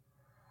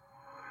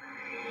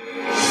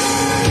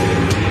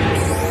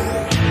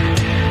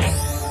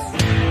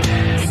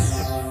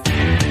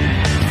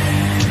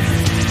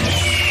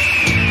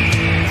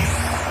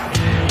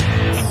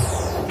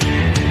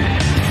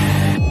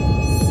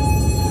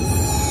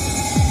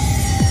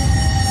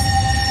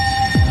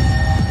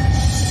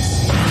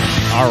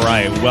All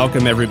right,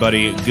 welcome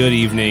everybody. Good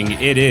evening.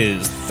 It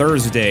is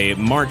Thursday,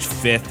 March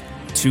 5th,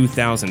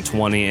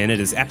 2020, and it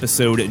is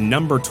episode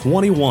number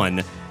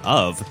 21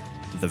 of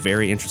the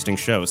Very Interesting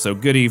Show. So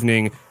good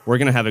evening. We're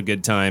going to have a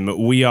good time.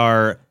 We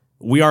are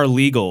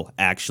legal,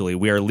 actually.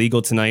 We are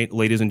legal tonight,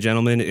 ladies and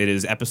gentlemen. It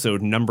is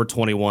episode number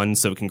 21,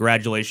 so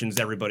congratulations,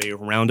 everybody.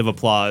 Round of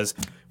applause.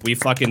 We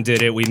fucking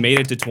did it. We made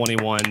it to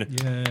 21.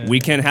 Yeah.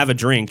 We can have a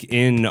drink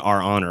in our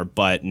honor,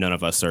 but none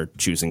of us are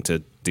choosing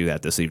to do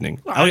that this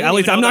evening. Well, at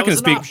least I'm not going to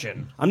speak.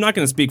 Option. I'm not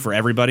going to speak for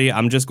everybody.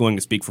 I'm just going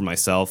to speak for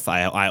myself.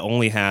 I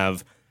only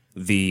have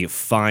the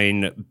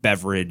fine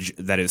beverage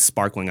that is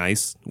sparkling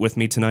ice with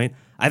me tonight.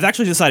 I've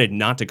actually decided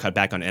not to cut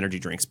back on energy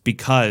drinks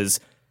because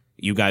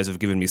you guys have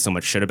given me so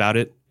much shit about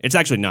it. It's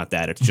actually not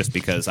that. It's just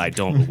because I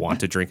don't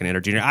want to drink an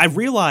energy drink. I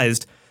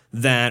realized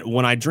that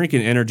when I drink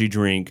an energy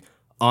drink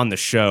on the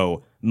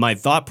show, my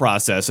thought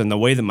process and the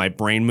way that my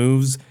brain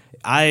moves,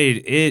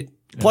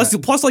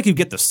 Plus, like, you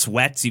get the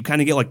sweats. You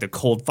kind of get, like, the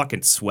cold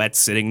fucking sweat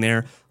sitting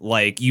there.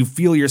 Like, you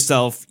feel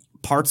yourself,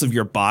 parts of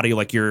your body,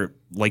 like you're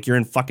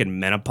in fucking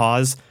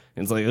menopause.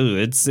 And it's like, ooh,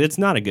 it's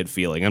not a good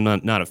feeling. I'm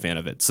not a fan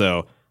of it.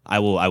 So I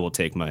will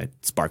take my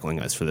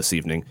sparkling ice for this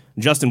evening.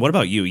 Justin, what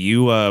about you?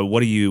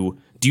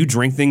 Do you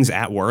drink things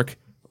at work,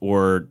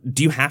 or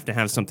do you have to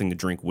have something to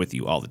drink with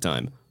you all the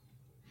time?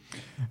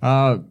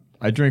 I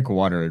drink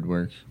water at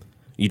work.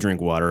 You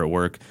drink water at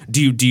work.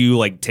 Do you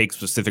like take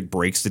specific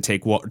breaks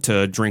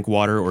to drink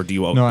water, or do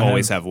you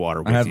always have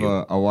water with you? I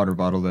have a water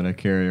bottle that I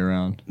carry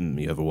around.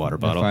 You have a water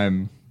bottle.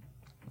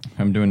 If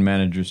I'm doing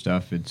manager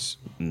stuff, it's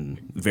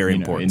very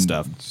important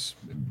stuff. It's,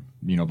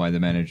 by the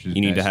manager's You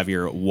need desk. to have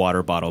your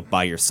water bottle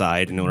by your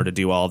side in order to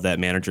do all of that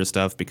manager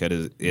stuff,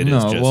 because it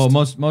is just... Well,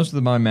 most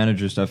of my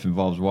manager stuff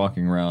involves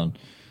walking around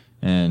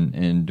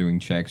and doing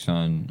checks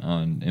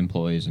on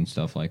employees and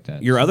stuff like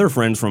that. Your other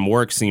friends from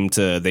work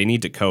they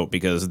need to cope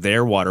because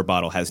their water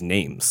bottle has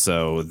names.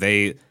 So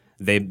they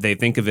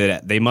think of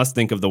it, they must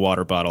think of the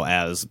water bottle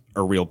as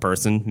a real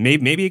person.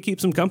 Maybe it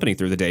keeps them company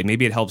through the day.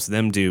 Maybe it helps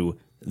them do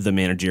the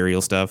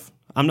managerial stuff.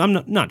 I'm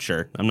not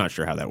sure. I'm not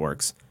sure how that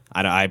works.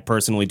 I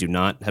personally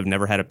have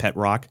never had a pet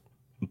rock,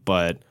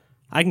 but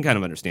I can kind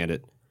of understand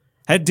it.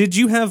 Did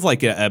you have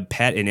like a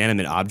pet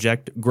inanimate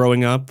object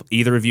growing up,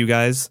 either of you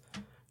guys?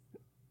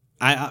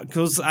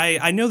 Because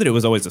I know that it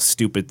was always a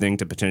stupid thing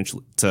to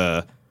potentially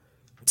to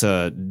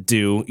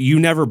do. You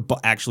never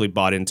actually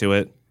bought into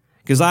it,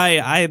 because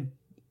I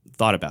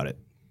thought about it.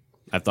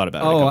 I've thought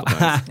about it a couple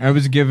times. I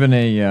was given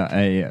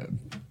a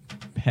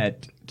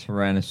pet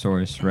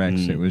Tyrannosaurus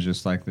Rex. It was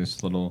just like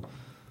this little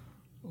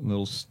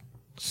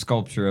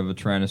sculpture of a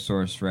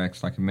Tyrannosaurus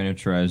Rex, like a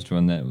miniaturized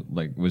one that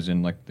like was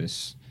in like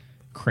this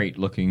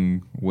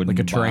crate-looking wooden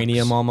box. Like a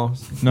terrarium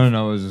almost?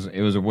 No,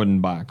 it was a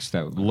wooden box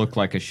that looked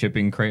like a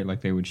shipping crate,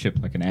 like they would ship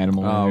like an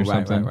animal or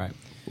something. Right.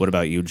 What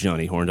about you,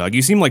 Johnny Horndog?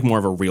 You seem like more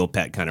of a real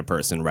pet kind of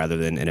person rather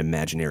than an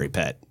imaginary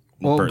pet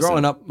person.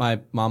 Growing up, my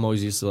mom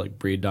always used to like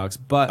breed dogs,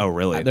 but oh,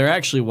 really? There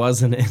actually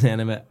was an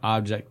inanimate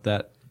object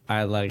that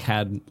I like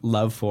had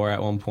love for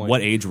at one point.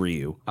 What age were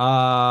you?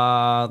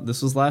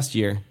 This was last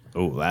year.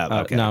 Oh,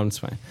 wow. Okay. No, it's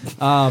fine.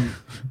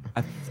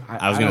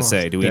 I was going to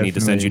say, do we need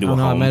to send you to a home?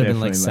 It might have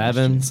been like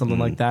 7, something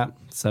like that.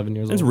 7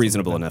 years old. It's a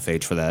reasonable enough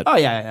age for that. Oh,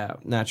 yeah,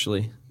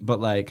 naturally. But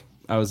like,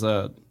 I was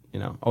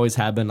always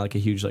have been like a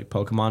huge like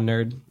Pokemon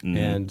nerd,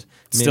 and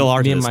still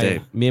are to this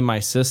day. Me and my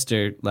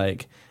sister,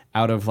 like,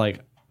 out of like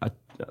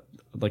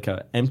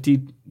a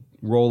empty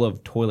roll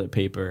of toilet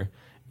paper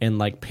and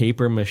like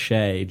paper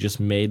mache, just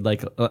made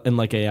like and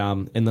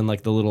then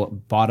like the little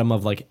bottom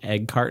of like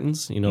egg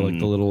cartons, like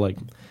the little like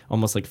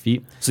almost like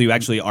feet. So you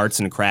actually arts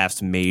and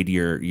crafts made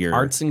your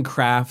arts and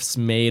crafts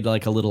made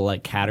like a little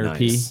like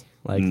Caterpie. Nice.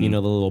 Like, the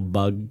little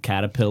bug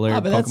caterpillar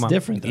but Pokemon. That's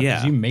different, though.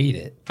 Yeah. You made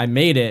it. I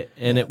made it,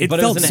 and it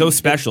felt so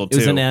special, too. It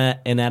was an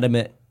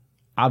inanimate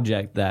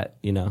object that,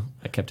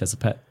 I kept as a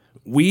pet.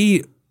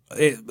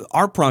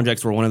 Our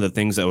projects were one of the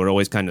things that would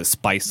always kind of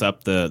spice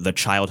up the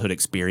childhood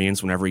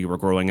experience whenever you were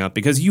growing up,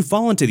 because you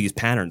fall into these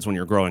patterns when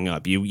you're growing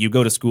up. You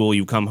go to school,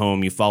 you come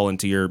home, you fall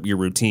into your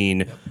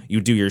routine,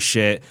 you do your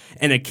shit,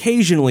 and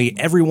occasionally,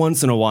 every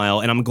once in a while,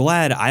 and I'm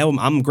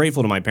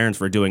grateful to my parents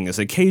for doing this,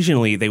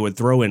 occasionally they would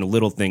throw in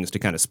little things to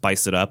kind of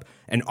spice it up,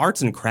 and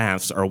arts and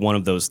crafts are one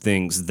of those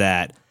things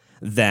that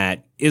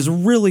is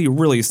really,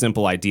 really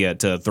simple idea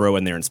to throw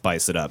in there and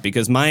spice it up,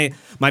 because my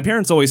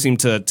parents always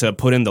seemed to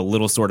put in the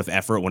little sort of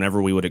effort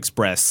whenever we would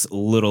express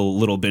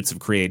little bits of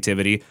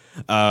creativity.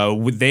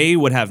 They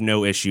would have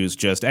no issues.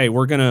 Just, hey,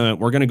 we're gonna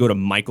go to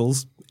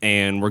Michael's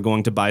and we're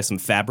going to buy some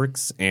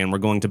fabrics and we're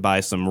going to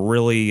buy some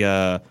really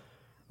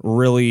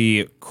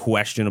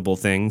questionable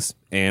things,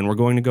 and we're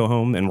going to go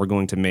home and we're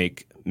going to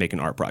make an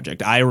art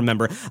project. I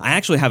remember I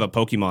actually have a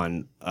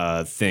Pokemon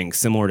thing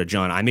similar to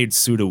John. I made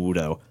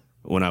Sudowoodo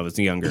when I was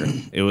younger.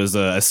 It was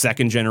a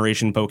second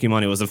generation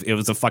Pokemon. It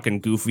was a fucking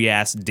goofy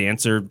ass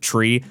dancer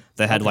tree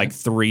that had like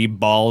 3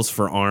 balls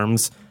for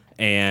arms.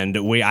 And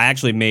I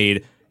actually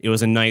made, it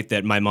was a night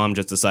that my mom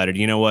just decided,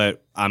 you know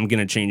what, I'm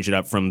gonna change it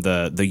up from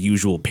the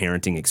usual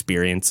parenting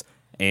experience,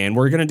 and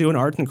we're gonna do an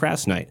art and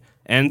crafts night.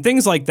 And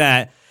things like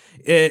that,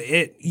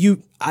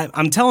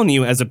 I'm telling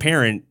you, as a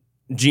parent,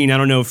 Gene, I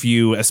don't know if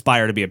you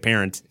aspire to be a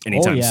parent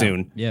anytime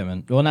soon. Yeah,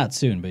 man. Well, not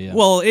soon, but yeah.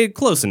 Well,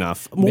 close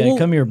enough. Yeah,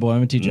 come here, boy. I'm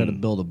gonna teach you how to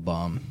build a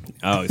bomb.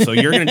 Oh, so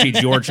you're going to teach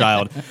your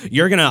child.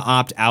 You're going to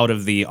opt out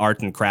of the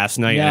art and crafts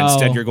night, and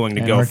instead you're going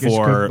to go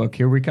for. Cookbook,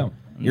 here we come.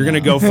 You're going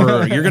to go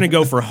for. You're going to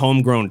go for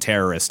homegrown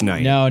terrorist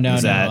night. No.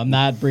 I'm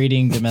not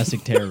breeding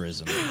domestic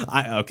terrorism.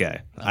 I'm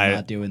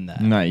not doing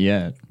that. Not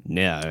yet.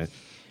 Yeah.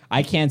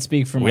 I can't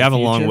speak for my We have a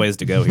future long ways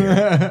to go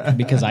here.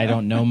 because I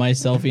don't know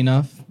myself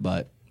enough,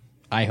 but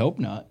I hope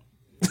not.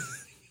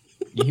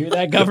 You hear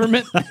that,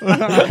 government?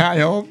 I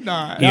hope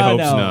not. He hopes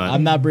not.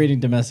 I'm not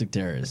breeding domestic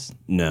terrorists.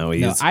 No,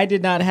 I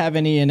did not have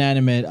any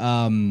inanimate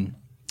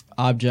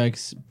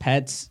objects,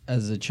 pets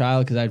as a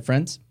child because I had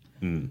friends.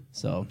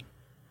 So,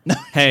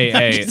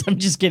 Hey. I'm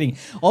just kidding.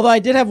 Although I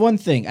did have one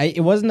thing.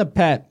 It wasn't a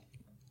pet,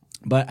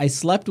 but I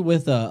slept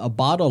with a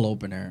bottle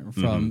opener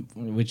from,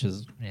 which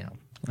is,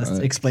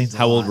 that explains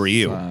How old were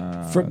you?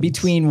 For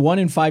between 1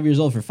 and 5 years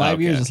old. For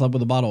 5 years, I slept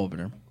with a bottle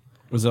opener.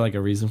 Was there like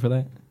a reason for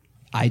that?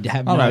 I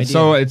have All no right,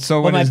 idea.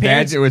 so when his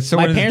dad would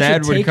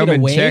come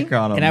and check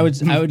on him, and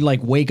I would like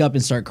wake up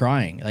and start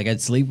crying. Like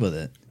I'd sleep with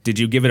it. Did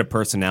you give it a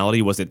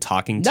personality? Was it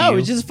talking to you? No,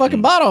 it's just a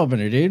fucking bottle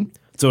opener, dude.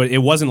 So it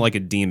wasn't like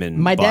a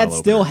demon. My dad bottle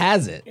still opener.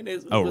 has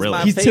it. Oh, really?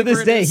 He's to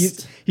this day.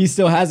 He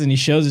still has it. And he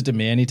shows it to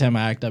me anytime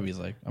I act up. He's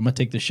like, "I'm gonna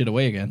take this shit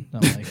away again."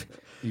 I'm like,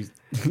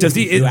 Does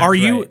he? Are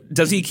you?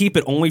 Does he keep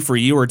it only for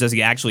you, or does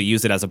he actually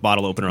use it as a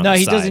bottle opener? On no, the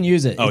he side? doesn't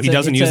use it. Oh, he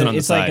doesn't use it on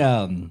the side.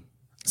 It's like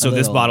so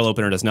this bottle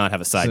opener does not have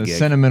a side it's a gig.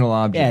 sentimental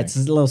object. yeah, it's a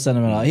little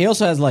sentimental. He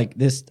also has like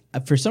this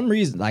for some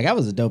reason. Like I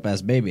was a dope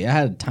ass baby. I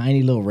had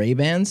tiny little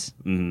Ray-Bans,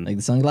 like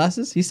the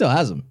sunglasses. He still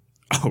has them.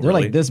 Oh, They're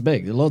really? like this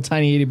big. They're little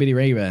tiny itty bitty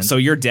Ray-Bans. So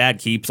your dad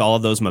keeps all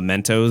of those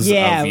mementos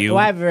yeah, of you? well,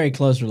 I have a very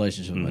close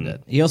relationship with my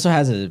dad. He also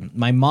has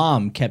my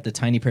mom kept a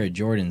tiny pair of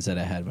Jordans that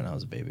I had when I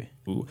was a baby.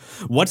 Ooh.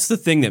 What's the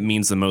thing that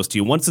means the most to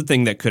you? What's the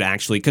thing that could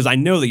actually, because I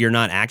know that you're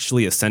not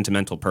actually a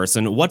sentimental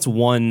person. What's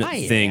one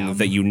thing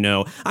that you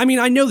know? I mean,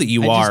 I know that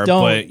you are,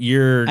 but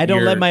I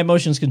don't let my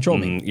emotions control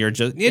me. You're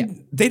just,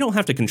 they don't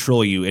have to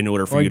control you in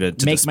order for you to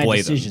make my display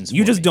decisions them.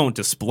 You for just me. don't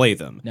display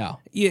them. No.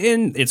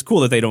 And it's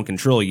cool that they don't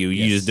control you.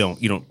 You just don't,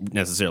 you don't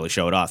necessarily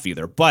show it off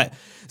either. But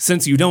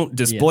since you don't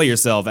display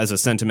yourself as a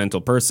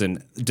sentimental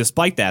person,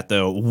 despite that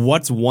though,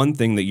 what's one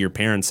thing that your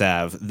parents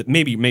have, that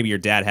maybe your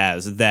dad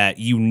has, that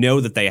you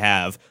know that they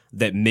have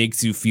that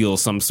makes you feel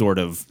some sort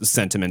of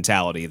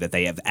sentimentality that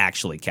they have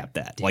actually kept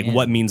that? Like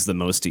what means the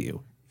most to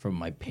you? From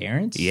my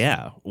parents?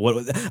 Yeah.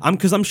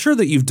 Because I'm sure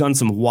that you've done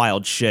some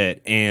wild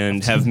shit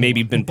and have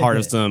maybe been part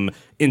of some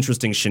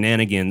interesting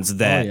shenanigans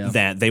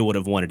that they would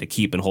have wanted to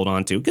keep and hold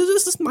on to. Because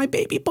this is my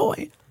baby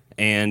boy.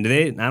 And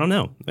I don't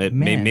know.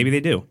 Maybe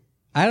they do.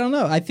 I don't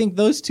know. I think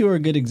those two are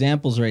good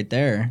examples right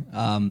there.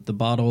 The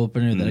bottle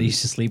opener that I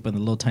used to sleep with, the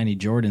little tiny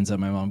Jordans that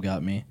my mom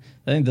got me.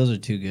 I think those are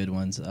two good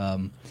ones.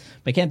 But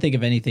I can't think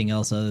of anything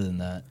else other than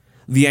that.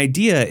 The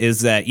idea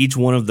is that each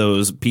one of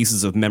those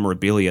pieces of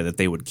memorabilia that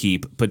they would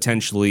keep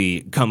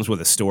potentially comes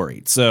with a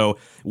story. So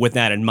with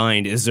that in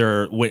mind, is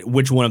there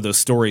which one of those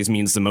stories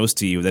means the most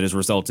to you that has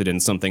resulted in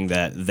something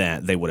that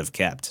they would have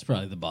kept? It's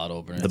probably the bottle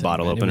opener. The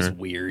bottle opener. It was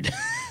weird.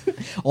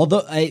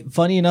 Although,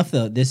 funny enough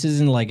though, this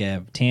isn't like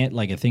a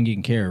thing you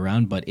can carry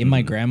around. But in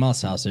my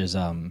grandma's house, there's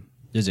a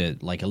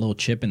little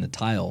chip in the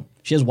tile.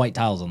 She has white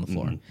tiles on the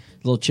floor. A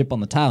little chip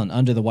on the tile, and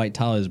under the white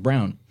tile is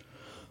brown.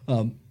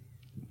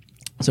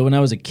 So when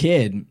I was a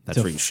kid, that's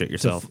where you shit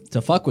yourself.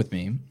 To fuck with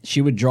me, she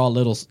would draw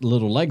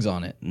little legs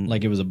on it,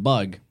 like it was a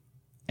bug,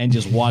 and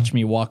just watch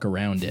me walk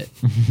around it.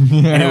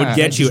 And it would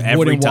get you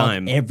every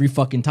time. Every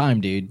fucking time,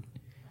 dude.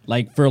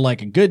 Like for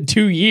like a good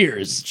 2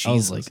 years. Jesus. I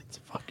was like,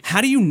 how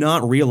do you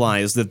not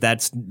realize that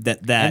that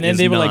and then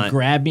they would like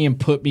grab me and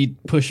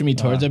push me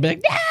towards it. I'd be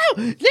like,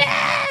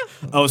 no.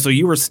 Oh, so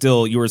you were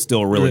still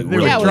really They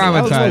were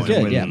traumatized. I was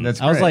good, yeah. That's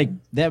I was great. like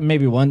that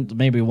maybe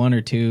one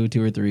or two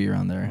or three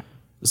around there.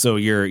 So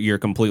you're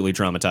completely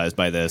traumatized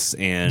by this,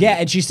 and yeah,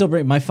 and she still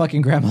my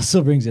fucking grandma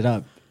still brings it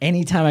up.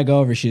 Anytime I go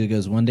over, she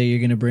goes, "One day you're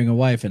gonna bring a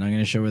wife, and I'm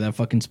gonna show her that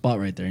fucking spot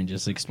right there, and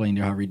just explain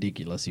to her how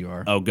ridiculous you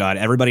are." Oh God,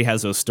 everybody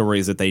has those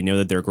stories that they know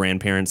that their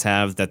grandparents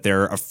have that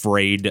they're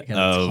afraid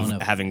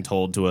of having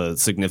told to a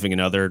significant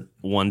other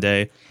one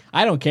day.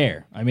 I don't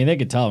care. I mean, they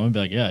could tell them. I'd be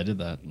like, "Yeah, I did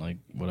that." Like,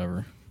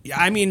 whatever. Yeah,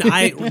 I mean,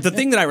 the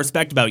thing that I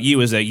respect about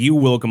you is that you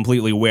will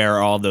completely wear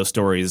all those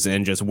stories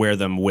and just wear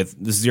them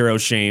with zero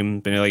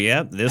shame. And you're like,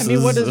 yeah, this is great. I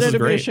mean, what is there to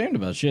be ashamed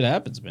about? Shit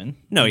happens, man.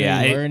 No, you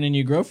learn and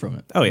you grow from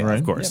it. Oh, yeah, right?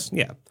 Of course.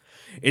 Yeah.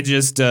 It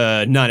just,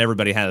 not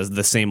everybody has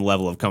the same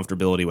level of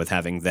comfortability with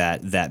having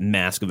that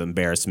mask of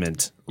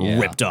embarrassment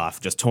ripped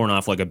off, just torn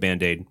off like a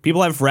Band-Aid.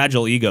 People have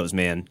fragile egos,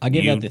 man. I'll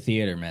give that to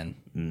theater,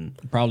 man.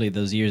 Probably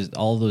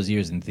all those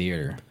years in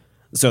theater.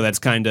 So that's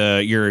kind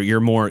of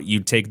you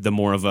take the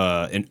more of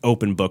an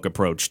open book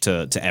approach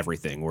to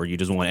everything, where you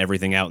just want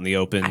everything out in the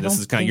open. This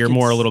is kind you're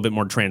more a little bit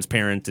more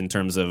transparent in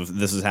terms of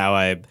this is how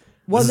I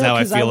This is no, how I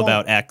 'cause feel won't-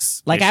 about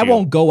X. Like, I issue.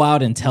 won't go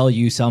out and tell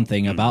you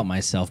something about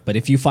myself, but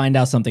if you find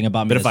out something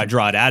about me, But if I that's-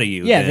 draw it out of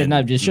you, yeah, then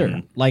I'm just sure.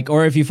 Mhm. Like,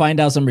 or if you find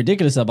out something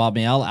ridiculous about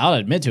me, I'll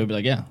admit to it. Be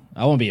like, yeah,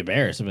 I won't be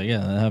embarrassed. I'll be like,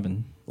 yeah, that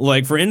happened.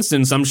 Like, for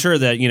instance, I'm sure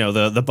that,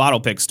 the bottle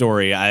pick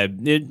story,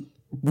 it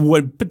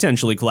would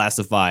potentially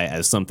classify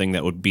as something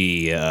that would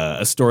be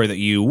a story that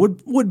you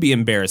would be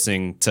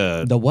embarrassing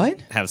to The what?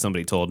 have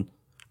somebody told.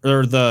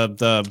 Or the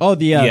bottle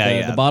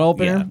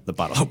opener? Yeah, the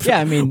bottle opener. Yeah,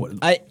 I mean,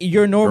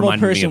 your normal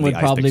Reminded me person of the would ice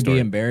pick probably be story.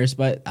 embarrassed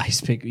by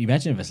ice pick.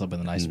 Imagine if I slept with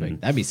an ice pick.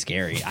 That'd be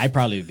scary. I'd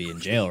probably be in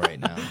jail right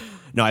now.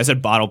 No, I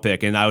said bottle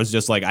pick, and I was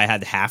just like, I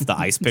had half the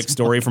ice pick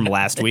story from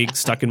last week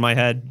stuck in my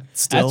head.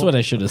 Still, That's what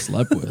I should have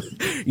slept with.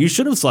 you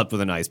should have slept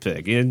with an ice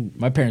pick.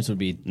 My parents would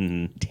be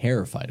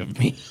terrified of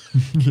me.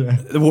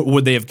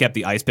 Would they have kept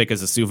the ice pick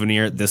as a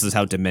souvenir? This is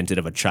how demented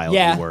of a child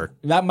you were.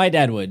 that my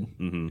dad would,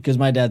 because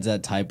my dad's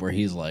that type where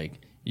he's like,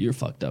 "You're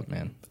fucked up,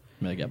 man."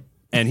 I'm like, yep.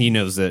 And he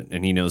knows it,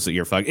 and he knows that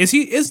you're fucked.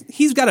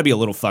 He's got to be a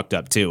little fucked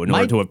up too in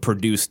order to have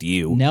produced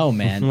you. No,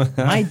 man.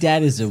 My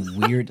dad is a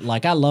weird.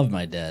 Like, I love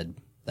my dad.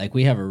 Like,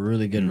 we have a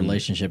really good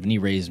relationship, and he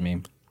raised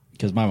me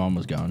because my mom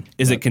was gone.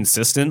 Is it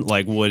consistent?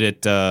 Like, would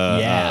it?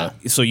 Yeah.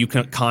 So you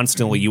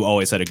constantly, you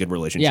always had a good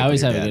relationship. Yeah, I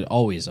always with have your a dad.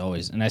 good,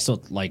 always, and I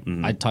still like.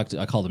 I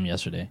called him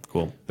yesterday.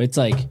 Cool. But it's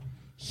like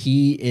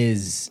he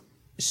is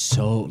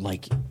so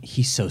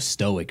he's so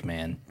stoic,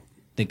 man.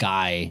 The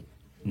guy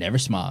never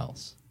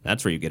smiles.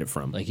 That's where you get it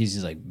from. Like, he's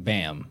just like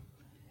bam.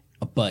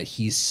 But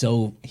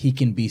he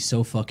can be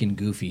so fucking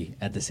goofy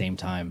at the same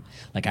time.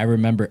 Like, I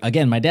remember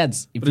again, my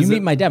dad's. If you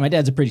meet my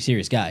dad's a pretty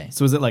serious guy.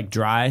 So is it like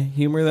dry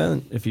humor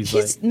then? If he's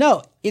like,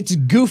 No, it's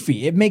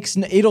goofy.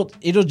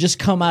 It'll just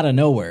come out of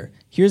nowhere.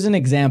 Here's an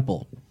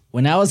example.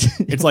 When I was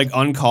It's like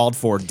uncalled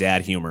for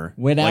dad humor.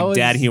 When I was-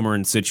 dad humor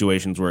in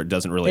situations where it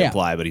doesn't really Yeah.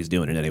 apply, but he's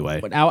doing it anyway.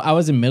 When I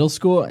was in middle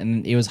school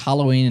and it was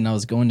Halloween and I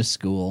was going to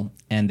school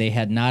and they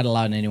had not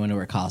allowed anyone to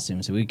wear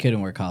costumes, so we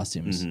couldn't wear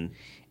costumes.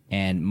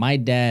 And my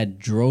dad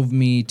drove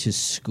me to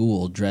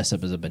school dressed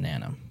up as a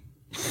banana.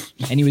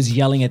 And he was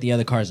yelling at the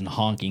other cars and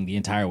honking the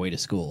entire way to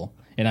school.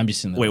 And I'm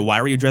just in the Wait,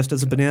 why were you dressed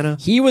as a banana?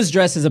 He was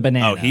dressed as a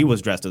banana. Oh, he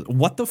was dressed as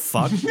what the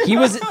fuck? He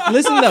was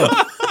listen though.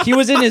 He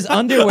was in his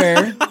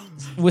underwear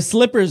with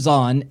slippers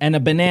on and a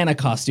banana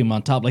costume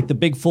on top, like the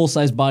big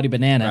full-size body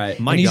banana. Right.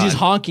 My and he's God. just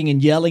honking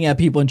and yelling at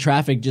people in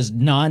traffic, just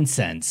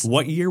nonsense.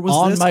 What year was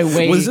On this? my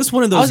way- Was this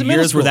one of I was those in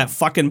middle years where school. that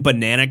fucking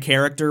banana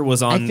character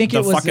was on I think the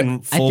it was fucking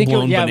I think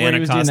full-blown where banana he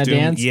was costume? doing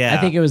that dance. Yeah. I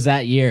think it was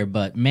that year,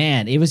 but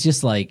man, it was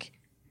just like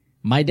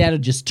my dad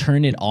would just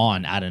turn it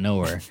on out of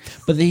nowhere.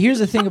 But here's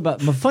the thing about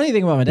the funny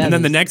thing about my dad. and then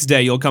is the next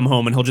day you'll come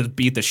home and he'll just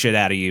beat the shit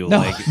out of you. No.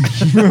 Like,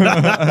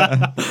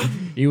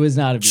 he was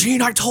not a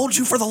Gene, I told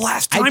you for the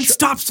last time,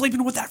 stop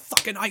sleeping with that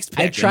fucking ice pick.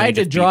 I And then he tried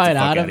to just draw beats the it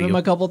fuck out of him you.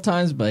 a couple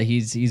times, but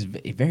he's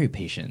very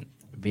patient,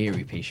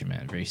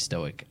 man, very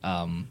stoic.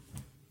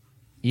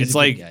 He's It's a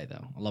like- good guy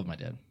though. I love my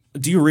dad.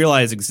 Do you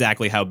realize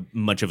exactly how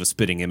much of a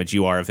spitting image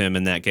you are of him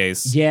in that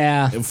case?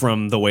 Yeah.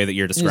 From the way that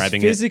you're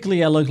describing it.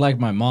 Physically, I look like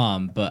my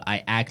mom, but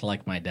I act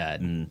like my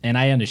dad, and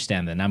I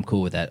understand that. And I'm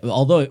cool with that.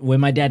 Although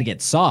when my dad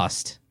gets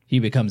sauced, he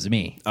becomes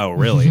me. Oh,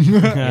 really?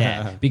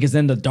 Yeah, because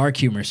then the dark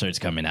humor starts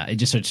coming out. It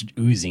just starts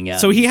oozing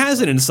out. So he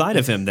has it inside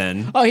of him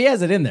then. oh, he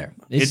has it in there.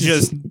 It's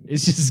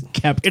it's just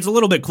kept. It's a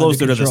little bit closer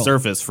to the control.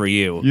 surface for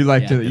you. You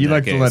like Yeah. to In you that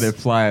like to let case. it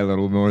fly a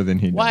little more than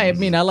he does. Why? I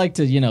mean, I like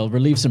to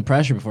relieve some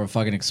pressure before it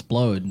fucking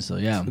explode. So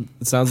yeah,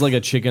 it sounds like a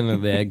chicken or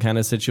the egg kind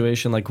of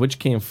situation. Like, which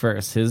came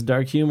first, his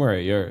dark humor or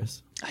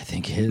yours? I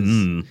think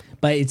his.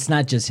 But it's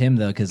not just him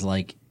though, because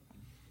like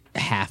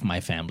half my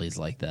family's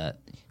like that.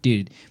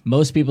 Dude,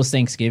 most people's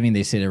Thanksgiving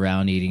they sit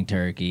around eating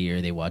turkey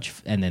or they watch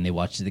and then they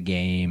watch the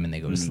game and they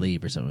go to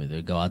sleep or something.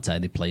 They go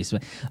outside, they play.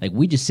 Like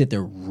we just sit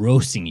there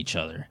roasting each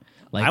other.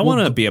 Like I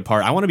want to be a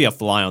part. I want to be a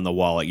fly on the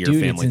wall at your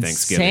dude, family it's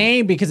Thanksgiving.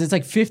 insane because it's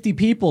like 50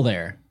 people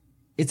there.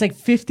 It's like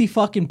 50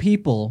 fucking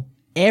people.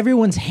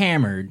 Everyone's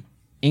hammered,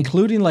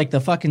 including like the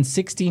fucking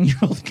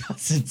 16-year-old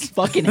cousins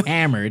fucking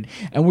hammered,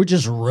 and we're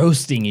just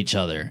roasting each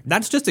other.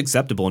 That's just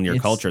acceptable in your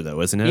It's- culture,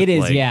 though, isn't it? It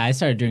is, Like, yeah. I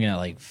started drinking at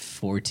like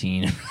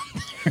 14.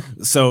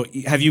 So,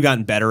 have you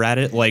gotten better at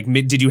it? Like,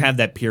 did you have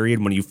that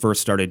period when you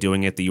first started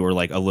doing it that you were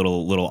like a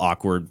little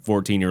awkward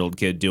 14-year-old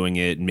kid doing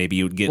it, and maybe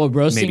you would get Well,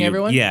 roasting maybe you-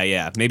 everyone?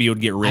 Yeah. Maybe you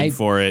would get rigged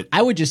for it.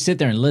 I would just sit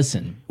there and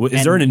listen.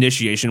 Is there an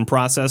initiation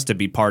process to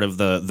be part of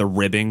the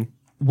ribbing?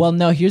 Well,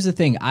 no. Here's the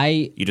thing.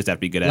 You just have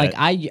to be good at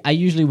Like it. I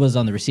usually was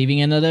on the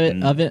receiving end of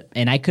it,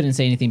 and I couldn't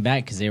say anything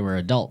back because they were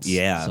adults.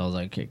 Yeah. So I was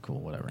like, okay, cool,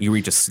 whatever. You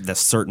reach a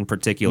certain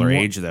particular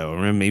age, though,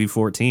 or maybe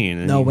 14.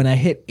 and No, you- when I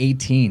hit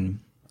 18,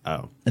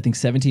 oh, I think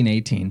 17,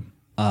 18,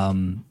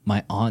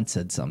 my aunt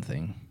said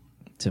something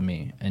to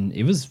me, and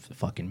it was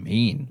fucking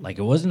mean. Like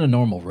it wasn't a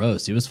normal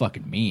roast; it was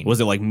fucking mean. was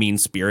it like mean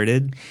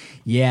spirited?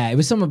 Yeah, it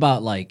was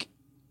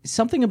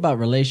something about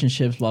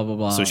relationships, blah blah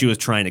blah. So she was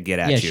trying to get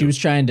at yeah, you. she was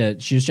trying to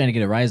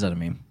get a rise out of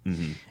me,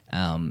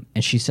 and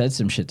she said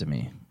some shit to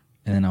me,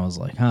 and then I was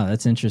like, "Huh,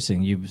 that's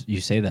interesting. You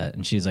say that?"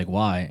 And she's like,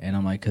 "Why?" And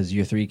I'm like, "Cause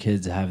your 3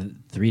 kids have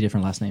 3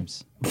 different last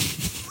names."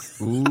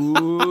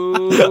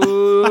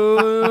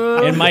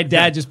 And my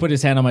dad just put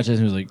his hand on my chest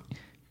and was like,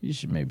 "You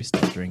should maybe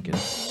stop drinking."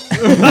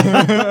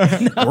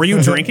 Were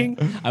you drinking?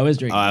 I was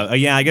drinking.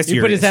 Yeah, I guess He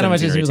you're put his hand on my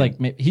chest. 17 or He was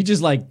 18. like, he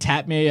just like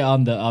tapped me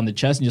on the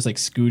chest and just like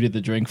scooted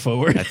the drink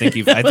forward. I think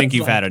you've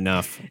had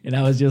enough. And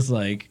I was just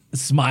like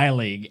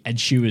smiling, and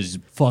she was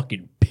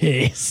fucking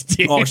pissed.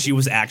 Dude. Oh, she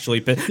was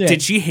actually pissed. Yeah.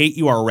 Did she hate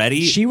you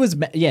already? She was,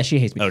 yeah, she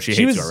hates me. Oh, she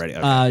hates was, you already.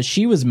 Okay.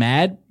 She was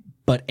mad,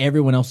 but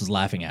everyone else was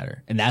laughing at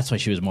her, and that's why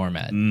she was more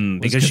mad.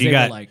 because she they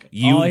got were like,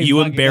 you. "Oh, he You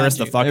fucking embarrassed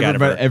got the you." fuck out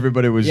of her.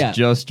 Everybody was Yeah.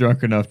 just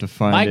drunk enough to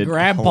find My it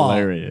grandpa,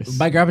 hilarious.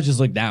 my grandpa just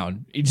looked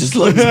down. He just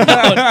looked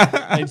down,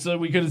 and so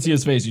we couldn't see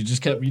his face. He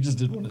just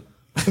did one.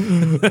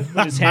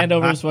 Put his hand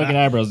over his fucking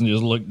eyebrows and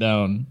just looked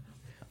down.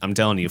 I'm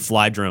telling you,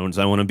 fly drones.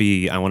 I want to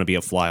be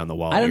a fly on the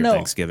wall I at don't your know.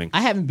 Thanksgiving.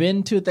 I haven't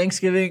been to a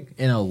Thanksgiving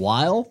in a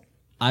while.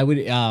 I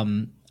would,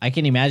 I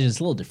can imagine it's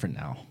a little different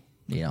now,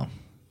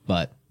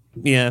 but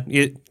Yeah,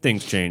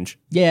 things change.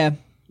 yeah,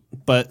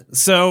 But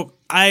so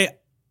I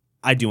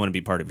do want to be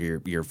part of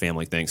your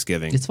family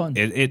Thanksgiving. It's fun.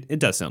 It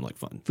does sound like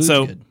fun. Food's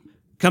so good.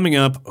 coming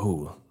up,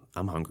 oh,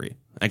 I'm hungry.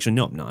 Actually,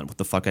 no, I'm not. What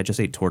the fuck? I just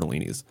ate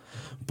tortellinis.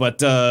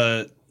 But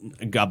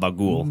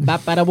gabagool.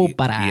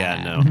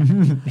 Yeah, no,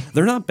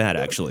 they're not bad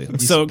actually.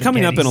 So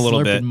coming up in a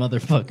little bit.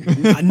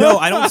 motherfucker. No,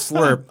 I don't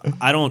slurp.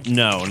 I don't.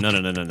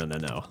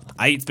 No.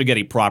 I eat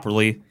spaghetti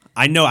properly.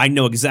 I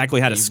know exactly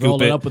how to scoop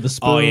roll it up with a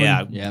spoon. Oh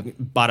yeah, Yep.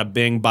 Bada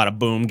bing, bada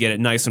boom. Get it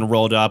nice and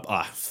rolled up.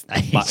 I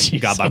hate you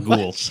so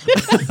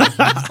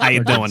gabagool. How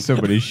you doing?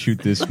 Somebody shoot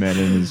this man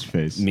in his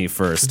face. Me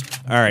first.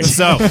 All right.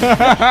 So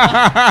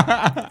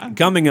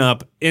coming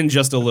up in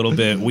just a little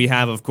bit, we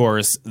have, of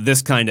course,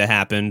 This Kinda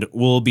Happened.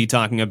 We'll be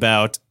talking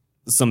about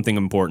something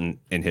important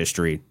in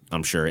history.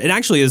 I'm sure it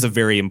actually is a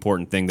very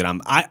important thing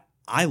that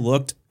I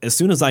looked as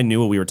soon as I knew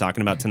what we were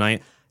talking about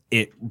tonight.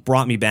 It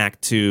brought me back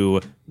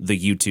to the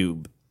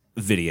YouTube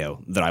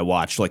video that I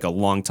watched like a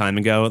long time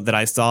ago that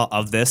I saw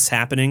of this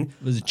happening.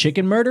 Was it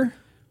chicken murder?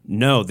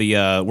 No,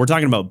 we're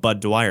talking about Bud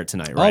Dwyer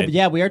tonight, right? Oh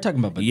yeah, we are talking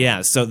about. Bud.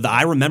 Yeah, so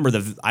I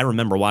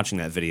remember watching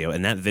that video,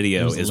 and that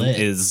video was lit.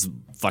 is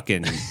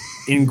fucking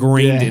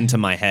ingrained into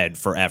my head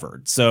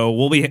forever. So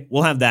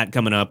we'll have that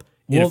coming up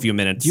in a few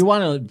minutes. Do you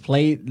want to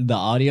play the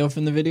audio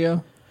from the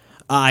video?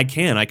 I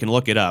can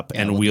look it up,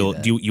 and we'll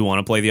we'll. do Do you want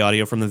to play the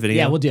audio from the video?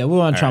 Yeah, we'll do it. We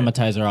want to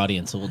traumatize our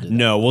audience, so we'll do that.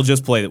 No, we'll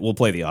just play. We'll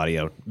play the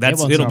audio.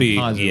 It'll be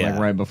Pause it, yeah. like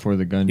right before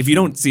the gun. If you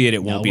don't see it,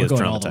 it No, won't be we're as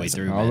going all the way traumatizing.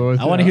 through. All the Man. way I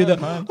through? want to hear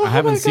Fine. I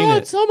haven't seen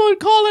it. Someone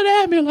call an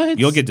ambulance.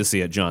 You'll get to see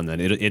it, John. Then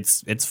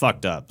it's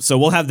fucked up. So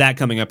we'll have that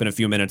coming up in a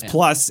few minutes.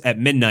 Plus, at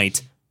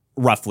midnight,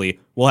 roughly,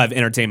 we'll have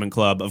Entertainment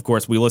Club. Of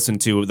course, we listen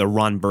to the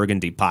Ron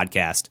Burgundy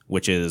podcast,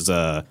 which is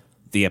the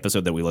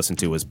episode that we listened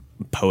to was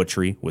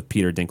Poetry with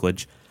Peter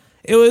Dinklage.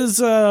 It was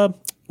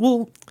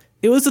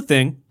it was a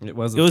thing. It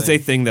was a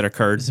thing that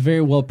occurred. It's very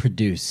well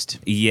produced.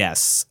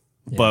 Yes.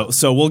 But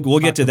so we'll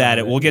get to that.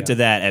 about it, We'll get to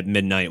that at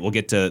midnight. We'll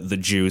get to the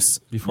juice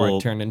Before We'll-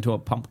 I turned into a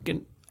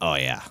pumpkin. Oh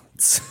yeah.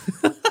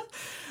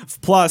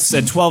 Plus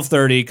at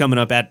 12:30, coming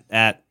up at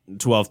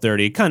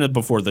 12:30, kind of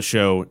before the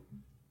show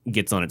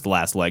gets on its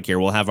last leg here,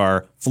 we'll have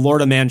our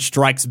Florida Man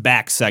Strikes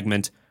Back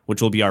segment,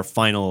 which will be our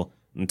final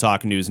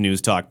Talk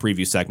News Talk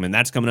preview segment.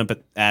 That's coming up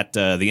at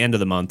the end of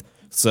the month.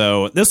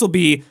 So this will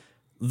be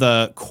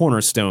the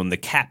cornerstone, the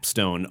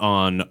capstone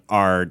on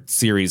our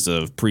series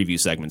of preview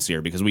segments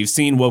here, because we've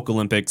seen Woke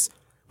Olympics,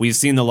 we've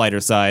seen the lighter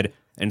side,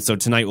 and so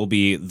tonight will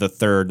be the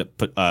third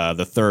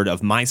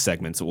of my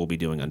segments that we'll be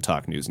doing on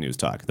Talk News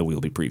Talk that we'll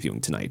be previewing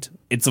tonight.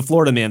 It's a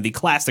Florida Man, the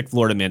classic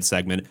Florida Man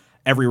segment.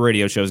 Every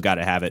radio show's got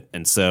to have it,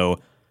 and so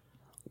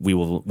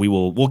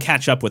we'll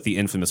catch up with the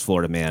infamous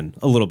Florida Man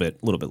a little bit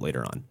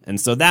later on, and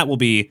so that'll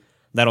be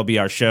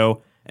our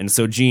show. And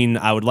so, Gene,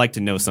 I would like to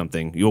know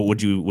something.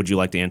 Would you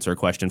like to answer a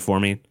question for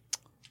me?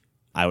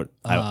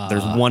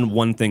 There's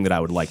one thing that I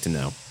would like to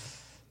know.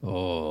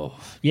 Oh,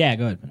 yeah,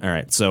 go ahead. All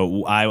right,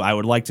 so I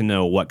would like to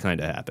know what kind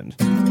of happened.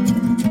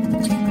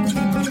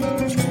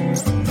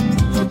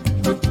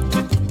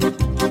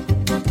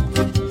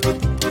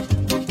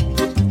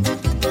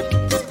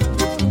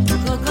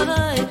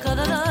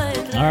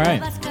 All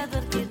right.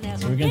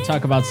 So we're going to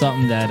talk about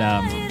something that,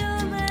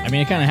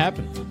 it kind of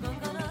happened.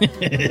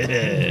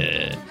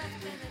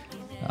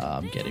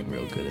 I'm getting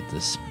real good at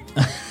this.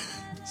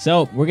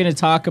 So we're going to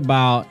talk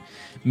about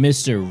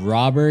Mr.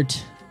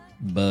 Robert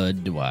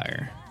Bud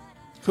Dwyer.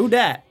 Who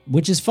dat?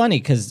 Which is funny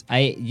because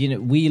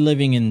we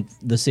living in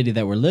the city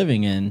that we're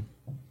living in,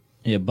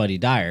 Buddy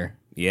Dyer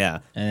Yeah,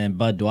 and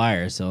Bud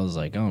Dwyer. So I was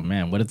like, oh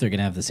man, what if they're going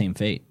to have the same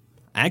fate?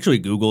 I actually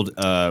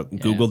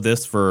Googled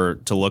this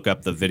to look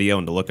up the video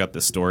and to look up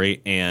the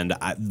story, and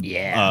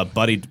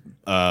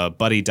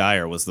Buddy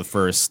Dyer was the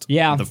first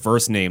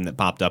name that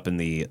popped up in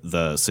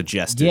the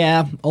suggested.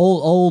 Yeah,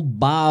 old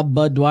Bob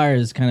Bud Dwyer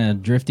is kind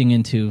of drifting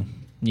into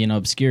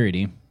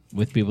obscurity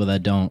with people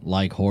that don't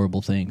like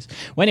horrible things.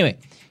 Well, anyway,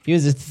 he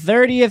was the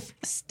 30th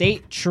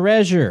state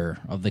treasurer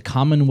of the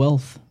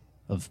Commonwealth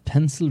of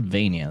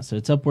Pennsylvania. So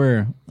it's up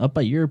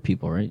by your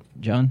people, right,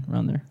 John?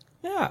 Around there.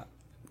 Yeah.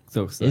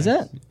 So Is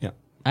that? Yeah.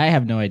 I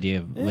have no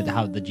idea with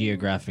how the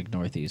geographic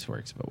Northeast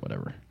works, but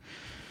whatever.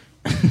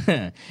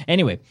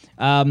 Anyway,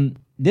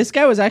 this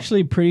guy was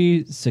actually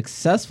pretty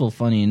successful,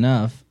 funny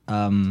enough.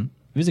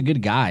 He was a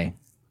good guy.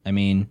 I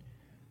mean,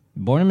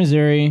 born in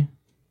Missouri,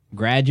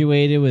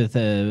 graduated with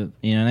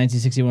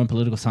 1961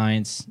 political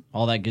science,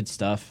 all that good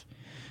stuff.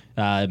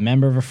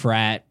 Member of a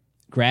frat,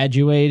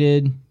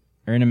 graduated,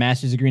 earned a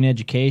master's degree in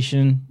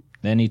education.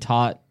 Then he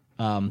taught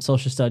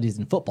social studies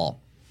and football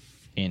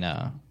in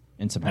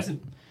some high school.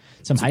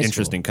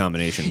 Interesting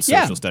combination,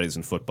 social studies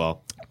and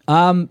football.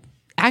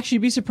 Actually,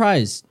 be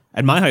surprised.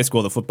 At my high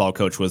school, the football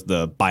coach was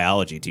the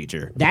biology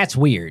teacher. That's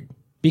weird.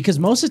 Because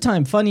most of the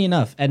time, funny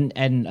enough,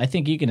 and I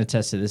think you can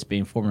attest to this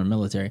being former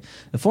military,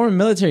 the former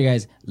military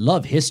guys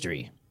love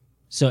history.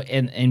 So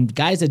and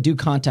guys that do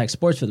contact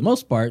sports for the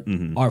most part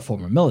are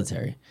former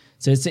military.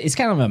 So it's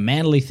kind of a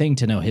manly thing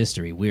to know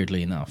history,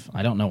 weirdly enough.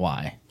 I don't know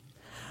why.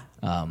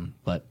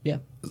 But yeah.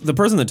 The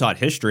person that taught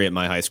history at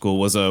my high school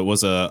was a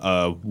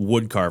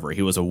wood carver.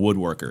 He was a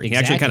woodworker. He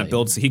actually kind of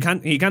built. He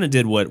kind of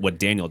did what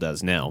Daniel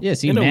does now. Yeah,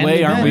 see, In a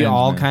way, aren't we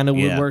all kind of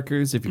Yeah.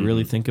 woodworkers if you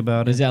really think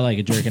about it? Is that like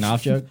a jerking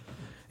off joke?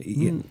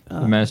 The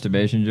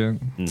masturbation joke.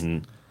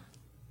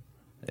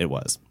 It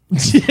was.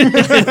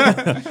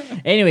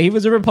 Anyway, he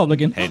was a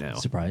Republican. Hey, now.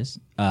 Surprise.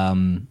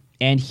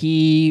 And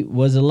he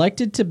was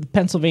elected to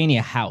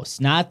Pennsylvania House,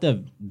 not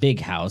the big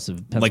house of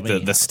Like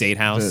Pennsylvania. the state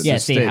house. Yeah, the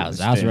state state- house,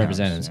 the the House of state house,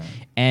 Representatives. yeah.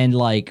 And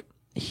like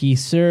he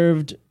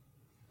served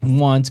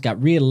once, got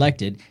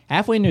reelected,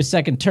 halfway into his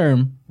second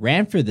term,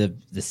 ran for the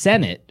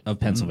Senate of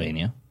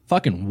Pennsylvania,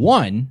 fucking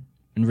won,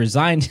 and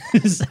resigned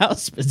his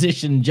House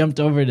position and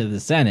jumped over to the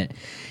Senate.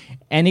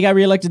 And he got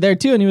reelected there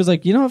too, and he was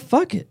like, you know what,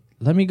 fuck it.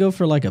 Let me go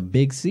for like a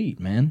big seat,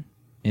 man.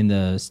 In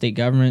the state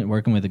government,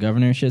 working with the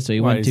governor and shit. So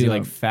he Why, went is to he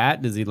like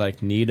fat? Does he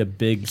like need a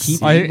big seat?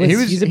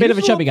 he's a bit of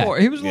a chubby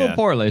guy. He was a little Yeah.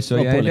 poorly, so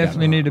Little yeah, he poorly guy.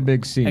 definitely need a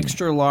big seat.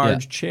 extra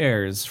large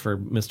chairs for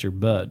Mr.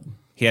 Bud?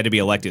 He had to be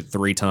elected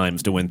 3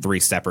 times to win 3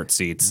 separate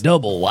seats.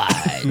 double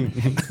wide.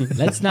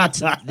 let's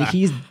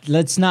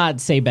not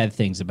say bad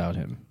things about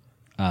him.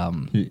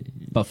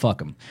 But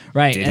fuck him.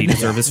 Right. Did and he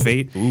deserve his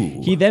fate?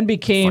 Ooh. he then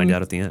became Find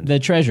out at the end. the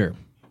treasurer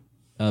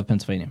of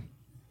Pennsylvania.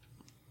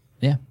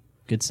 Yeah.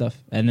 Good stuff.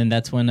 And then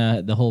that's when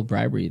the whole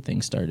bribery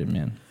thing started,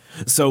 man.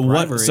 So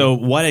Bribery.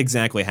 what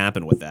exactly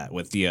happened with that?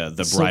 With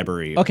the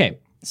bribery? Okay.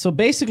 So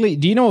basically,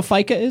 do you know what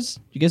FICA is?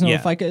 You guys know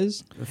Yeah. what FICA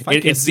is?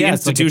 It's the Yeah,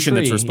 it's like a institution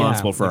that's tree,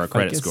 responsible yeah, for like our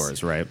credit ficus.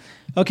 scores, right?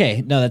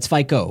 Okay. No, that's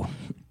FICO.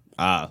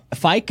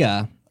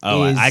 FICA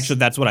Oh, is, actually,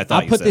 that's what I thought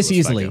I'll you put said this was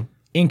easily. FICA.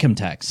 Income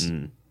tax.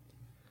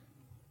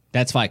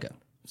 That's FICA.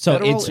 So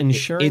Federal it's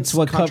Insurance it's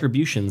what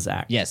Contributions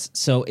Act. Yes.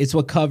 So it's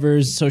what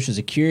covers Social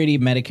Security,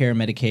 Medicare,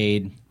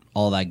 Medicaid,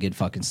 all that good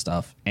fucking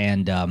stuff.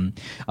 And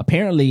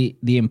apparently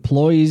the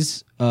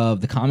employees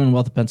of the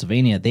Commonwealth of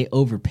Pennsylvania, they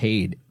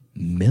overpaid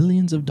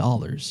millions of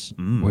dollars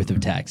worth of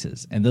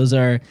taxes. And those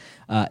are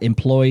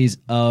employees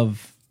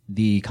of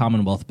the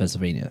Commonwealth of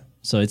Pennsylvania.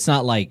 So it's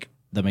not like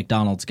the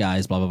McDonald's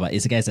guys, blah, blah, blah.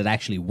 It's the guys that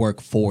actually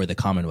work for the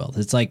Commonwealth.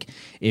 It's like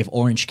if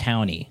Orange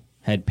County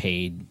had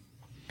paid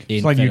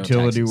It's like federal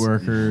utility taxes.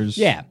 workers.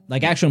 Yeah,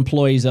 like actual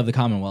employees of the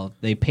Commonwealth.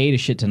 They paid a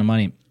shit ton of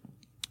money.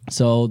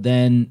 So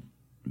then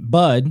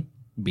Bud,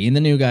 being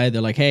the new guy,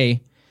 they're like,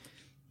 hey,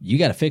 you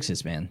got to fix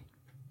this, man.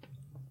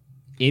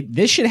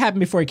 This shit happened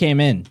before he came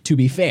in, to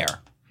be fair.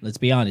 Let's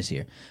be honest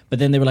here. But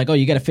then they were like, oh,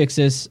 you got to fix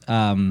this.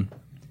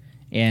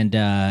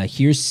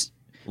 Here's...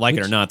 Like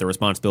it or not, the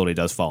responsibility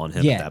does fall on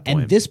him at that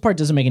point. And this part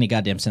doesn't make any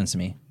goddamn sense to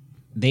me.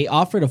 They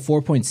offered a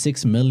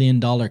 $4.6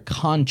 million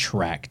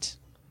contract.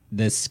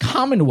 This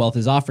Commonwealth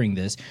is offering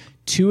this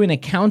to an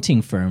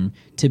accounting firm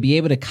to be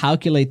able to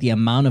calculate the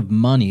amount of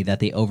money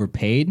that they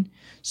overpaid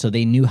so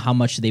they knew how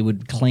much they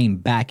would claim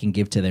back and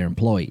give to their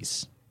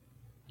employees.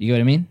 You get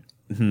what I mean?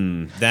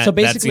 that, so that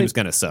basically- seems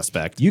kind of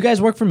suspect. You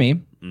guys work for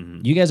me.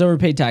 You guys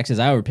overpaid taxes.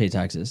 I overpaid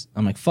taxes.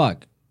 I'm like,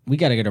 fuck, we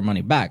got to get our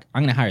money back.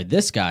 I'm going to hire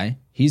this guy.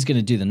 He's going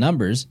to do the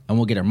numbers, and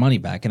we'll get our money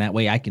back. And that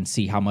way I can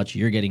see how much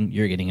you're getting,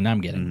 and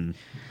I'm getting.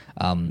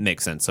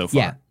 Makes sense so far.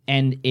 Yeah.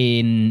 And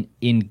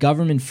in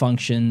government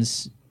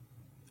functions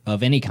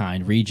of any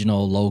kind,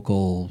 regional,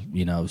 local,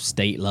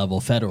 state level,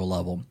 federal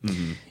level,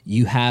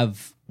 you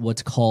have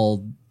what's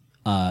called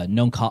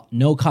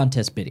no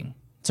contest bidding.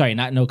 Sorry,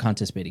 not no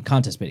contest bidding,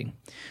 contest bidding,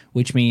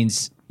 which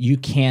means you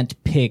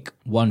can't pick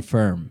one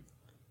firm.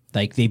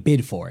 Like they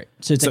bid for it.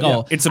 So it's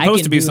like, It's I supposed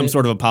can to be do some it.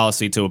 sort of a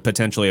policy to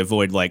potentially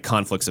avoid like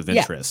conflicts of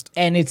interest.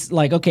 Yeah. And it's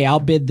like, okay, I'll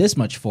bid this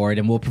much for it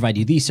and we'll provide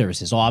you these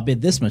services. Or I'll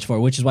bid this much for it,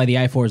 which is why the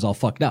I-4 is all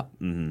fucked up.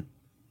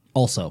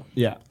 Also.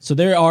 Yeah. So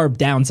there are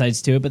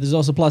downsides to it, but there's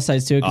also plus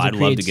sides to it. 'cause I'd it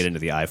love to creates- get into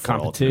the I-4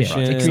 competition.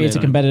 ultimate It project. creates a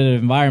Yeah.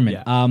 competitive environment.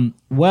 Yeah.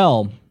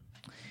 Well,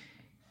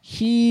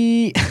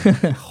 he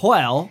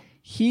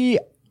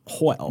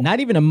not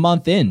even a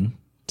month in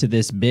to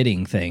this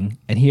bidding thing,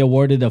 and he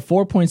awarded a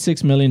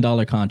 $4.6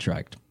 million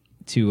contract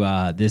to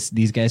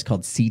these guys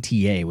called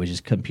CTA, which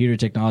is Computer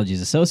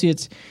Technologies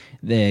Associates,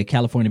 the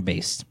California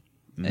based.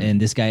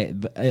 And this guy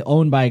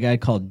owned by a guy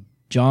called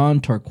John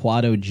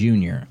Torquato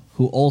Jr.,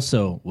 who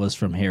also was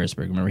from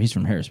Harrisburg. Remember, he's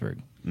from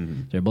Harrisburg.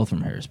 They're both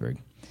from Harrisburg.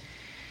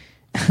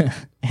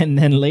 And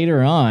then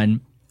later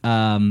on,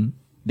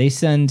 they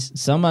send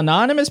some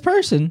anonymous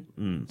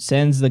person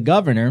sends the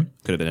governor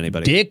Could have been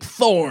anybody. Dick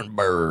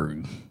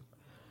Thornburg.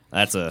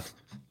 That's a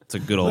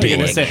good old You're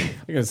boy.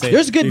 gonna say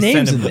There's good they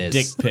names sent in him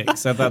this. Dick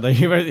pics. I thought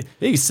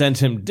they sent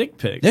him dick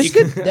pics.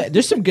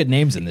 There's some good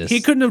names in this.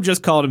 He couldn't have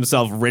just called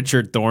himself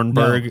Richard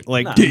Thornburg.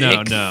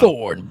 No.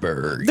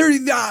 Thornburg.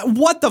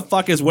 What the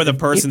fuck is with a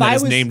person If that I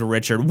is was- named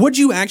Richard? Would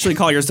you actually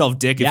call yourself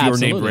Dick if Yeah, you were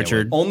named absolutely I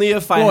Richard? Only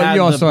if I Well, had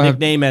you also the have-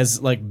 nickname as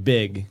like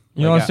Big.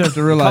 You Like, also have to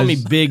call realize me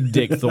Big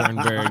Dick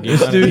Thornburg. You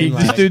know what I mean?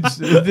 Like,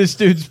 This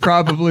dude's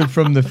probably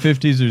from the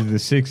 50s or the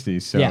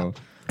 60s, so Yeah.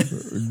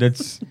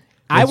 that's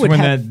I would when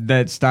have-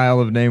 that style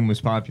of name was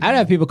popular. I'd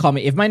have people call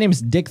me, if my name is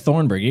Dick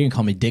Thornburg, you're going to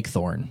call me Dick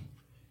Thorn.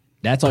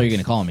 That's all you're going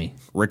to call me.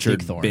 Richard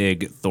Dick Thorn.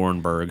 Big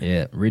Thornburg.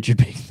 Yeah, Richard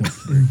Big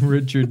Thornburg.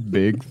 Richard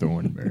Big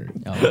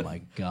Thornburg. Oh,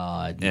 my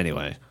God.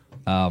 Anyway,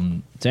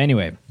 So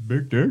anyway,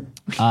 Big Dick.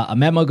 a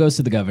memo goes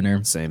to the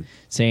governor same.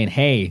 saying,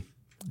 hey,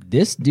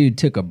 this dude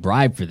took a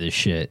bribe for this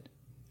shit.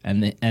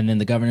 And then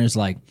the governor's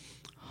like,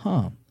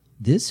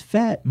 this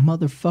fat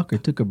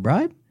motherfucker took a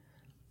bribe?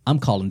 I'm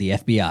calling the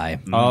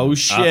FBI. oh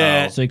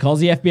shit! So he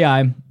calls the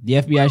FBI. The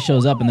FBI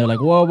shows up and they're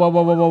like, whoa, whoa,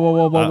 whoa, whoa, whoa, whoa,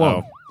 whoa, whoa, whoa.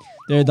 Uh-oh.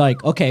 They're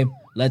like, okay,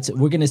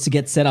 we're gonna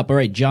get set up. All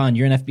right, John,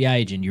 you're an FBI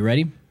agent. You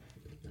ready?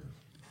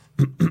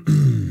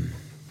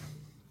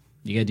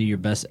 You gotta do your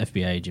best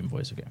FBI agent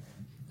voice, okay?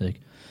 Like,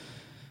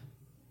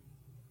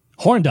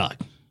 Horn Dog,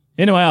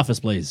 into my office,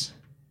 please.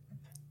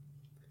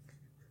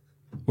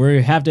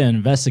 We have to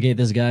investigate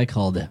this guy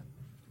called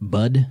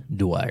Bud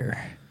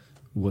Dwyer.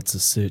 What's a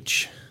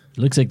sitch?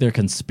 Looks like there are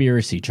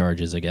conspiracy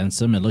charges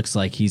against him. It looks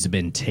like he's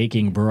been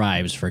taking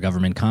bribes for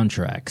government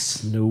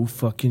contracts. No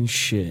fucking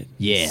shit.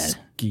 Yeah.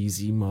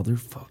 Skeezy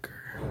motherfucker.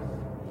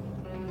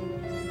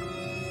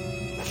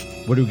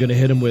 What are we gonna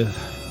hit him with?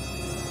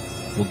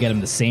 We'll get him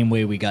the same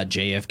way we got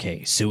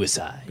JFK,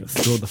 suicide.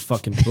 Throw the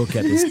fucking book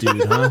at this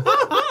dude, huh?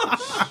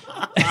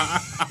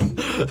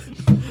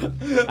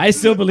 I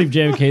still believe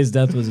JFK's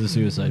death was a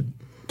suicide.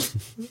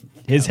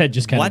 His head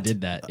just kind of What?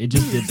 did that. It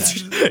just did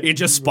that. It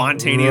just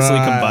spontaneously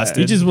combusted.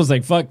 He just was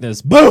like, "Fuck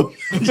this!" Boom.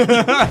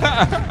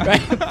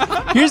 Right?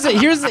 Here's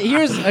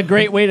a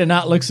great way to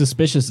not look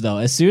suspicious, though.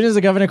 As soon as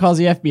the governor calls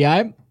the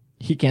FBI,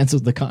 he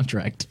cancels the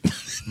contract.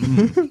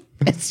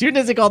 As soon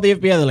as they call the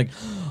FBI, they're like,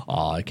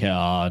 "Oh,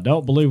 I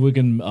don't believe we're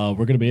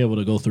gonna be able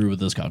to go through with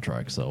this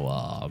contract." So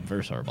I'm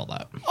very sorry about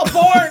that.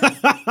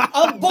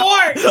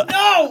 Abort!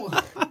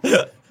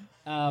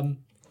 No!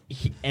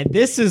 And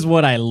this is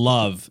what I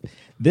love.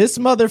 This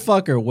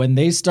motherfucker, when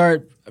they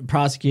start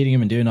prosecuting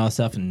him and doing all this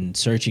stuff and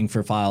searching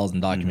for files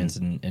and documents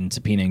and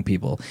subpoenaing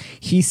people,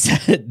 he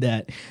said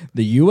that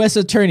the U.S.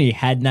 attorney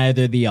had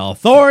neither the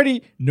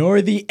authority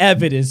nor the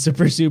evidence to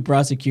pursue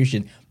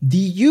prosecution. The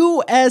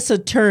U.S.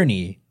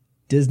 attorney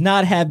does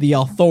not have the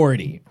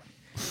authority.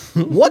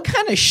 What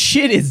kind of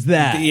shit is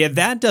that? Yeah,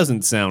 that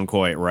doesn't sound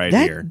quite right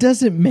That here.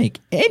 doesn't make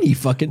any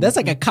fucking... That's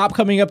like a cop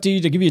coming up to you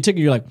to give you a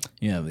ticket. You're like,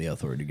 you have the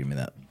authority to give me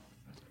that.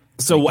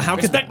 So how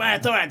could Respect my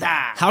authority!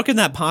 how could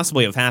that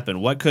possibly have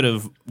happened? What could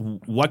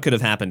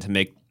have happened to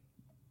make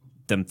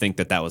them think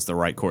that that was the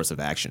right course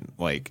of action?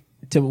 Like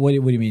What do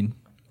you mean?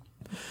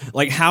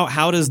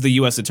 How does the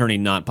U.S. attorney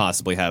not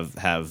possibly have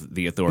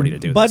the authority to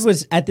do Bud this?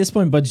 was at this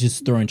point. Bud's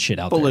just throwing shit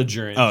out there.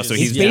 Belligerent. Oh, so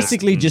He's he's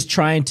basically just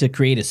trying to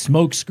create a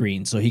smoke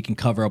screen so he can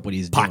cover up what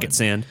he's doing. pocket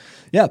sand.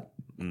 Yep.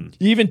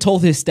 He even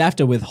told his staff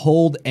to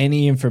withhold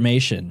any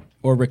information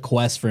or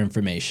request for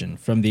information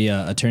from the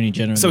Attorney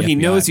General. So of the he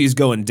FBI. knows he's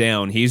going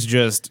down. He's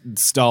just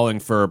stalling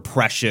for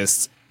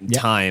precious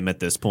time at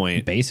this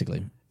point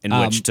basically. in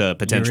which to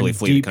potentially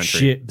flee the country.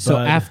 Shit, So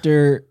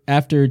bud.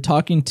 after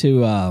talking to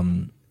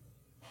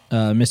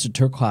Mr.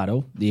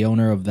 Torquato, the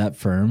owner of that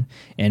firm,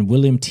 and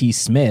William T.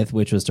 Smith,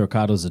 which was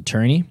Torquato's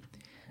attorney,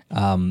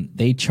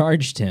 they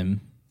charged him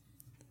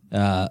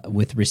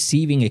with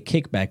receiving a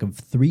kickback of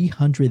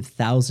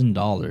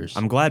 $300,000.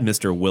 I'm glad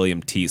Mr.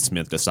 William T.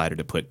 Smith decided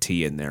to put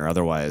T in there.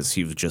 Otherwise,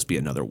 he would just be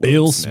another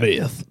Will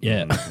Smith.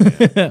 Yeah.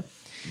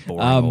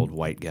 Boring old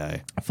white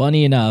guy.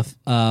 Funny enough,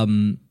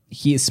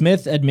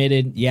 Smith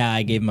admitted, yeah,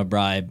 I gave him a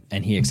bribe,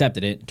 and he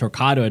accepted it.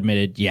 Torquato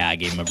admitted, yeah, I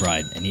gave him a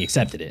bribe, and he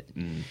accepted it.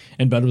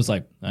 And Bud was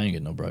like, I ain't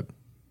getting no bribe.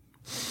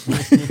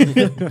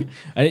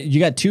 You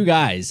got two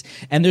guys,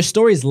 and their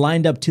stories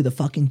lined up to the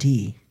fucking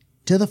T.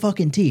 To the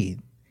fucking T.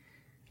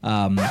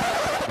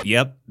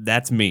 Yep,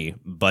 that's me,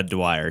 Bud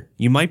Dwyer.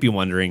 You might be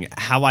wondering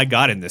how I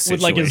got in this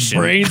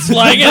situation.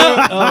 flying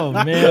out. Oh,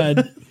 man.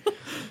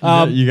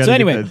 You got so to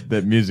anyway. get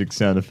that music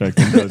sound effect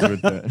that goes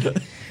with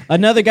that.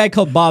 Another guy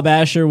called Bob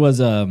Asher was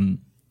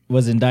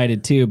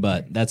indicted too,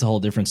 but that's a whole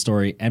different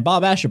story. And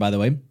Bob Asher, by the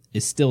way,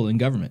 is still in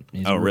government.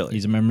 Really?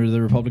 He's a member of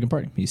the Republican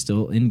Party. He's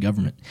still in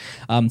government.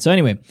 So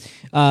anyway,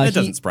 That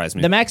doesn't surprise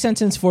me. The max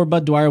sentence for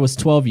Bud Dwyer was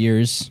 12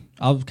 years.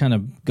 I'll kind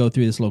of go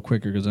through this a little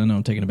quicker because I know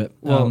I'm taking a bit.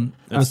 It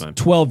was fine.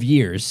 12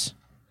 years,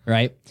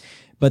 right?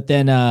 But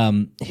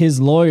then his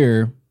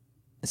lawyer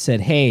said,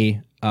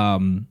 "Hey,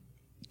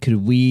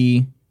 could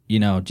we,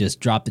 just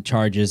drop the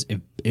charges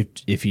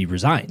if he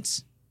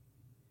resigns?"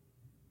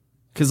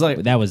 Because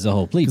like that was the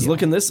whole plea. Because deal.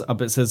 looking this up,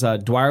 it says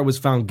Dwyer was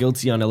found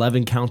guilty on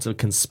 11 counts of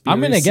conspiracy.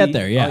 I'm gonna get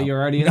there. Yeah, Oh, you're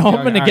already. No,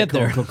 I'm gonna All get cool,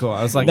 there. Cool.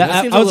 I was like,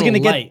 I was gonna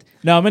get.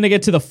 No, I'm gonna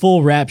get to the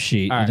full rap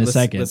sheet All right, in a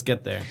second. Let's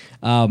get there.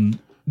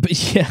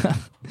 But yeah,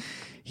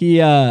 he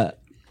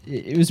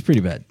it was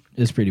pretty bad.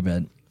 It was pretty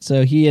bad.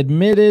 So he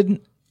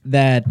admitted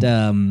that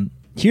I'm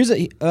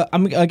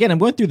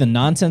going through the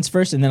nonsense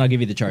first, and then I'll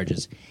give you the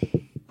charges.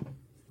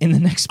 In the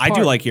next part, I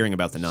do like hearing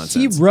about the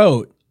nonsense. he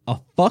wrote a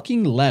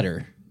fucking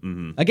letter.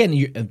 Again,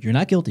 you're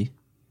not guilty.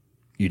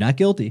 You're not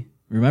guilty.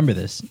 Remember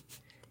this.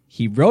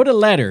 He wrote a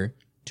letter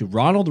to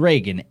Ronald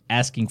Reagan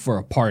asking for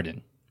a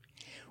pardon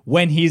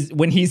when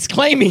he's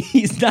claiming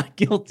he's not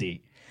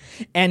guilty.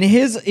 And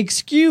his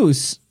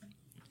excuse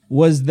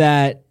was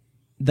that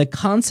the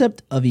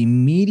concept of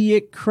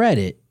immediate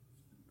credit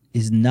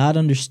is not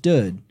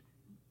understood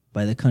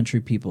by the country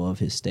people of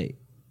his state,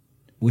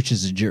 which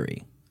is a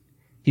jury.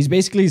 He's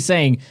basically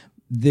saying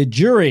the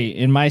jury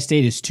in my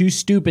state is too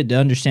stupid to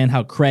understand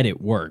how credit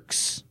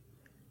works,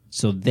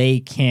 so they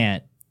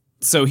can't.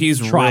 So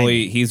he's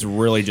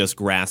really just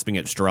grasping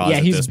at straws. Yeah,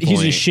 at he's this point.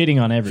 he's just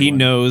shitting on everyone. He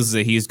knows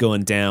that he's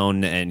going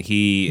down, and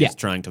he is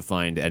trying to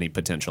find any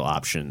potential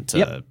option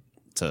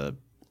to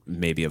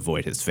maybe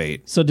avoid his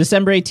fate. So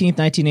December 18th,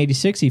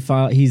 1986,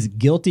 he's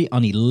guilty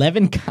on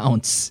 11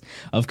 counts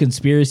of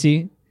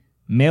conspiracy,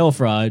 mail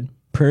fraud,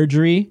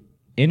 perjury,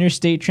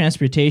 interstate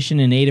transportation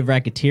in aid of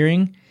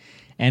racketeering,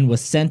 and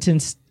was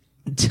sentenced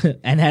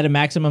and had a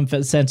maximum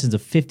sentence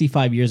of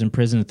 55 years in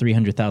prison and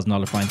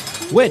 $300,000 fine,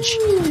 which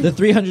the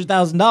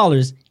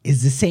 $300,000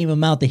 is the same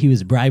amount that he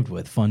was bribed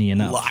with, funny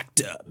enough.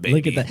 Locked up, baby.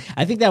 Look at that.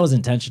 I think that was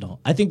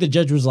intentional. I think the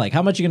judge was like,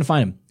 how much are you going to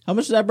fine him? How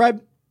much is that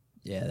bribe?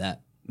 Yeah,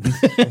 that.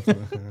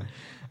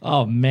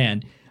 Oh,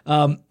 man.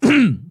 But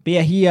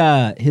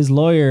yeah, his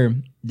lawyer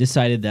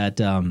decided that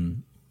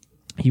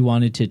he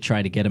wanted to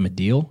try to get him a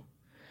deal.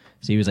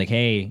 So he was like,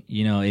 hey,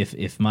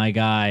 if my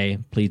guy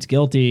pleads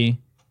guilty,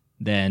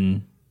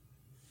 then,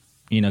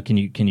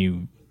 can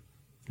you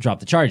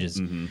drop the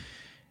charges? Mm-hmm. And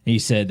he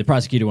said, the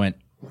prosecutor went,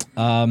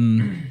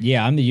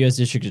 yeah, I'm the U.S.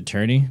 District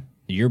Attorney.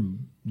 Your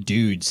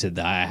dude said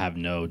that I have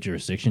no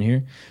jurisdiction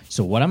here.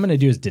 So what I'm going to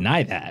do is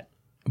deny that.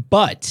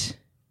 But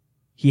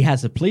he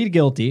has to plead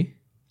guilty.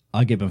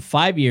 I'll give him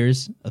 5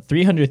 years, a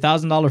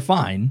 $300,000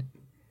 fine,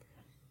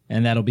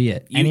 and that'll be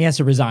it. And he has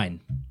to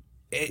resign.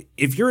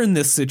 If you're in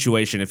this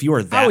situation, if you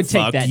are that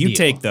fucked, you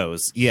take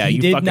those. Yeah, He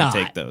you did fucking not.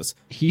 take those.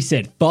 He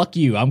said, fuck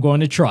you, I'm going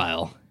to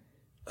trial.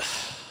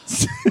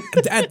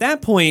 At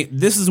that point,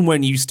 this is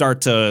when you start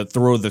to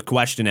throw the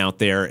question out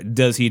there,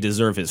 does he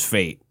deserve his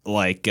fate?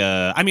 Like,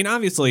 I mean,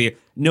 obviously,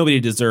 nobody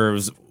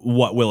deserves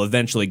what we'll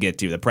eventually get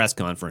to, the press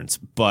conference,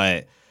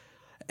 but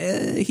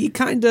he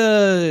kind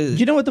of...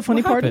 You know what the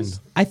funny part happened? is?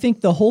 I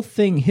think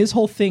his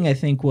whole thing, I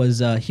think,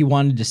 was he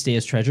wanted to stay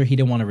as treasurer. He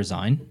didn't want to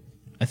resign.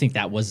 I think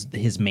that was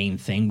his main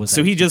thing.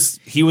 So he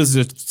was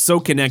just so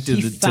connected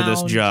to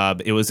this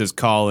job. It was his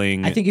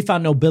calling. I think he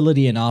found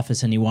nobility in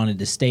office and he wanted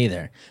to stay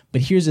there.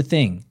 But here's the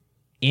thing.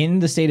 In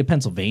the state of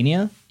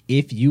Pennsylvania,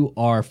 if you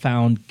are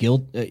found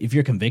if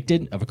you're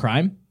convicted of a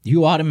crime,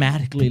 you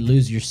automatically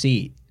lose your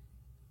seat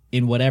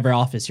in whatever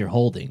office you're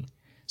holding.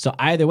 So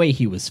either way,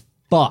 he was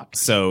fucked.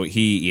 So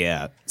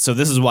So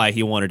this is why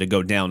he wanted to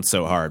go down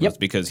so hard. Yep. Was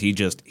because he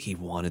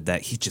wanted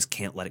that. He just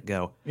can't let it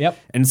go. Yep.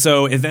 And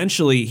so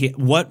eventually,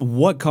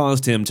 what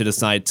caused him to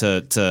decide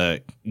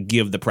to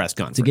give the press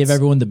conference? To give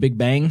everyone the big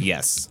bang?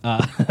 Yes.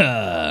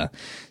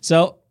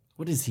 So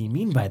What does he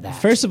mean by that?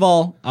 first of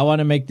all, I want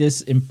to make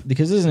this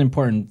because this is an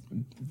important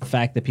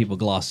fact that people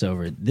gloss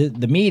over.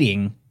 The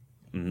meeting,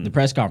 the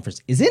press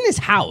conference, is in his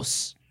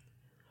house.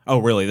 Oh,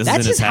 really? This That's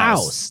is in his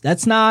house.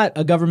 That's not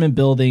a government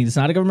building. It's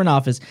not a government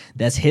office.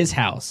 That's his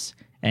house.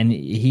 And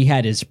he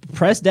had his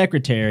press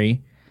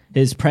secretary.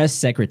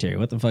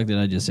 What the fuck did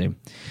I just say?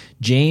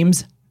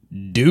 James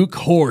Duke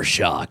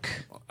Horshock.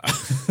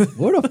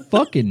 What a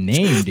fucking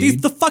name,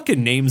 dude. The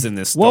fucking names in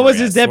this story. What was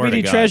his I swear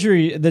deputy to God.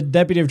 treasury? The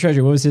deputy of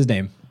treasury. What was his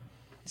name?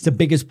 It's the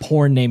biggest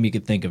porn name you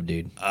could think of,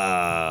 dude.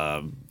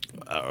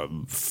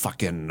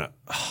 Fucking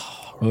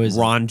What was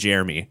Ron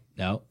Jeremy.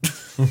 No.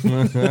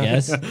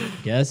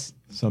 Guess.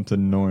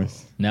 Something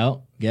north.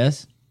 No.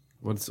 Guess.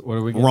 What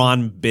are we? Getting?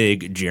 Ron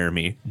Big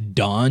Jeremy.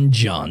 Don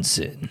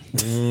Johnson.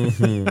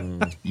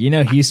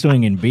 He's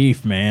swinging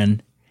beef,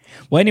 man.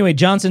 Well, anyway,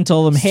 Johnson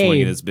told him, hey.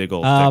 Swinging his big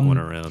old thick one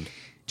around.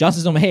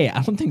 Johnson told him, hey,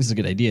 I don't think this is a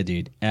good idea,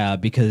 dude,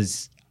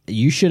 because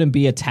you shouldn't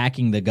be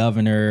attacking the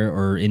governor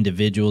or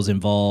individuals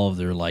involved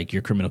or like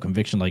your criminal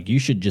conviction. Like, you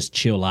should just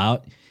chill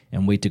out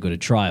and wait to go to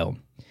trial.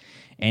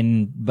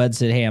 And Bud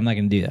said, hey, I'm not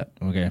going to do that.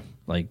 Okay.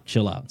 Like,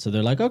 chill out. So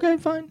they're like, okay,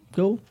 fine,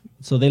 cool.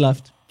 So they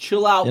left.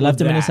 Chill out. They left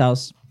him in his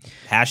house.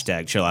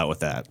 Hashtag chill out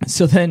with that.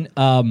 So then,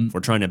 We're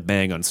trying to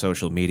bang on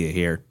social media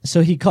here.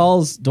 so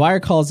Dwyer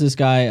calls this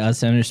guy,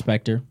 Senator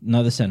Specter,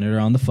 another senator,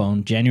 on the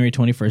phone, January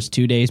 21st,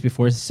 2 days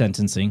before his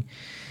sentencing.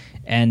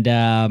 And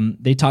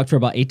they talked for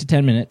about 8 to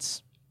 10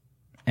 minutes.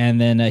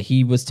 And then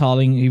he was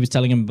telling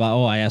him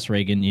about, I asked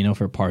Reagan,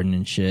 for a pardon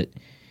and shit.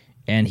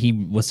 And he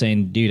was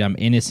saying, dude, I'm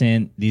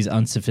innocent. These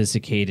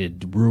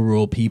unsophisticated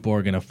rural people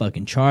are going to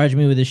fucking charge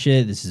me with this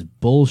shit. This is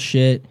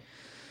bullshit.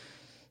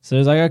 So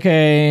he's like,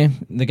 okay.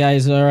 The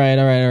guy's all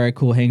right,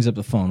 cool. Hangs up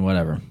the phone,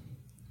 whatever.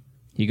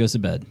 He goes to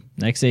bed.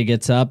 Next day he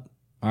gets up.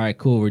 All right,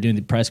 cool. We're doing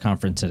the press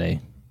conference today.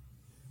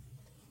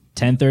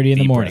 10:30 in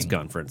the morning. Press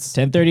conference.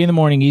 10:30 in the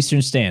morning,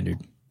 Eastern Standard.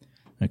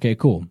 Okay,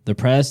 cool. The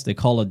press, they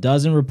call a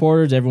dozen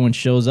reporters. Everyone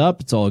shows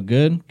up. It's all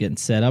good. Getting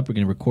set up. We're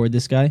going to record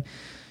this guy.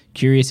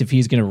 Curious if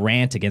he's going to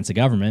rant against the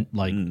government,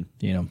 like,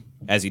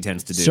 as he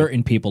tends to do.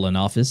 Certain people in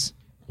office,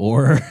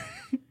 or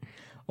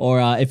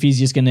if he's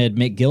just going to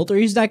admit guilt, or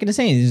he's not going to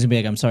say anything. He's going to be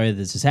like, I'm sorry that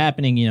this is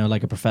happening,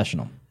 like a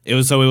professional. It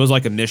was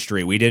like a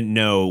mystery. We didn't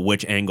know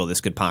which angle this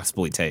could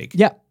possibly take.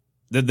 Yeah.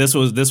 This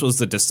was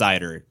the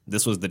decider.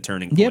 This was the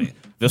turning point. Yep.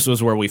 This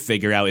was where we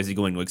figure out, is he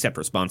going to accept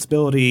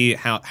responsibility?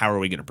 How are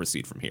we going to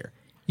proceed from here?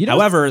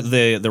 However,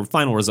 the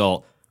final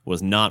result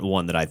was not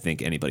one that I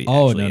think anybody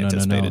actually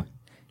anticipated. No.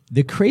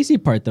 The crazy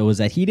part, though, was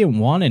that he didn't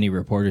want any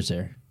reporters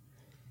there.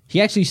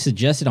 He actually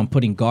suggested on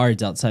putting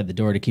guards outside the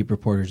door to keep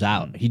reporters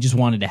out. He just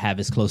wanted to have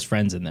his close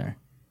friends in there.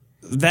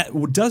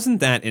 Doesn't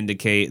that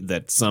indicate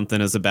that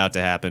something is about to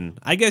happen?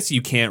 I guess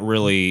you can't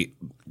really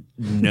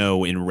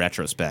know in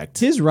retrospect.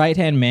 His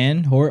right-hand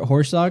man,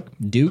 Horsock,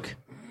 Duke,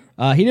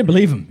 he didn't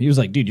believe him. He was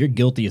like, dude, you're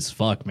guilty as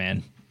fuck,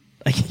 man.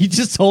 Like, he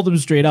just told him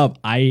straight up,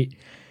 I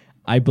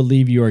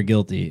believe you are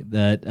guilty,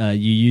 that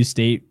you use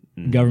state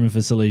government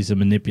facilities to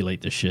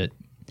manipulate this shit.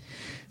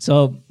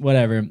 So,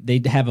 whatever.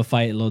 They have a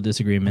fight, a little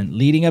disagreement.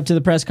 Leading up to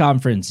the press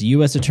conference,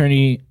 U.S.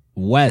 Attorney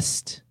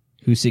West,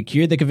 who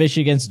secured the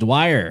conviction against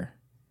Dwyer,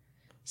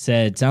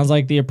 said, sounds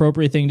like the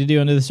appropriate thing to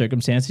do under the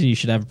circumstances. You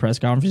should have a press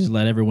conference to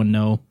let everyone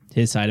know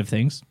his side of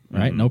things.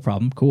 Right? No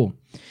problem. Cool.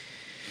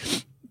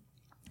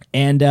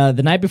 And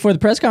the night before the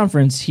press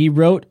conference, he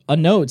wrote a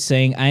note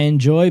saying, I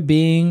enjoy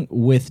being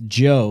with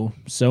Joe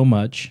so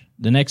much.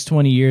 The next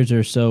 20 years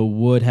or so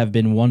would have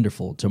been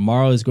wonderful.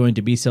 Tomorrow is going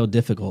to be so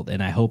difficult,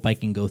 and I hope I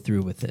can go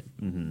through with it.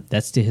 Mm-hmm.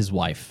 That's to his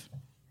wife.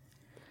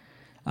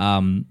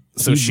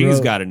 So she's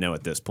got to know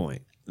at this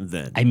point,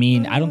 then. I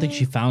mean, I don't think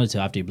she found it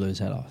till after he blew his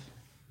head off.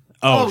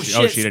 Oh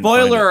shit. She didn't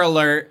Spoiler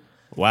alert.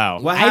 Wow.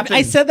 What happened?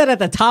 I said that at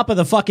the top of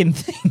the fucking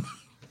thing.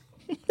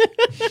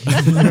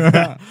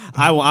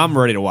 I'm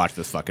ready to watch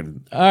this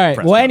fucking. All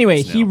right. Well,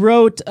 anyway, he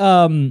wrote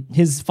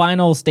his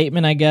final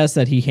statement, I guess,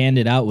 that he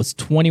handed out was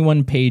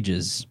 21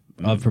 pages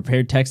of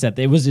prepared text that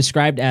it was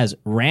described as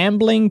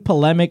rambling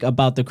polemic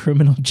about the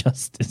criminal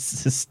justice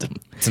system.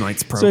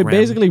 Tonight's program. So he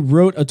basically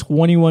wrote a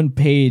 21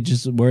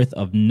 pages worth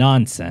of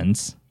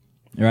nonsense,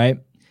 right?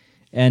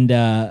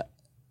 And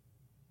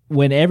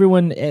when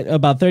everyone,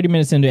 about 30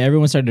 minutes into it,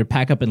 everyone started to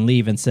pack up and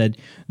leave and said,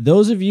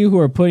 those of you who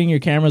are putting your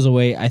cameras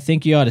away, I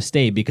think you ought to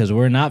stay because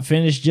we're not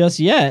finished just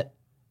yet.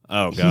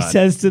 Oh, God. He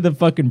says to the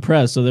fucking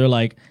press. So they're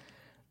like,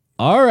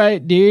 all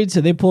right, dude. So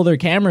they pull their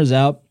cameras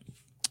out.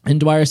 And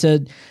Dwyer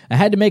said, I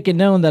had to make it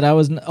known that I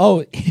was...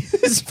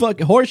 his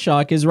fucking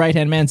Horseshock, his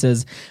right-hand man,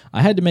 says,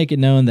 I had to make it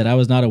known that I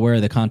was not aware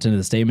of the content of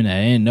the statement and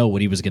I didn't know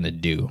what he was going to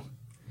do.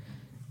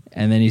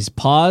 And then he's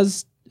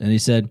paused and he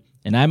said,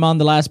 and I'm on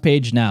the last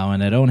page now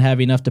and I don't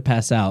have enough to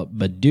pass out,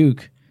 but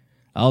Duke,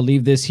 I'll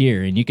leave this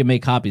here and you can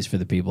make copies for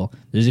the people.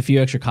 There's a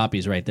few extra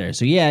copies right there.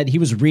 So yeah, he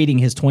was reading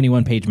his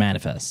 21-page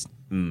manifest.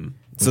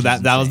 So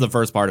that was the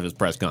first part of his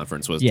press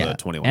conference was the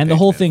 21 and the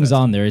whole thing's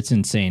on there. It's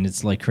insane.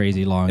 It's like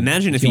crazy long.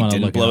 Imagine if he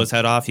didn't blow his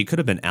head off. He could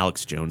have been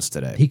Alex Jones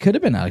today. He could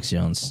have been Alex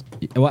Jones.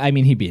 Well, I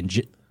mean, he'd be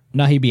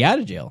he'd be out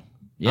of jail.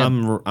 Yeah.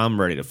 I'm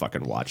ready to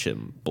fucking watch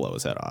him blow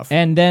his head off.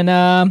 And then,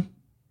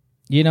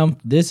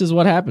 this is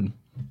what happened.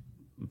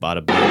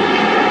 Bada bing.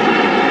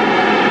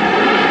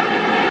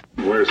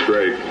 Where's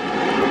Greg?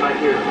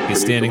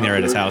 He's standing there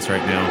at his house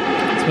right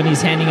now. It's when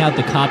he's handing out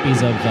the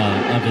copies of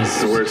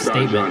his Where's Don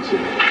statement. Johnson?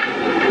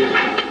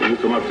 Can you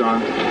come up,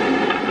 Don?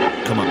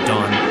 Come up,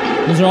 Don.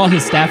 Those are all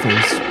his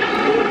staffers.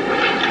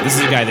 This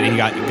is the guy that he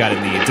got in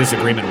the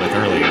disagreement with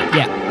earlier.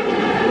 Yeah.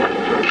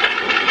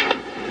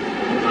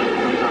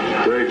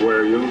 Greg, where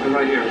are you? I'm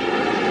right here.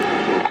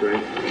 Okay.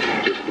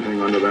 Just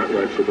hang on to that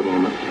right for the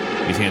moment.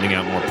 He's handing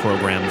out more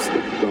programs.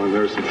 Don,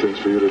 there's some things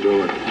for you to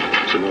do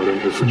and some other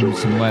things for Joanne.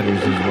 Some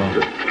letters as well.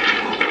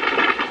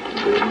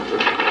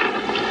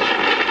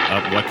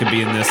 What could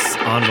be in this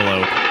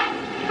envelope?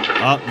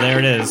 Oh, there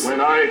it is. No.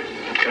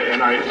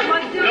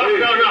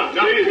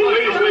 Please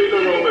leave the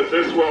room if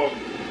this will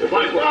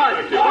affect you.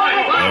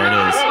 There it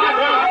is.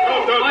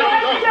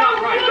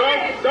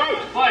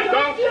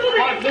 Don't.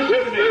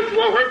 This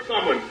will hurt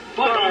someone.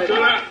 Do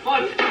that.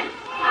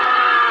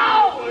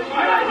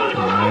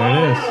 There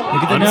it is.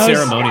 Look at the nose.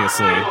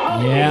 Unceremoniously.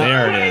 Yeah.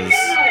 There it is.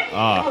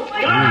 Oh,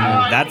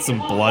 that's some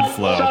blood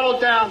flow. Settle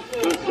down.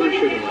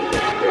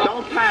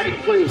 Don't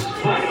panic, please.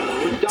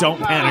 Don't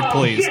panic,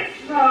 please.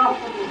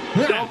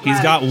 He's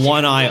got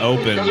one eye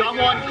open.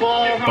 Someone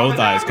call. Both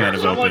eyes kind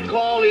of Someone open.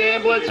 call the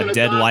ambulance. A and the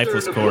dead, doctor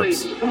lifeless and the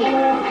corpse. police.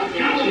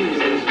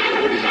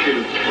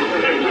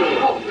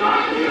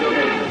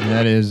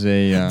 That is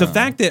the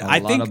fact that a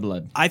lot of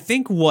blood. I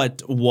think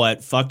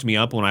what fucked me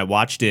up when I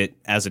watched it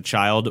as a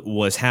child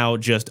was how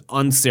just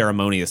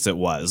unceremonious it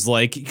was.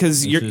 Like,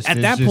 because you're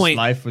at that point,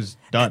 life was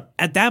done.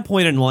 At that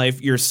point in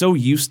life, you're so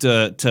used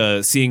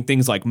to seeing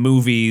things like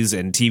movies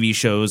and TV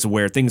shows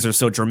where things are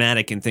so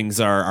dramatic and things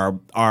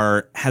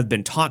have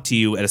been taught to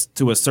you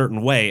to a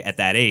certain way at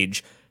that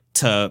age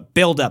to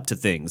build up to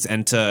things,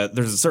 and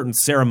there's a certain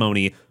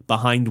ceremony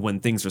behind when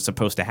things are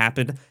supposed to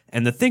happen.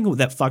 And the thing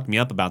that fucked me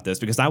up about this,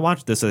 because I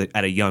watched this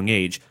at a young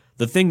age,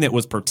 the thing that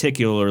was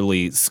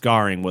particularly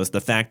scarring was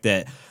the fact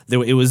that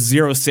it was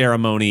zero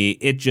ceremony.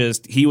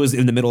 He was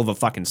in the middle of a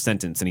fucking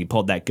sentence and he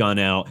pulled that gun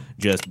out,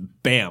 just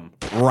bam,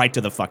 right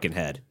to the fucking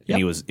head. Yep.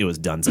 And it was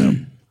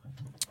donezo.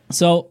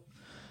 So,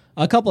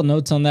 a couple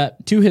notes on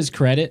that. To his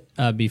credit,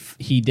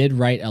 he did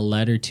write a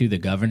letter to the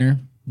governor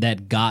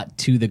that got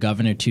to the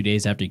governor 2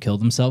 days after he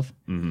killed himself,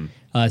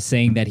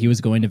 saying that he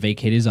was going to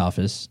vacate his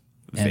office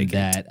and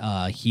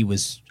that he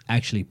was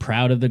actually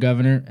proud of the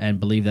governor and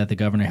believed that the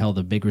governor held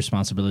a big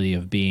responsibility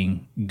of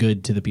being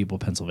good to the people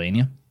of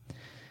Pennsylvania.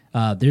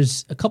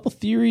 There's a couple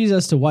theories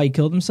as to why he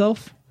killed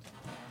himself.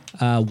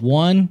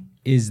 One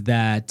is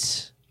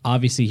that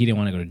obviously he didn't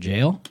want to go to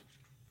jail.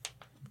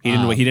 He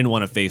didn't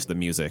want to face the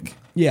music.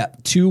 Yeah.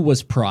 Two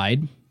was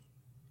pride,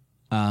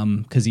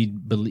 because he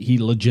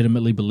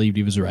legitimately believed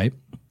he was right.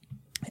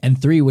 And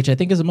three, which I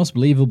think is the most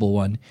believable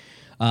one,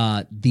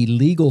 the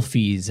legal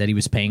fees that he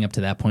was paying up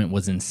to that point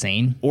was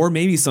insane. Or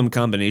maybe some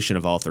combination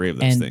of all three of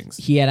those And things.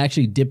 he had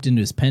actually dipped into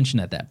his pension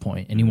at that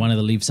point, and he wanted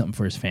to leave something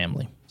for his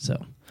family.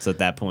 So at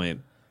that point,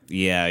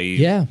 yeah.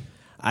 yeah.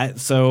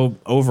 So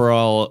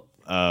overall,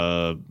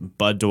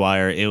 Bud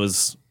Dwyer,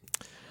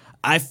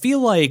 I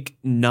feel like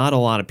not a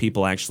lot of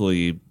people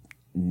actually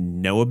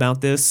know about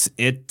this.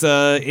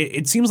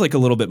 It seems like a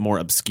little bit more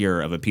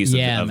obscure of a piece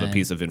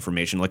of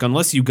information. Like,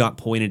 unless you got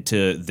pointed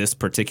to this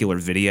particular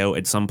video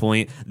at some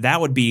point, that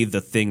would be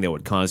the thing that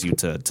would cause you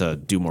to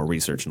do more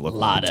research and look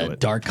into it. A lot of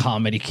dark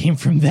comedy came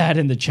from that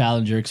and the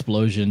Challenger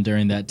explosion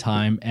during that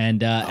time.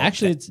 And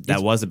actually,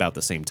 that was about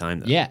the same time,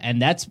 though. Yeah, and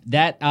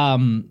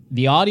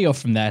the audio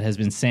from that has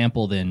been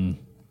sampled in,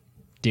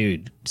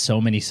 dude,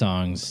 so many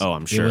songs. Oh,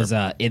 I'm sure.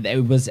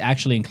 It was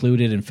actually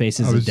included in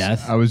Faces of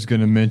Death. I was going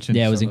to mention.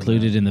 Yeah, it was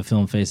included in the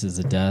film Faces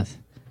of Death.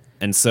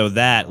 And so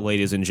that,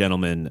 ladies and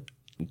gentlemen,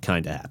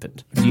 kind of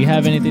happened. Do you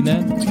have anything to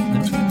add?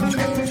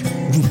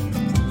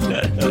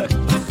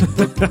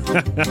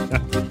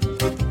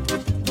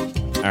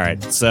 All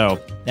right, so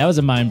that was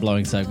a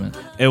mind-blowing segment.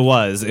 It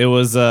was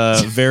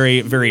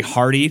very, very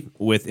hearty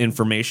with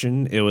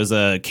information. It was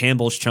a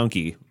Campbell's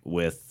Chunky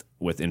with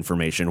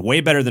information.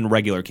 Way better than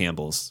regular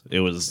Campbell's. It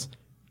was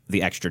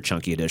the extra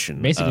chunky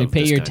edition. Basically,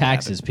 pay your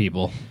taxes,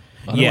 people.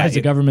 Otherwise,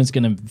 the government's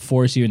going to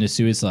force you into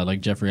suicide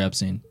like Jeffrey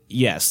Epstein.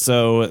 Yes,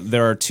 so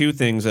there are two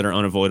things that are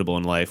unavoidable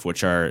in life,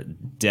 which are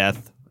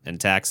death and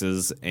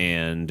taxes,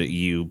 and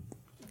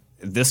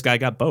this guy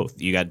got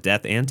both. You got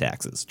death and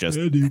taxes. Just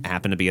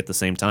happened to be at the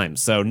same time.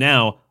 So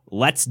now,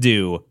 let's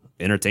do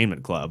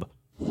Entertainment Club.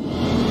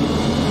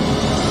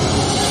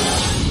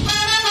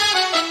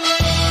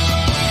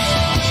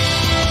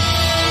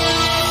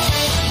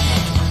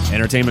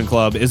 Entertainment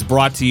Club is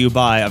brought to you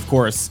by, of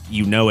course,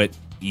 you know it,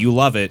 you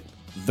love it,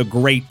 the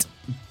great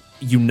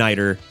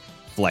uniter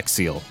Flex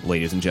Seal,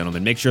 ladies and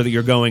gentlemen. Make sure that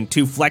you're going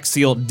to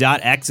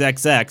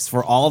flexseal.xxx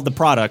for all of the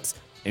products,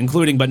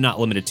 including but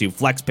not limited to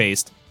Flex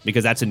Paste,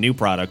 because that's a new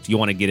product. You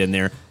want to get in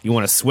there. You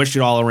want to swish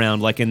it all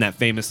around like in that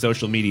famous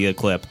social media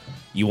clip.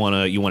 You want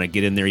to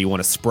get in there. You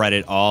want to spread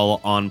it all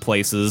on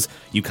places.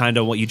 You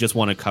just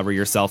want to cover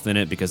yourself in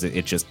it because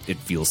it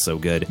feels so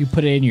good. You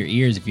put it in your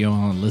ears if you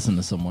don't want to listen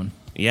to someone.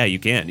 Yeah, you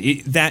can.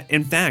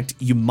 In fact,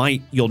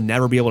 you'll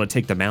never be able to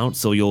take them out,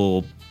 so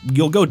you'll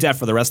go deaf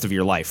for the rest of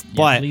your life. Yeah,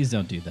 but please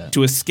don't do that.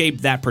 To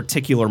escape that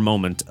particular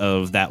moment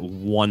of that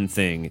one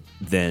thing,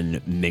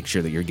 then make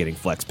sure that you're getting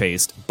Flex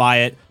Paste.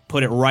 Buy it,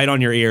 put it right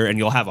on your ear, and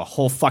you'll have a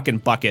whole fucking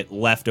bucket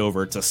left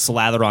over to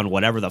slather on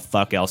whatever the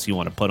fuck else you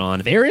want to put on.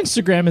 Their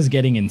Instagram is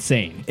getting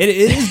insane. It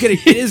is getting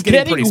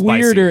pretty spicy.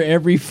 Weirder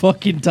every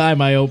fucking time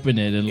I open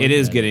it. And it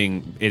is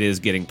getting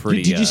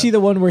pretty. Did you see the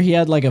one where he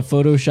had like a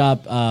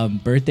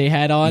Photoshop birthday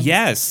hat on?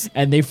 Yes.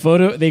 And they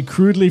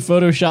crudely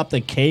photoshopped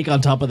the cake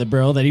on top of the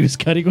barrel that he was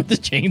cutting with the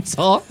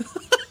chainsaw.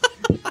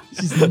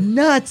 Just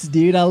nuts,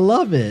 dude. I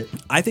love it.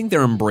 I think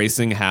they're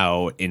embracing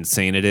how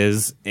insane it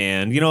is,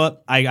 and you know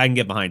what? I can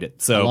get behind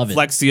it. So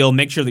Flex Seal,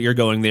 make sure that you're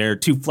going there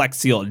to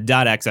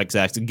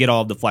flexseal.xxx and get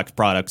all of the Flex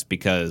products,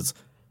 because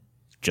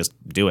just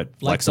do it.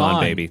 Flex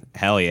on, baby.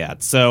 Hell yeah.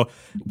 So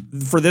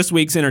for this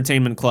week's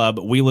Entertainment Club,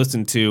 we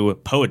listened to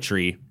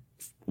Poetry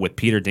with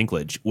Peter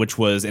Dinklage, which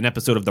was an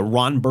episode of the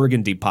Ron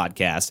Burgundy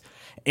podcast,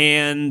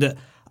 and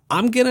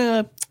I'm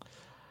gonna...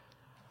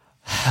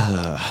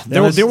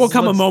 there will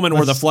come a moment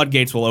where the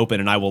floodgates will open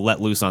and I will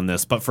let loose on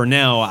this. But for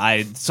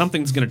now,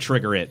 something's going to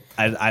trigger it.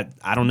 I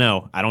don't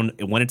know. I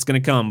don't when it's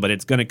going to come, but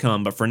it's going to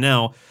come. But for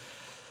now,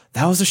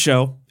 that was a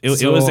show. It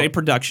was a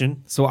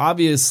production. So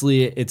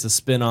obviously, it's a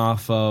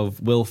spin-off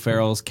of Will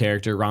Ferrell's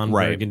character, Ron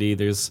Burgundy.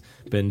 There's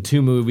been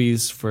 2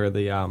 movies for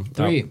the...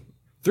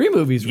 3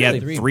 movies, Yeah,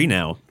 really? 3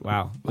 now.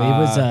 Wow. It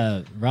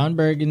was Ron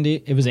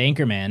Burgundy. It was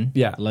Anchorman.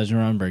 Yeah. Legend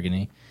of Ron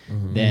Burgundy.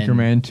 Then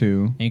Anchorman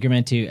 2.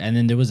 Anchorman 2. And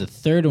then there was a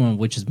third one,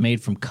 which is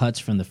made from cuts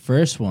from the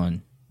first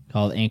one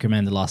called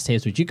Anchorman The Lost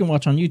Tapes, which you can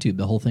watch on YouTube,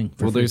 the whole thing.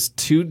 For Well, free. there's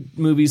 2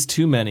 movies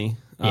too many.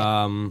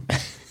 Yeah.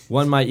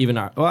 One might even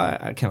not. Well,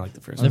 I kind of like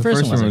the first The one.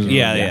 first one was okay.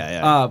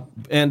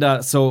 Yeah.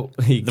 So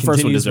he The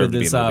first one continues deserved with to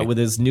be his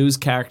a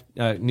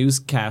movie.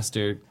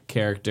 newscaster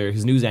character,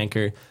 his news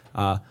anchor,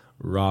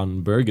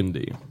 Ron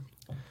Burgundy.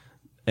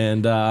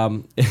 And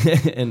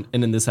and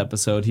in this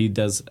episode, he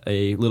does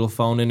a little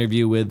phone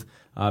interview with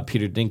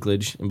Peter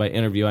Dinklage, and by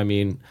interview I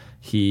mean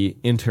he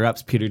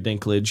interrupts Peter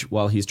Dinklage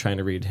while he's trying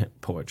to read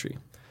poetry,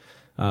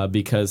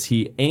 because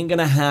he ain't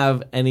gonna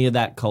have any of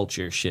that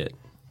culture shit.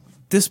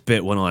 This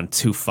bit went on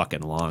too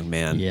fucking long,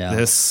 man. Yeah.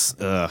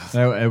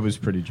 It was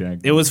pretty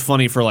jacked. It was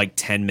funny for like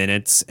 10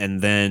 minutes,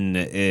 and then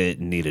it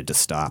needed to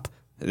stop.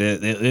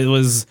 It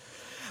was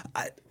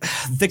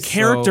the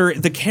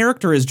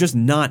character is just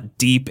not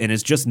deep, and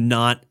it's just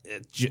not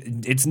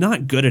it's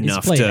not good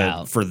enough played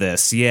out. for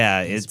this.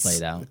 Yeah, It's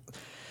played out.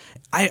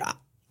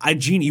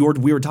 Gene, we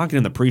were talking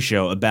in the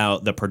pre-show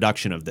about the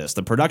production of this.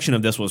 The production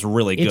of this was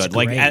really It's good.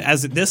 Like great.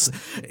 as this,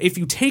 if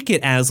you take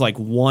it as like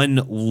one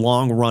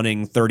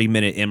long-running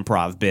 30-minute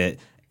improv bit,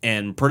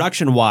 and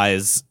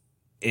production-wise,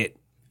 it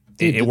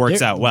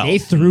works out well. They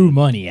threw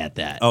money at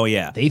that. Oh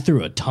yeah, They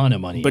threw a ton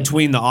of money at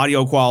between the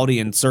audio quality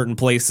in certain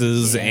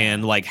places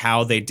and like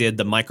how they did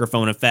the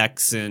microphone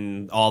effects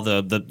and all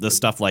the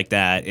stuff like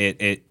that,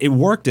 it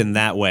worked in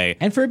that way.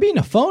 And for it being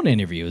a phone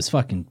interview, it was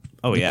fucking.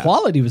 Oh, the yeah.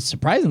 quality was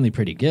surprisingly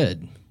pretty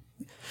good.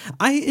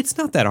 It's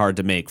not that hard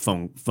to make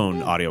phone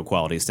audio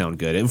quality sound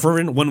good. And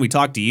for when we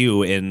talked to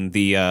you in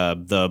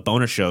the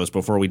bonus shows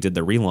before we did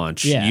the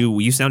relaunch, Yeah.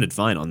 you sounded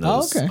fine on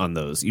those. okay. On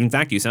those, in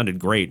fact, you sounded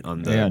great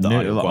on the Yeah,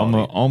 audio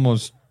quality.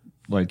 almost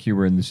like you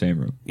were in the same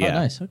room. Yeah, Oh,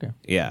 nice. Okay.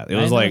 yeah, it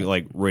I was know.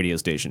 like radio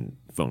station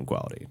phone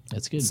quality.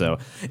 That's good. So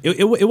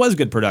it was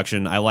good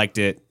production. I liked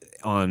it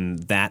on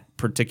that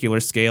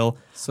particular scale.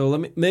 So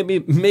let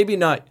me maybe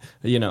not,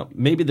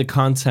 maybe the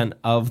content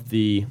of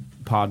the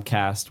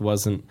podcast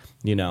wasn't,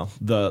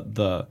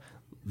 the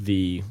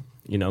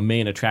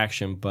main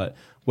attraction, but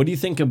what do you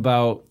think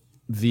about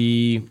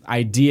the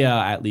idea,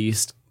 at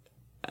least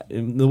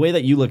in the way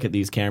that you look at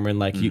these, Cameron,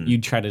 like you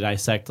try to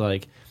dissect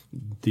like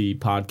the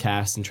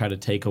podcast and try to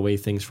take away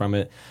things from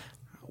it.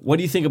 What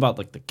do you think about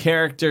like the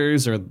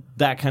characters or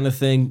that kind of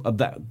thing? Of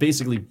that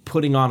basically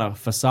putting on a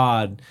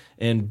facade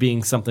and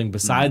being something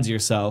besides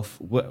yourself.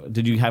 What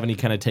did you have any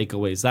kind of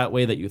takeaways that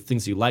way, that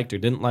things you liked or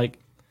didn't like?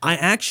 I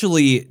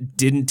actually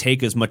didn't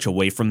take as much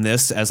away from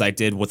this as I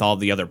did with all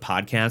the other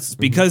podcasts,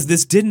 because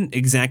this didn't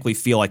exactly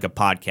feel like a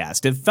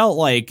podcast. It felt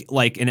like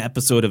an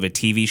episode of a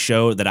TV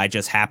show that I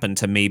just happened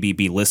to maybe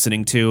be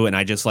listening to, and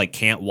I just like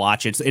can't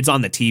watch it. It's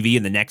on the TV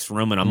in the next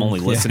room, and I'm only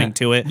listening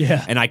to it.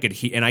 Yeah. And I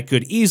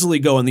could easily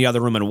go in the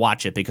other room and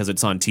watch it because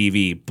it's on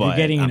TV. But You're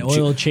getting an I'm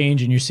oil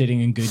change and you're sitting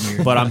in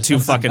Goodyear. but I'm too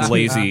fucking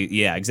lazy.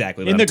 Yeah,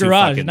 exactly. in I'm the too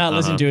garage, fucking- not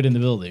listening to it in the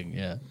building.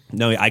 Yeah.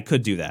 No, I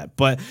could do that,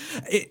 but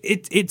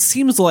it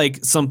seems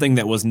like something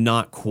that was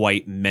not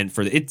quite meant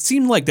for. It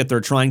seemed like that they're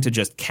trying to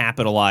just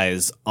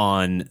capitalize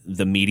on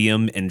the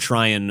medium and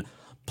try and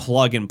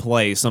plug and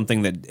play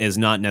something that is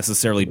not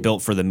necessarily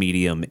built for the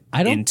medium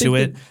I don't into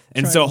think it.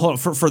 And so hold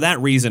on, for that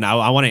reason,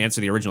 I want to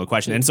answer the original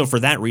question. And so for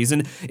that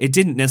reason, it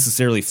didn't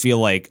necessarily feel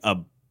like a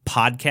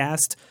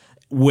podcast,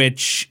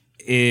 which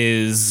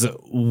is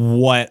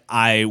what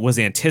I was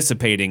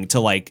anticipating to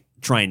like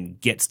try and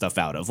get stuff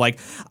out of. Like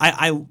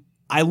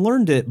I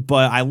learned it,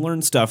 but I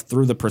learned stuff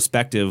through the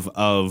perspective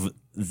of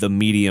the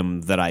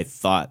medium that I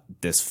thought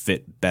this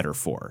fit better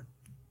for.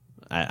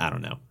 I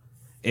don't know.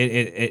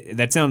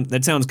 That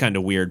sounds kind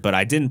of weird, but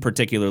I didn't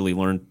particularly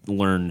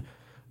learn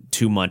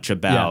too much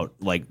about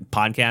like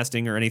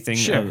podcasting or anything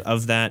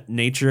of that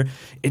nature.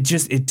 It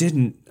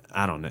didn't.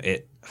 I don't know.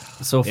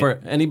 So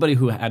for anybody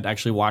who had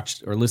actually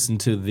watched or listened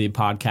to the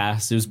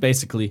podcast, it was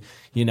basically,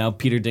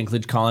 Peter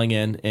Dinklage calling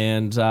in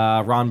and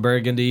Ron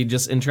Burgundy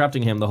just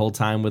interrupting him the whole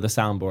time with a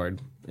soundboard,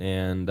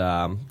 and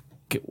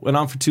went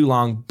on for too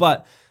long.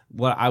 But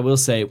what I will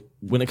say,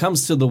 when it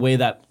comes to the way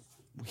that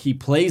he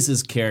plays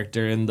his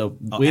character and the way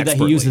that he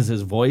expertly. uses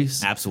his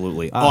voice.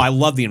 Absolutely. I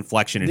love the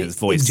inflection in his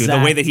voice too. The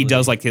way that he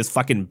does like his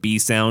fucking B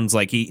sounds,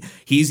 like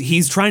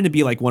he's trying to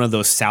be like one of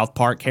those South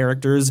Park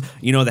characters,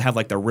 that have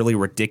like the really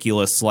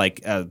ridiculous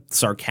like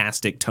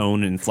sarcastic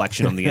tone and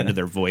inflection on the end of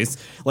their voice.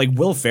 Like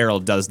Will Ferrell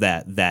does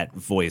that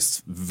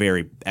voice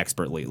very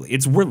expertly.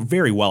 It's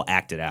very well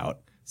acted out.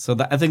 So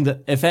I think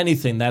that, if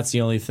anything, that's the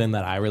only thing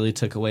that I really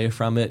took away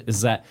from it,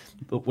 is that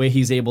the way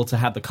he's able to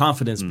have the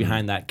confidence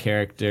behind that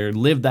character,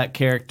 live that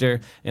character,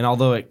 and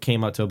although it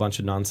came out to a bunch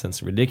of nonsense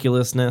and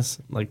ridiculousness,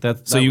 like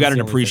that. So you got an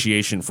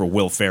appreciation for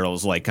Will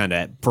Ferrell's like kind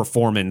of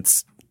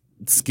performance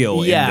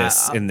skill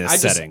in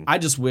this setting. I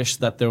just wish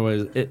that there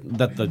was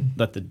that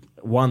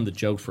the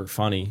jokes were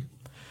funny.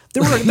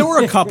 There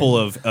were a couple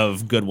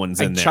of good ones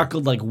in there.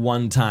 Chuckled like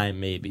one time,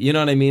 maybe. You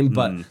know what I mean?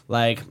 But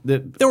like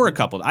There were a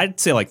couple. I'd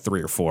say like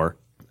 3 or 4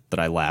 that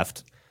I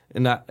laughed.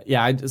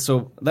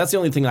 So that's the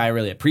only thing I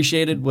really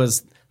appreciated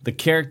was the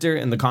character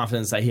and the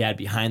confidence that he had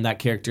behind that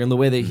character and the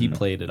way that he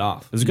played it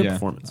off. It was a good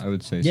performance. I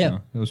would say Yeah.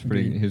 so. It was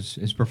pretty.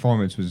 His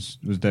performance was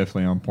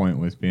definitely on point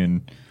with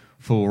being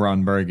full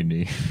Ron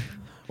Burgundy.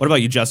 What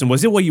about you, Justin?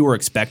 Was it what you were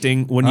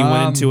expecting when you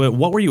went into it?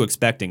 What were you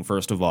expecting,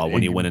 first of all,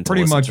 when you went into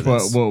pretty listen much to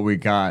this? what we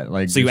got?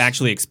 Like, So you just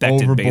actually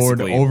expected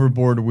basically.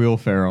 overboard Will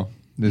Ferrell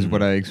is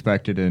what I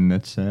expected, and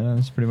that's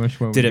pretty much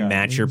what. Did we it got.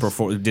 match your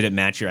Did it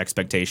match your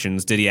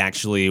expectations? Did he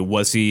actually?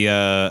 Was he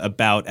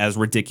about as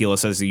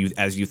ridiculous as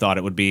you thought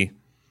it would be?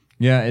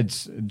 Yeah,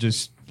 it's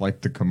just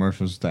like the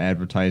commercials, the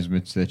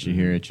advertisements that you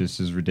hear. It's just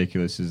as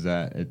ridiculous as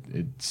that.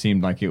 It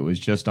seemed like it was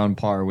just on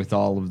par with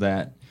all of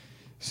that.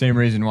 Same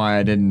reason why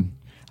I didn't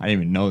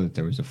even know that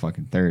there was a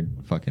fucking third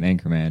fucking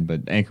Anchorman,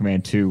 but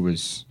Anchorman 2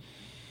 was.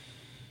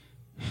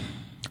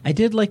 I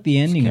did like the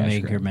ending of cash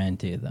grab. Anchorman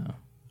 2, though.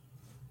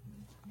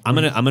 I'm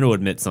gonna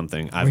admit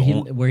something.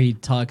 Where he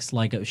talks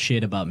like a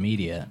shit about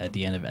media at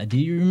the end of it. Do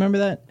you remember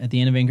that at the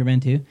end of Anchorman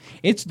 2?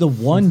 It's the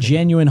one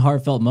genuine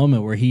heartfelt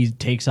moment where he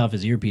takes off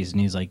his earpiece and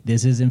he's like,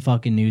 "This isn't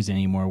fucking news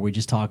anymore. We're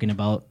just talking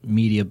about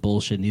media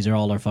bullshit. These are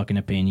all our fucking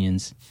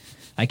opinions.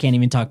 I can't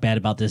even talk bad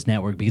about this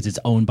network because it's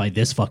owned by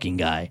this fucking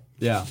guy."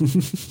 Yeah.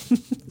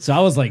 So I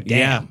was like, "Damn!"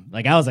 Yeah.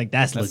 Like I was like,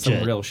 "That's That's legit,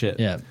 some real shit.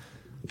 Yeah.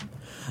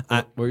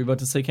 What were you about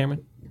to say,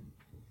 Cameron?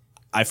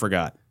 I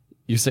forgot.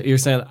 You're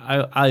saying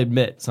I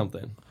admit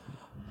something.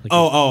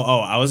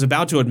 Oh! I was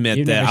about to admit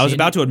You've that never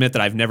seen it?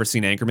 I've never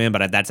seen Anchorman,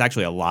 but that's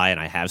actually a lie, and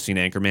I have seen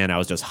Anchorman. I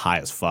was just high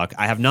as fuck.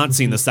 I have not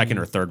seen the second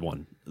or third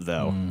one,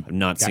 though. I've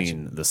not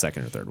seen the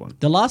second or third one.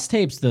 The Lost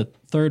Tapes, the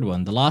third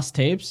one, The Lost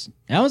Tapes,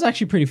 that was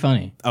actually pretty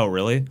funny. Oh,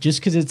 really? Just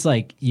because it's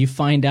like you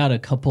find out a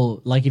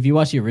couple, like if you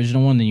watch the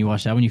original one, then you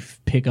watch that one, you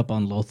pick up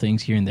on little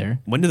things here and there.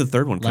 When did the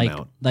third one come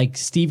out? Like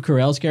Steve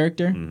Carell's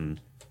character,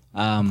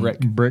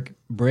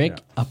 Brick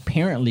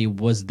apparently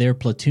was their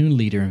platoon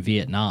leader in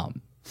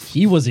Vietnam.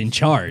 He was in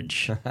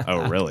charge.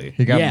 Oh, really?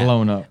 He got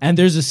blown up. And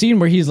there's a scene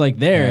where he's like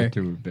there, to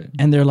a bit.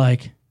 and they're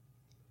like,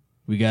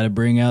 "We got to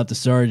bring out the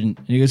sergeant."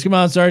 And he goes, "Come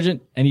on,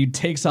 sergeant!" And he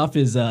takes off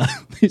his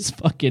his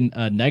fucking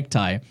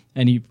necktie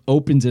and he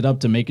opens it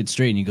up to make it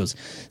straight. And he goes,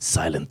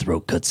 "Silent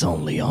throat cuts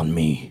only on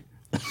me."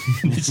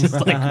 It's just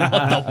like,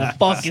 what the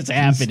fuck is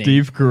happening?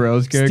 Steve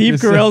Carell's character. Steve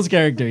Carell's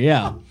character,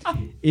 yeah,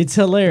 it's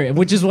hilarious.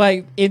 Which is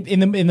why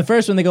in the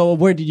first one they go, "Well,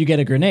 where did you get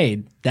a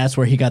grenade?" That's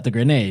where he got the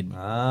grenade.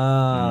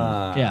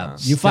 Yeah,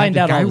 you find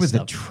out all this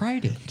stuff.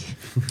 trident.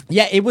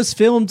 Yeah, it was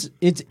filmed.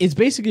 It's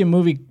basically a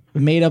movie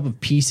made up of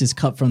pieces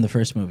cut from the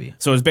first movie.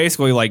 So it's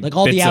basically like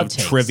all the bits of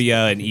outtakes.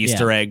 trivia and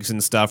Easter eggs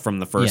and stuff from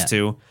the first Yeah.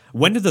 two.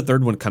 When did the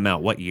third one come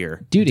out? What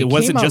year? Dude, it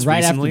was came it out just right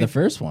recently? after the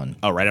first one.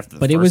 Oh, right after the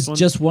But first it was one?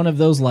 just one of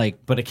those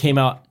like. But it came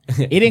out.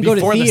 It didn't go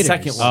to before the theaters.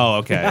 second one. Oh,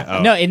 okay.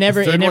 Oh. No, it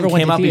never. Third It never one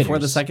went came to out theaters. before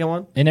the second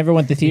one. It never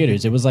went to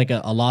theaters. It was like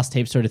a lost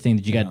tape sort of thing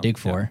that you got to dig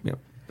for. Yeah.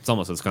 It's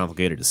almost as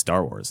complicated as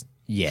Star Wars.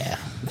 Yeah.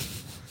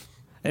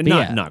 And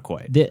But not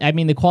quite. I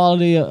mean, the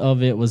quality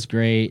of it was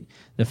great.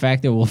 The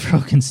fact that Will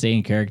Ferrell can stay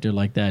in character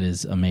like that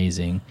is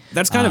amazing.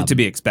 That's kind of to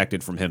be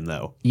expected from him,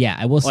 though. Yeah,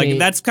 I will say Like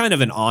that's kind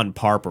of an on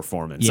par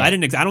performance. Yeah. I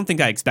don't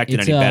think I expected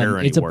it's any better or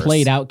any it's a worse.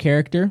 played out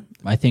character.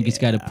 I think it's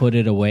got to put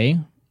it away.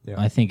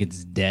 I think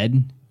it's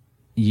dead.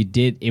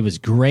 It was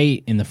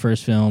great in the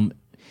first film.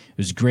 It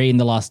was great in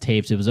the Lost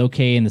Tapes. It was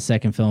okay in the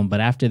second film, but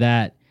after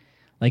that,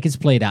 like it's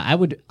played out. I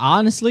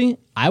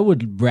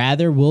would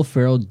rather Will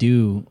Ferrell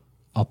do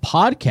a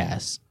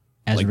podcast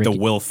as Like the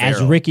Will as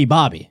Ferrell. Ricky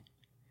Bobby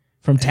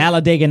from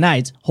Talladega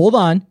Nights. Hold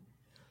on,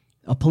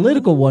 a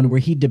political one where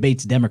he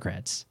debates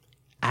Democrats.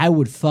 I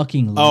would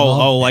fucking love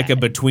Oh, like that. a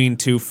Between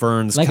Two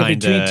Ferns like a kind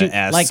between two,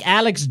 of like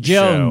Alex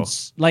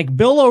Jones, like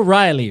Bill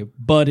O'Reilly,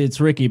 but it's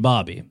Ricky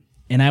Bobby.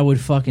 And I would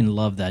fucking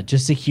love that,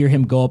 just to hear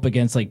him go up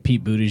against like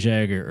Pete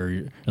Buttigieg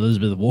or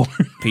Elizabeth Warren,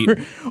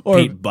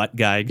 Pete Butt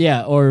Guy.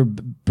 yeah, or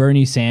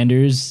Bernie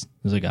Sanders.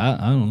 It's like I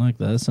don't like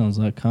that. That sounds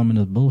like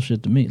communist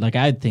bullshit to me. Like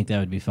I think that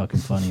would be fucking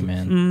funny,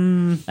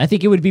 man. I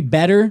think it would be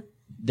better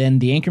than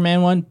the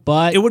Anchorman one,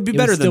 but It would be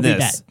better than still be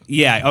this. bad.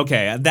 Yeah,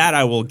 okay. That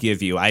I will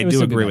give you. I would do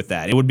still be agree bad. with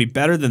that. It would be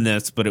better than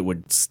this, but it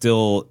would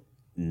still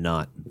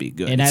not be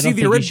good. And I See, don't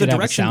think you the should have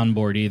a direction.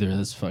 soundboard either.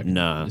 That's fucking.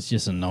 Nah. It's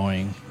just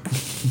annoying.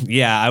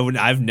 Yeah,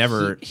 I've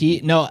never.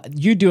 No,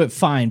 you do it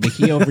fine, but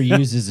he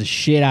overuses the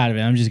shit out of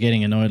it. I'm just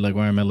getting annoyed. Like,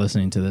 why am I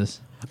listening to this?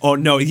 Oh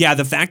no, yeah.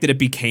 The fact that it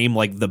became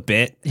like the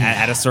bit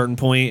at a certain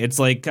point, it's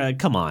like,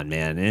 come on,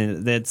 man.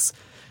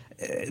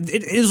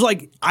 It is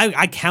like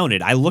I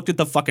counted. I looked at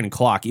the fucking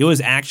clock. It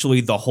was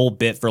actually the whole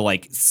bit for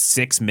like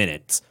 6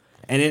 minutes,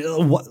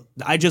 and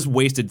I just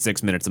wasted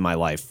 6 minutes of my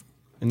life.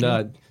 And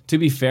to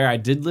be fair, I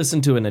did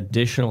listen to an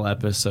additional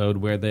episode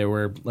where they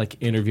were like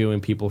interviewing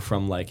people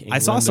from like England I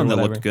saw or some that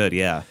whatever. looked good.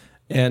 Yeah.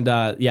 And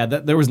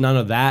there was none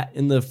of that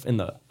in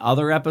the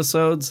other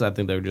episodes. I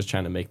think they were just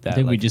trying to make that. I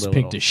think we like, just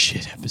little- picked a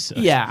shit episode.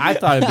 Yeah, I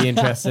thought it'd be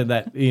interesting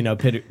that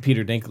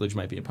Peter Dinklage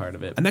might be a part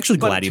of it. I'm actually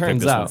But glad it you picked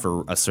turns this one out-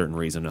 for a certain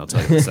reason. I'll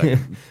tell you in a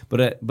second.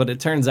 But it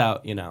turns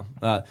out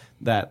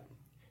that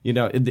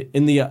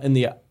in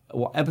the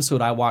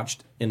episode I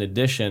watched in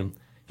addition,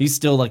 He's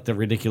still like the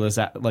ridiculous,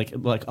 like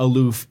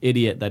aloof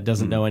idiot that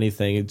doesn't know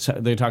anything.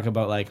 They talk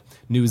about like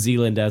New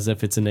Zealand as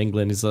if it's in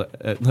England. He's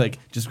like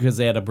just because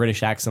they had a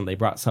British accent, they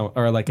brought some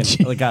or like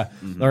a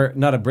or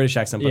not a British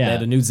accent, but they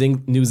had a New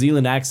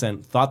Zealand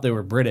accent. Thought they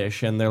were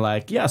British, and they're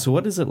like, yeah. So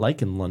what is it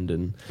like in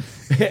London?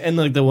 And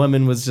like the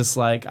woman was just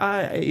like,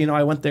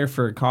 I went there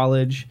for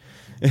college.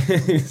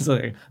 He's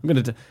like,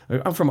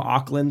 I'm from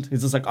Auckland.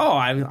 He's just like, oh,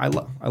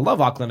 I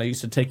love Auckland. I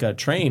used to take a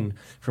train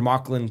from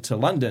Auckland to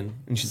London.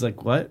 And she's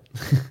like, what?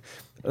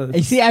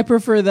 See, I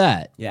prefer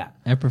that. Yeah,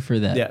 I prefer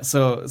that. yeah.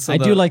 So I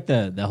do like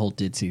the whole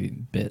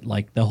ditzy bit,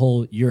 like the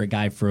whole you're a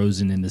guy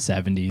frozen in the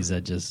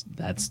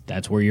 70s.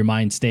 That's where your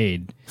mind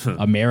stayed.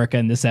 America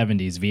in the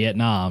 70s,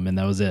 Vietnam, and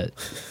that was it.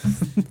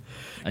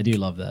 I do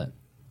love that.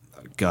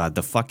 God,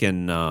 the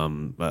fucking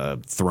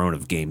Throne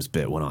of Games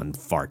bit went on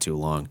far too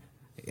long.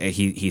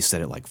 He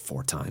said it like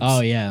 4 times.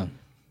 Oh yeah,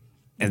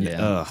 and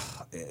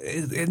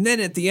and then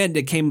at the end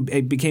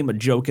it became a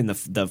joke in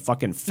the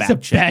fucking fat it's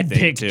a chick bad thing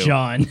pick, too.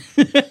 John.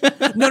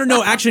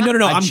 No. Actually,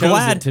 no. I'm chose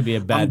glad it to be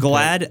a bad I'm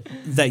glad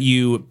that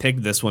you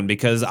picked this one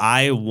because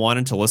I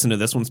wanted to listen to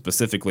this one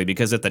specifically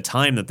because at the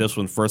time that this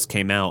one first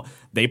came out,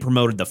 they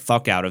promoted the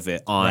fuck out of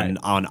it on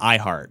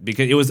iHeart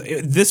because it was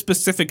this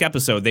specific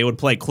episode. They would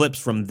play clips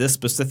from this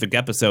specific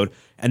episode,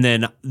 and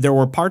then there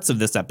were parts of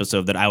this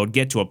episode that I would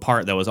get to a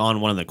part that was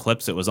on one of the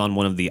clips. It was on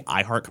one of the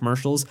iHeart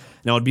commercials,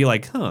 and I would be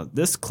like,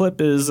 this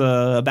clip is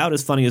about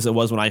as funny as it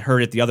was when I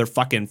heard it the other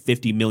fucking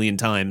 50 million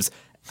times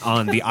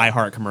on the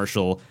iHeart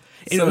commercial.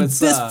 So It's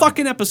this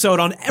fucking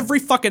episode on every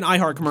fucking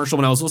iHeart commercial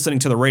when I was listening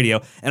to the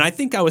radio, and I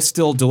think I was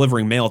still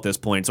delivering mail at this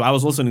point, so I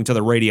was listening to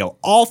the radio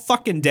all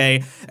fucking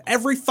day.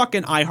 Every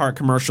fucking iHeart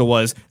commercial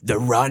was the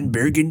Ron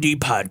Burgundy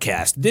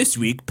podcast. This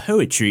week,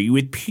 poetry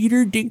with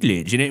Peter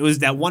Dinklage, and it was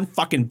that one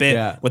fucking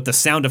bit with the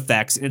sound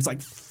effects, and it's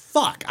like,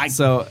 fuck.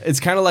 So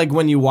it's kind of like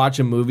when you watch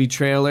a movie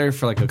trailer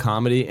for like a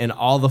comedy and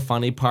all the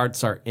funny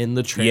parts are in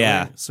the trailer.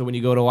 Yeah. So when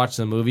you go to watch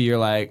the movie, you're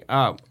like,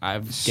 oh,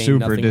 I've gained Super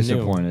nothing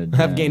disappointed.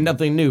 new. I've gained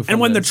nothing new. From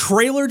And when this. the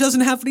trailer doesn't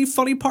have any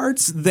funny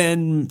parts,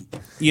 then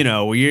you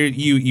know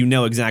you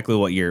know exactly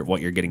what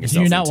you're getting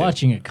yourself You're not into.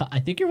 watching I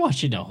think you're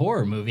watching a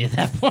horror movie at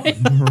that point.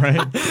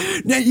 Right.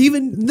 Now,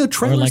 even the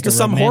trailers like to a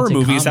some horror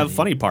romantic movies have comedy.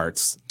 funny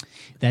parts.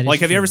 That is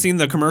Like, have you true. ever seen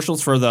the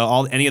commercials for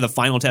any of the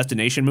Final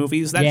Destination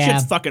movies? That Yeah.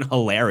 shit's fucking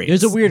hilarious.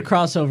 There's a weird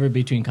crossover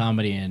between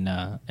comedy and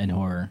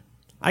horror,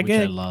 which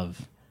I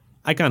love.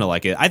 I kind of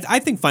like it. I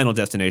think Final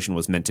Destination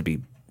was meant to be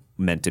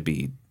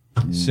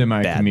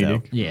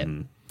Semi-comedic. Yeah.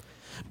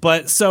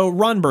 But so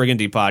Ron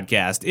Burgundy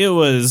podcast, it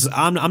was.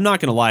 I'm not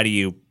gonna lie to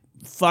you.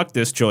 Fuck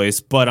this choice,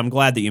 but I'm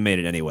glad that you made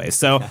it anyway.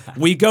 So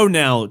we go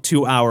now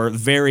to our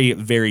very,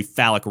 very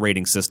phallic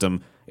rating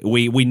system.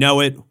 We know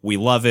it. We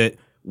love it.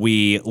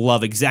 We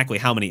love exactly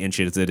how many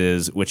inches it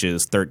is, which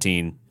is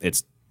 13.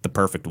 It's the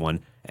perfect one.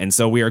 And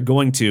so we are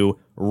going to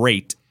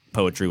rate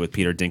Poetry with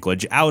Peter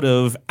Dinklage out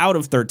of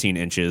 13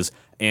 inches.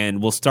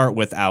 And we'll start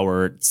with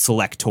our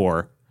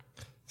selector.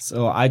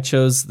 So I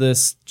chose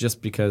this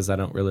just because I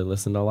don't really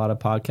listen to a lot of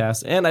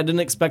podcasts, and I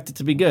didn't expect it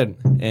to be good.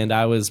 And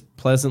I was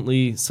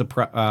pleasantly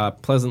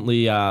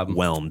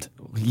Whelmed.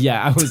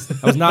 Yeah, I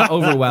was not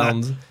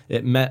overwhelmed.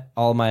 It met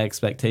all my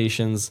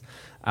expectations.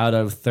 Out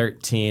of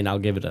 13, I'll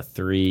give it a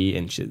 3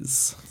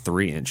 inches.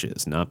 3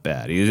 inches, not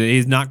bad.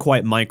 He's not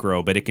quite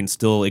micro, but it can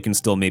still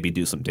maybe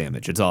do some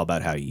damage. It's all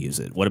about how you use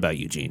it. What about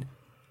you, Gene?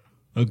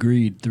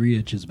 Agreed. 3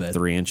 inches better.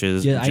 3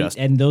 inches. Yeah,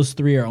 and those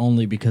 3 are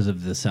only because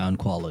of the sound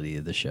quality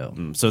of the show.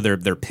 So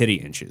they're pity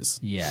inches.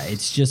 Yeah,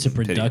 it's just a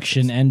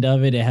production end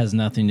of it. It has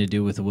nothing to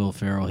do with Will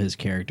Ferrell, his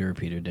character, or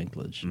Peter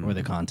Dinklage, or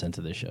the content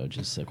of the show.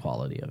 Just the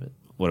quality of it.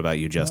 What about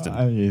you,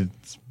 Justin?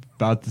 It's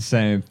about the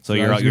same. So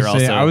you're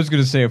also. I was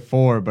going to say a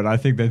 4, but I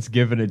think that's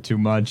giving it too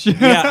much.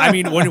 Yeah, I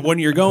mean, when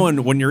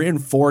you're in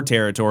 4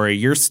 territory,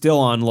 you're still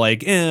on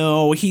like,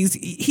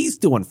 he's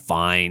doing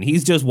fine. He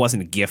just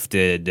wasn't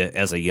gifted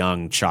as a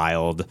young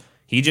child.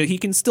 He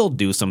can still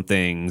do some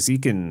things. He's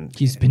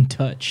been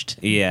touched.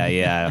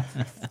 Yeah.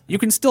 You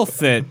can still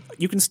fit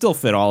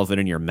all of it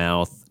in your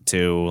mouth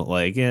too.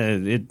 Like,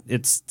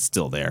 it's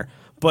still there.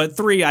 But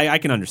 3, I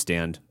can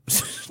understand.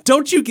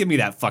 Don't you give me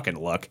that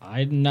fucking look.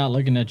 I'm not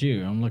looking at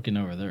you. I'm looking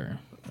over there.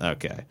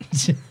 Okay.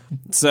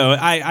 So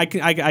I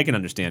can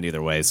understand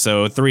either way.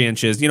 So 3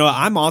 inches. You know,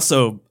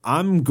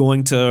 I'm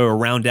going to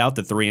round out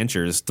the 3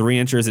 inches. 3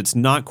 inches. It's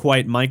not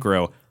quite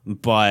micro,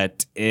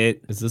 but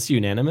it. Is this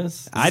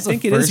unanimous? I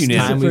think it is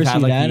unanimous. Time we've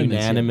had like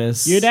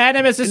Unanimous,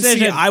 unanimous decision.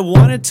 See, I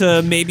wanted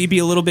to maybe be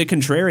a little bit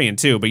contrarian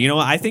too, but you know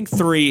what? I think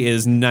 3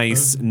 is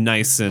nice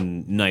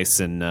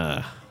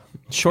and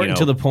short and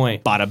to the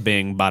point. Bada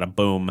bing, bada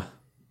boom.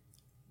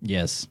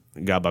 Yes.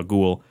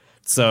 Gabagool.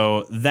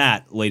 So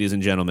that, ladies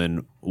and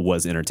gentlemen,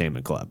 was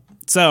Entertainment Club.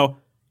 So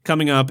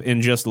coming up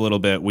in just a little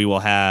bit, we will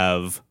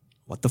have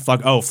what the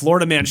fuck? Oh,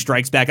 Florida Man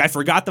Strikes Back. I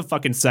forgot the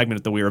fucking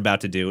segment that we were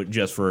about to do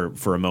just for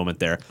a moment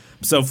there.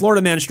 So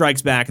Florida Man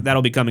Strikes Back,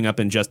 that'll be coming up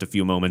in just a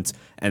few moments,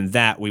 and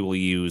that we will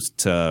use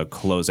to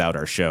close out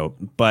our show.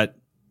 But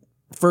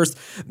first,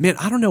 man,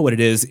 I don't know what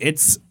it is.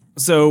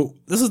 So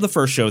this is the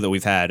first show that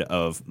we've had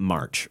of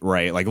March,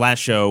 right? Like last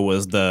show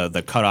was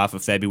the cutoff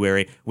of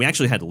February. We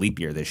actually had leap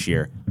year this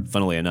year,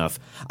 funnily enough.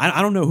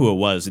 I don't know who it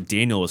was.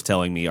 Daniel was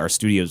telling me, our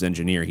studio's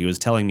engineer, he was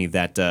telling me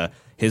that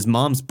his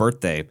mom's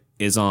birthday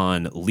is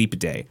on leap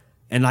day.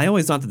 And I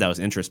always thought that was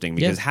interesting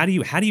because how do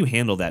you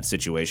handle that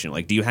situation?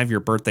 Like, do you have your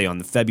birthday on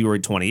the February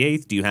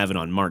 28th? Do you have it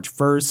on March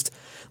 1st?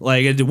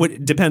 Like,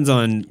 it depends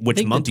on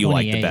which month you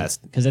like the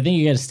best. Because I think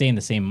you got to stay in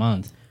the same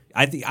month.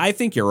 I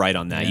think you're right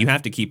on that. You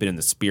have to keep it in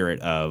the spirit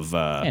of...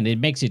 and it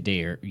makes you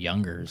day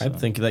younger. So. I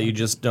think that you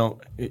just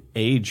don't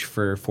age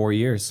for 4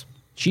 years.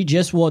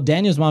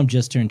 Daniel's mom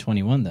just turned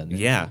 21 then.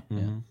 Yeah.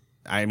 Mm-hmm.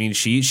 I mean,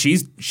 she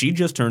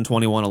just turned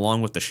 21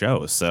 along with the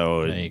show.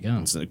 So there you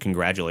go. So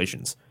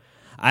congratulations.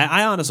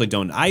 I honestly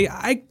don't.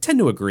 I tend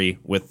to agree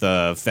with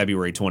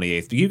February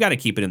 28th. You got to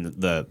keep it in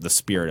the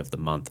spirit of the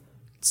month.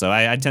 So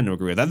I tend to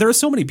agree with that. There are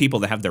so many people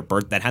that had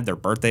their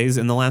birthdays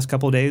in the last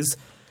couple of days.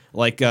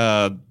 Like...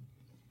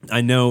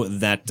 I know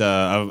that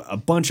a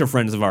bunch of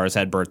friends of ours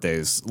had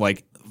birthdays,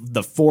 like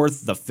the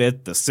 4th, the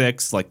 5th, the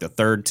 6th, like the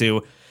 3rd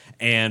too.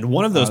 And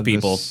one of those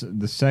people,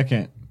 the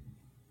second,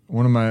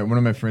 one of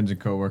my friends and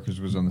coworkers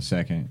was on the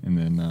 2nd, and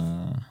then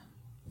a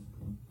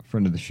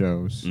friend of the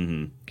show's,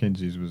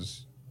 Kinsey's,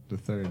 was the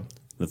 3rd.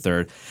 The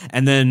 3rd,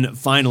 and then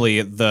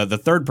finally the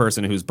 3rd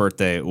person whose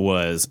birthday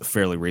was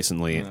fairly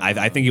recently.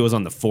 I think it was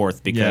on the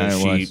 4th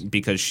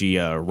because she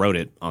wrote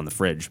it on the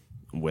fridge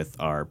with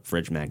our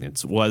fridge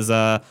magnets.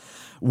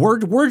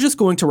 We're just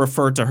going to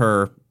refer to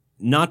her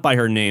not by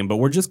her name, but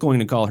we're just going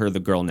to call her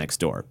the girl next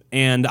door.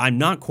 And I'm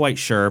not quite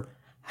sure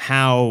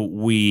how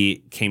we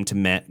came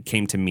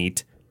to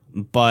meet,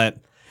 but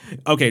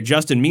okay,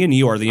 Justin, me and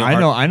you are the.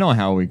 I know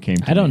how we came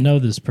to I don't know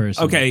this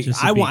person. Okay,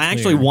 I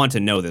actually want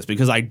to know this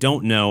because I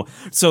don't know.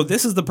 So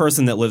this is the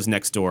person that lives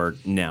next door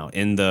now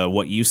in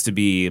what used to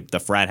be the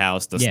frat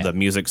house, the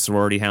music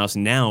sorority house.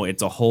 Now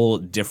it's a whole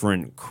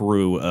different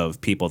crew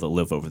of people that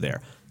live over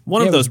there.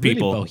 One of those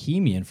people, really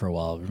bohemian for a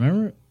while.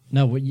 Remember?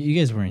 No, you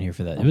guys weren't here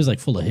for that. It was like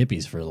full of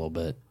hippies for a little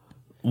bit.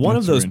 One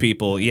of those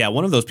people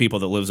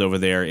that lives over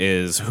there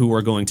is who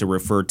we're going to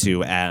refer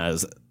to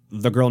as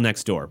the girl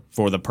next door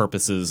for the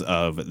purposes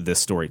of this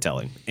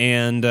storytelling.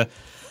 And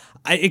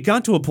it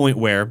got to a point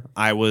where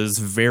I was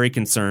very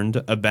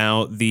concerned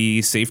about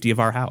the safety of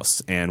our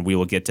house, and we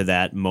will get to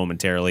that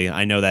momentarily.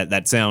 I know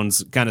that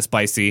sounds kind of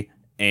spicy,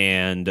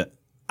 and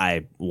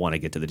I want to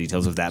get to the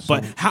details of that.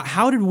 But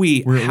how did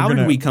we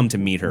come to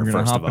meet her? We're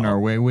first hop of all, in our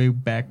way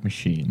back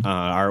machine.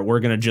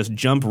 We're gonna just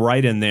jump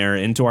right in there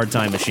into our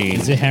time machine.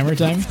 Is it hammer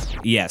time?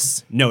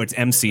 Yes. No, it's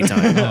MC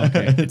time.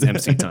 Okay, it's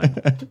MC time.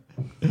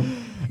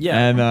 Yeah.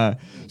 And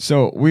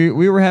so we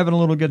were having a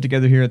little get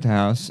together here at the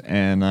house,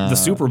 and the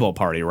Super Bowl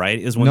party, right?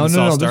 Is when this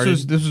all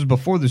started. This was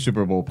before the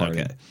Super Bowl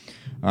party. Okay.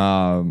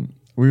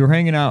 We were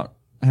hanging out,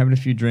 having a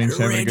few drinks,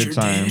 having a good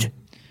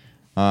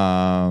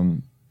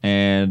time.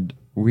 And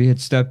we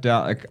had stepped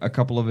out. A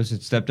couple of us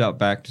had stepped out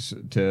back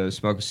to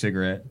smoke a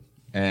cigarette,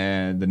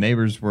 and the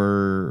neighbors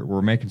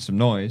were making some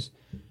noise.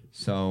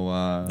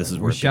 So this is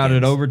where we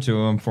shouted over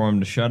to them for them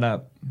to shut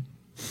up.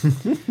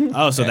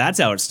 Oh, so that's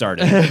how it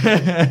started.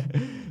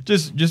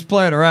 just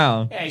playing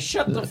around. Hey,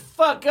 shut the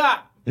fuck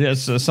up.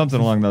 Yes, something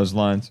along those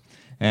lines.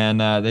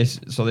 And they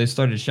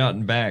started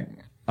shouting back,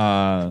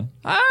 neighbor,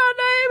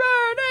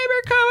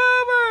 come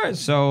over.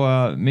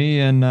 So me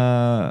and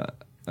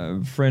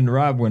friend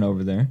Rob went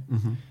over there.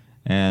 Mm-hmm.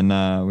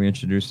 And we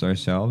introduced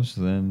ourselves.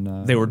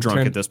 Then they were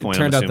drunk at this point.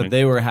 Turned out that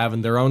they were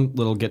having their own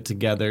little get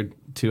together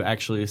to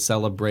actually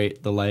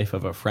celebrate the life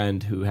of a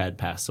friend who had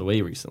passed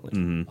away recently.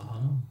 Mm-hmm.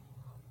 Oh.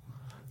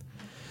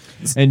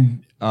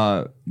 And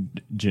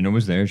Jenna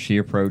was there. She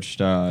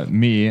approached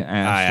me.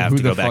 Asked who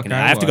the fuck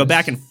I have to go was.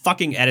 back and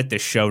fucking edit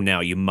this show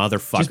now, you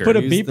motherfucker. Just put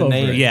a beep over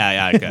it.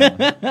 Yeah,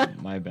 okay.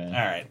 My bad.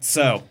 All right,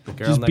 so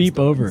just beep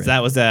over it.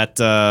 That was at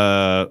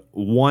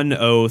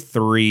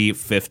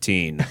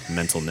 1:03:15.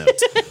 Mental note.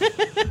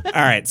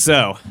 All right,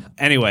 so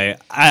anyway,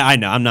 I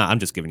know I'm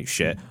just giving you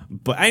shit,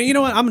 but you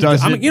know what? I'm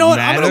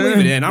gonna leave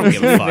it in. I don't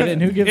give a fuck.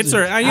 Who gives it's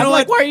a, her. You know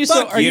like, what? Why are you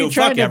so? Fuck Are you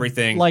trying fuck to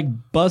everything? Like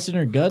busting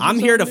her guts? I'm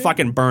here to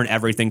fucking burn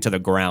everything to the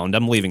ground.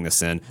 I'm leaving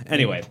this in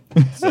anyway.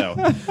 So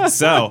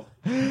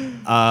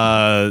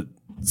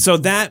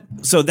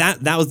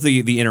that was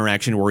the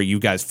interaction where you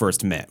guys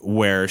first met,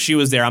 where she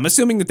was there. I'm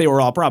assuming that they were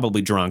all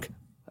probably drunk.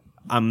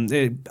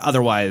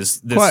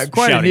 Otherwise, this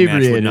quite shouting match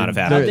would inebriated. not have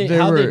happened.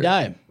 How'd they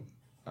die?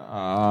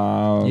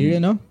 You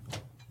know?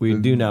 We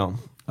do know.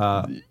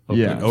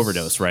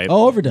 Overdose, right?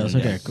 Oh, overdose.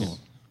 Okay, cool.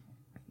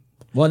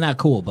 Well, not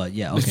cool, but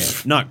yeah, okay.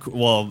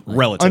 Relatively.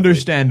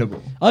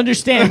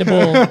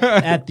 Understandable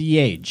at the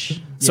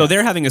age. So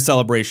they're having a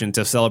celebration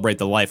to celebrate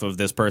the life of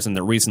this person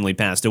that recently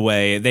passed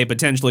away. They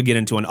potentially get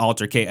into an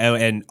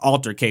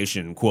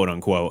altercation, quote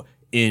unquote,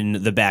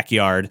 in the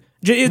backyard.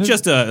 It's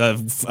just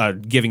a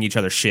giving each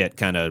other shit,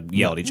 kind of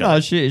yell at each other. No,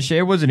 she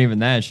it wasn't even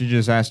that. She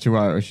just asked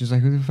she's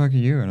like, who the fuck are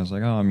you? And I was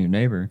like, oh, I'm your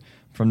neighbor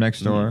from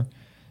next door.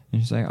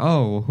 And she's like,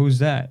 oh, well, who's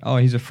that? Oh,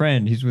 he's a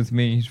friend. He's with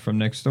me. He's from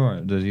next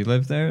door. Does he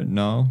live there?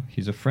 No,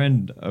 he's a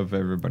friend of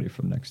everybody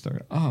from next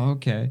door. Oh,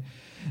 okay.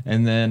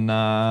 And then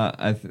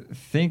I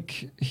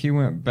think he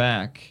went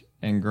back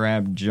and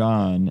grabbed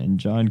John, and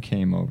John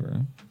came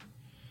over.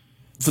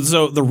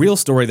 So the real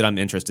story that I'm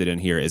interested in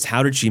here is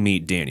how did she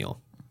meet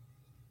Daniel?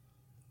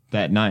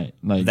 That night.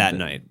 That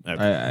night.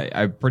 Okay.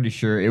 I'm pretty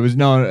sure it was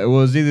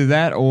either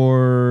that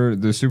or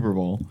the Super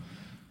Bowl.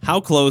 How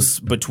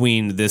close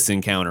between this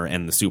encounter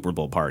and the Super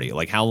Bowl party?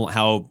 Like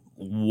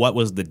what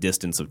was the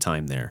distance of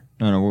time there?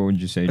 I don't know. What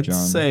would you say, John?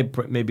 I'd say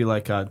maybe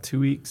like 2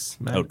 weeks.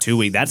 Max. Oh, 2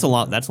 weeks. That's a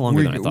lot. That's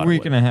longer than I thought.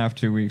 Week and a half,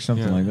 2 weeks,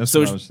 something like that. That's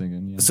what I was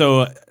thinking. Yeah.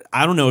 So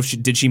I don't know if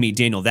did she meet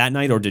Daniel that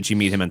night or did she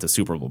meet him at the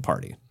Super Bowl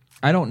party?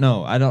 I don't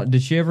know.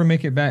 Did she ever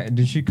make it back?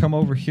 Did she come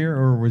over here,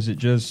 or was it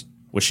just?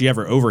 Was she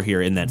ever over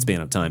here in that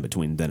span of time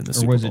between then and the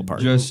Super was Bowl it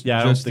party? just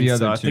I don't just think the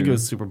so. other I two? think it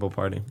was Super Bowl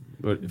party.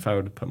 If I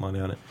were to put money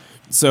on it.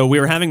 So we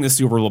were having this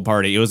Super Bowl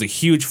party. It was a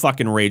huge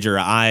fucking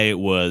rager. I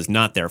was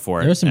not there for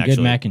it. There was some actually.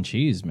 good mac and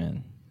cheese,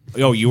 man.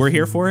 Oh, you were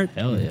here for it?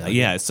 Hell yeah.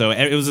 Yeah, so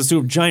it was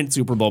a giant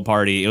Super Bowl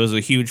party. It was a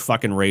huge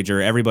fucking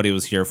rager. Everybody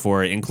was here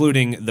for it,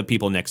 including the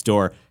people next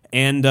door.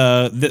 And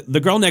the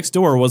girl next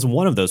door was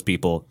one of those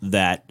people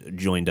that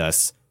joined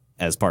us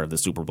as part of the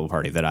Super Bowl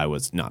party that I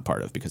was not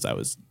part of because I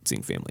was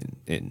seeing family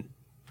in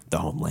the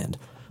homeland.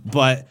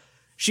 But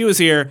she was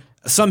here.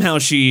 Somehow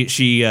she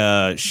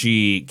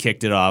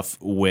kicked it off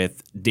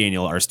with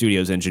Daniel, our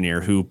studios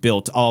engineer, who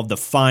built all of the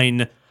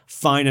fine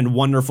and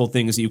wonderful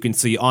things that you can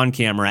see on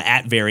camera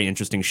at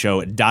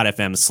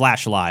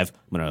veryinteresting.show.fm/live.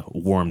 I'm gonna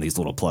warm these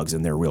little plugs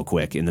in there real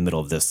quick in the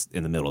middle of this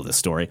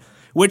story,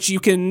 which you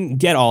can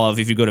get all of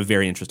if you go to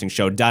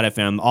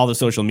veryinteresting.show.fm. All the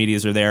social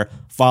medias are there.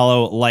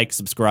 Follow, like,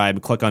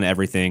 subscribe, click on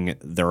everything.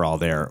 They're all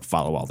there.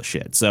 Follow all the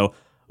shit. So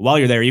while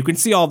you're there, you can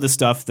see all this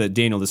stuff that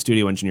Daniel, the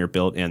studio engineer,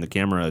 built, and the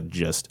camera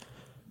just.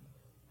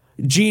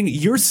 Gene,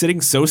 you're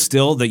sitting so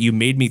still that you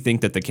made me think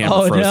that the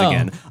camera froze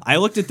again. I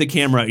looked at the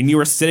camera and you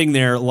were sitting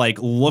there like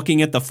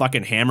looking at the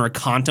fucking hammer,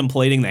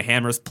 contemplating the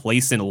hammer's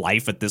place in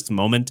life at this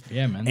moment.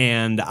 Yeah, man.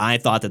 And I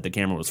thought that the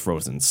camera was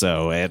frozen.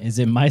 So Is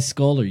it my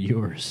skull or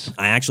yours?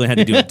 I actually had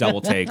to do a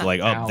double take. Like,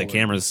 oh, the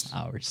camera's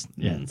ours.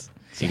 Yes.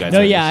 You guys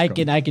No, are- yeah, I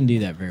can do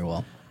that very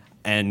well.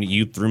 and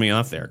you threw me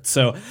off there.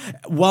 So,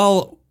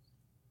 well,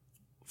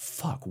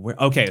 fuck.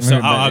 Okay, so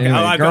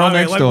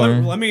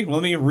let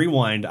me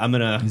rewind. I'm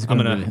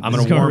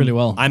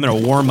gonna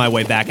warm my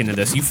way back into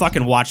this. You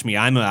fucking watch me.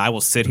 I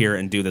will sit here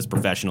and do this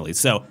professionally.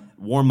 So,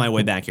 warm my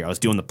way back here. I was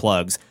doing the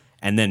plugs,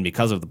 and then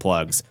because of the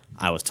plugs,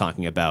 I was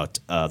talking about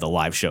the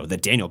live show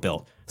that Daniel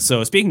built.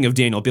 So, speaking of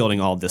Daniel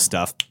building all of this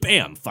stuff,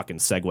 bam, fucking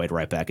segued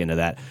right back into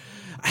that.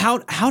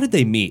 How did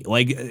they meet?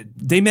 Like,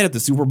 they met at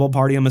the Super Bowl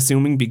party, I'm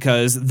assuming,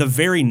 because the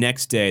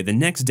next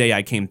day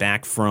I came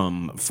back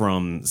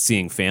from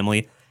seeing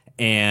family,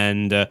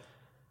 and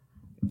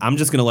I'm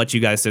just gonna let you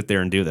guys sit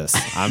there and do this.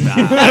 I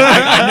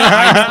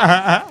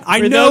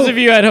For know. those of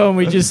you at home,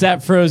 we just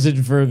sat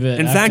frozen for a bit.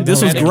 In fact,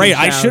 this was great.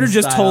 I should have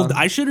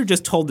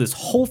just told this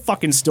whole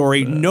fucking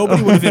story.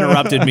 Nobody would have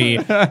interrupted me,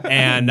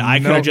 and I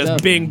could have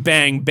just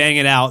bang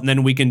it out, and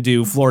then we can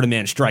do Florida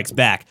Man Strikes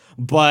Back.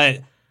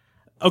 But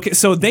okay,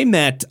 so they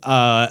met.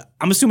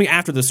 I'm assuming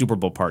after the Super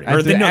Bowl party,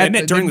 they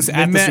met during the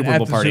Super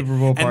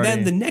Bowl party. And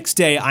then the next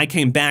day, I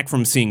came back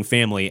from seeing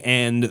family,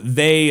 and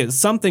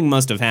something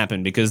must have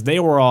happened because they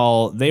were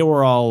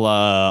all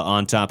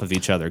on top of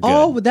each other. Good.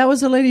 Oh, but that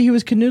was the lady he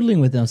was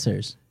canoodling with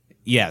downstairs.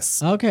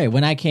 Yes. Okay,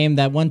 when I came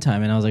that one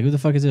time, and I was like, "Who the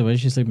fuck is it? Why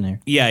is she sleeping here?"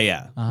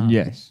 Yeah.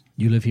 Yes.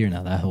 You live here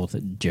now. That whole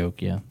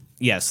joke, yeah.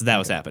 Yes, that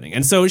was happening,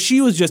 and so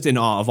she was just in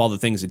awe of all the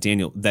things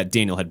that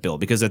Daniel had built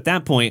because at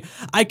that point,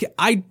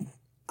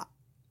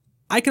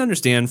 I can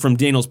understand from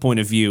Daniel's point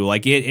of view,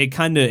 like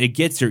it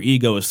gets your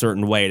ego a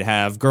certain way to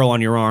have girl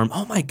on your arm.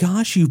 Oh my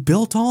gosh, you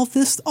built all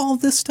this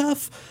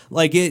stuff.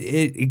 Like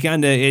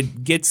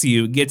it gets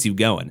you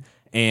going,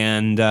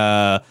 and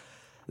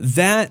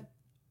that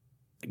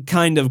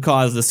kind of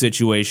caused the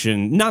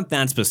situation. Not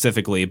that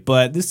specifically,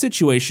 but the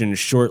situation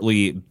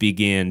shortly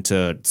began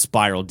to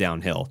spiral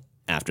downhill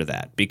after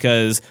that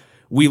because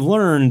we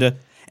learned.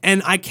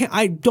 And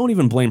I don't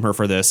even blame her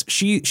for this.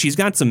 She's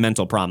got some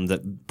mental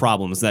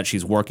problems that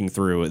she's working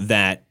through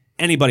that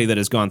anybody that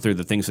has gone through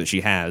the things that she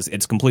has,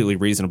 it's completely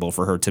reasonable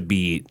for her to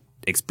be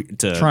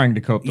trying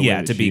to cope the way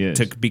that she is.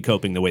 To be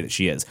coping the way that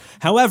she is.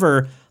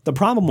 However, the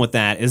problem with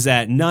that is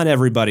that not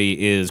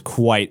everybody is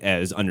quite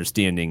as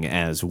understanding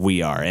as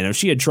we are. And if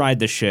she had tried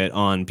this shit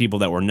on people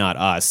that were not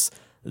us,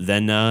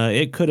 then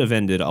it could have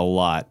ended a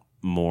lot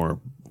more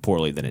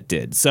poorly than it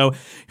did. So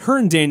her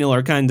and Daniel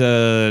are kind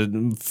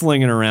of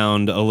flinging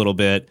around a little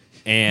bit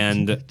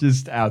and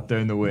just out there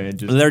in the wind.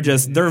 They're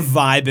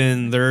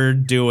vibing. They're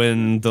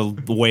doing the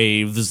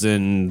waves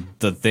and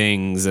the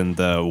things and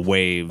the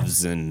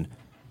waves and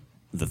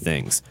the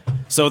things.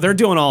 So they're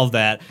doing all of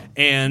that.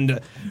 And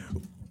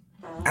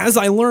as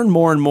I learn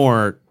more and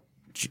more,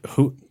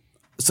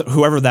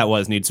 whoever that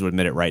was needs to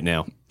admit it right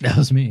now. That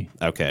was me.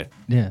 Okay.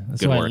 Yeah, that's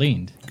Good why work. I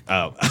leaned.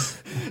 Oh,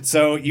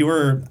 so you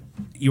were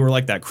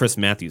like that Chris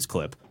Matthews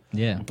clip.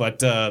 Yeah.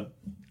 But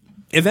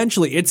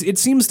eventually, it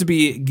seems to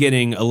be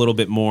getting a little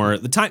bit more.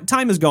 The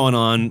time is going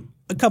on.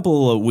 a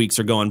couple of weeks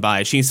are going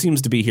by. She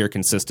seems to be here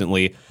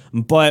consistently,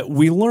 but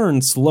we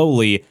learn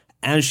slowly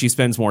as she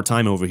spends more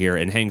time over here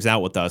and hangs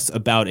out with us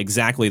about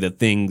exactly the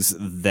things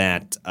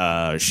that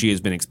she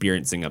has been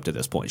experiencing up to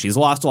this point. She's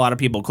lost a lot of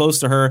people close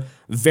to her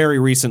very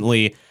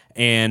recently,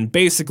 and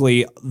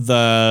basically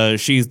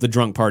she's the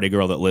drunk party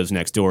girl that lives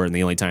next door, and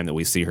the only time that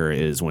we see her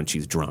is when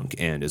she's drunk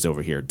and is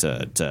over here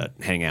to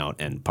hang out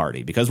and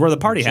party, because we're the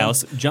party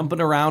house.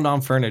 Jumping around on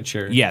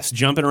furniture. Yes,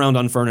 jumping around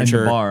on In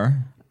furniture. the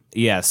bar.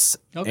 Yes.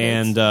 Okay.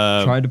 And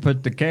Tried to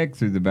put the keg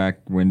through the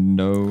back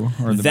window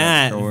or the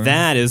back door.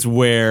 that's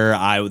where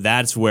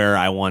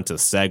I want to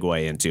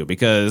segue into,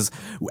 because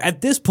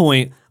at this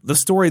point the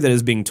story that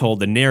is being told,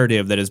 the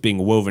narrative that is being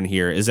woven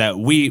here, is that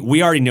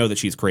we already know that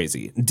she's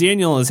crazy.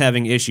 Daniel is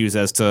having issues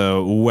as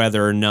to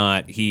whether or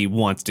not he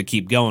wants to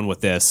keep going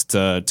with this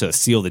to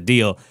seal the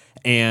deal,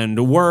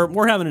 and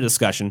we're having a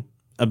discussion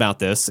about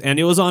this, and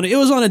it was on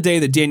a day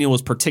that Daniel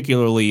was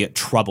particularly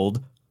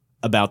troubled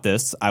about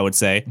this, I would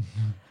say.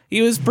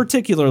 He was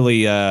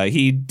particularly,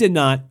 he did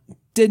not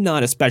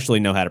especially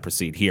know how to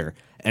proceed here.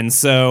 And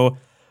so,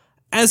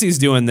 as he's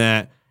doing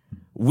that,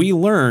 we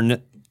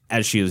learn,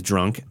 as she is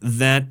drunk,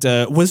 that,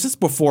 was this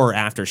before or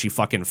after she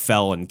fucking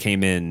fell and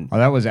came in? Oh,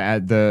 that was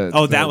at the.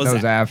 Oh, that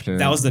was after.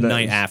 That was the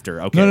night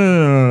after. Okay.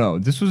 No.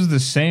 This was the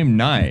same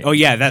night. Oh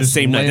yeah, that Just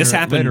same night. This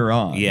happened later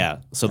on. Yeah.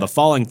 So the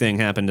falling thing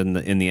happened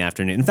in the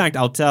afternoon. In fact,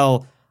 I'll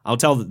tell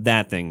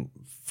that thing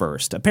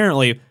first.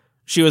 Apparently,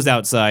 she was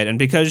outside, and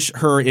because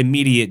her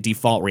immediate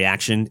default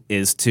reaction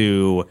is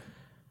to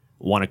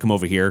want to come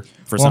over here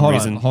for some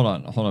reason. Hold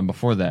on.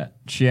 Before that,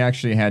 she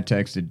actually had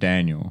texted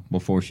Daniel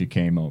before she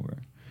came over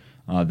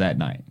that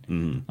night.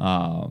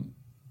 Mm-hmm.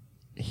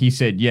 He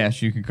said,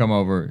 yes, you can come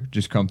over.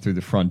 Just come through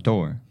the front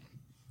door.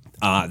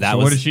 What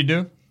does she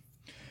do?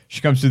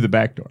 She comes through the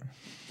back door.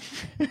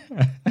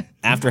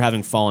 After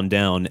having fallen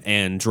down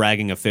and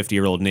dragging a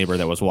 50-year-old neighbor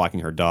that was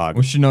walking her dog.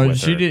 Well,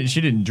 she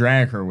didn't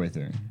drag her with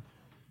her.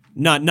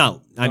 Not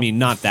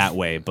that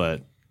way,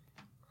 but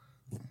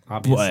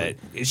Obviously.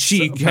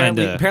 she kind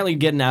of apparently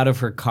getting out of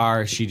her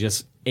car, she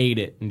just ate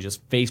it and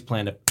just face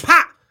planted,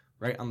 pop,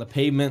 right on the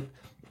pavement.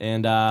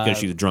 And because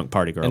she's a drunk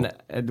party girl.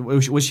 And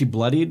was she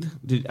bloodied?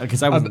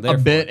 Because I wasn't there. A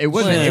bit. It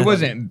wasn't. Yeah. It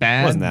wasn't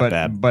bad. Wasn't that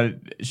bad.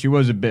 But she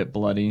was a bit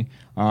bloody.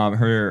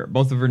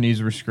 Both of her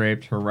knees were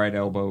scraped. Her right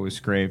elbow was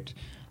scraped.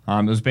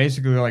 It was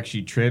basically like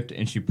she tripped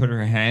and she put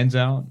her hands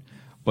out,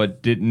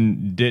 but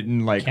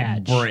didn't like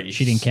Catch. brace.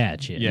 She didn't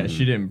catch it. Yeah,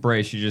 she didn't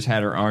brace. She just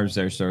had her arms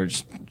there, so it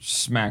just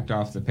smacked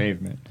off the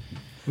pavement.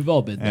 We've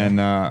all been there. And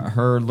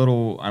her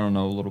little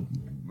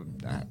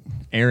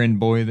errand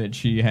boy that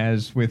she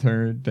has with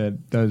her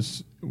that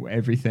does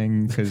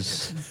everything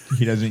because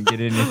he doesn't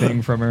get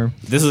anything from her.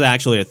 This is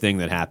actually a thing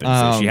that happens.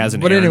 So she has an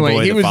but errand anyway,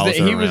 boy he that was follows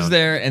her he was around.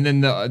 there, and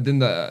then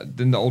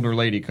the older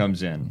lady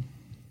comes in.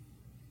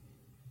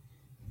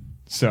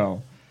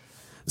 So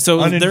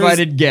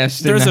uninvited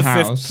guest in the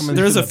house.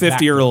 There's a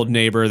 50-year-old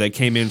neighbor that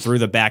came in through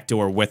the back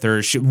door with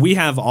her. We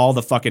have all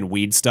the fucking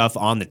weed stuff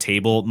on the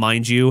table,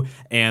 mind you,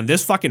 and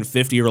this fucking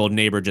 50-year-old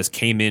neighbor just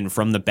came in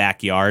from the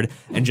backyard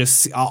and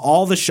just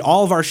all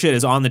of our shit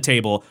is on the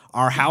table.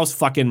 Our house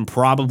fucking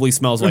probably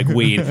smells like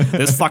weed.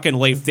 This fucking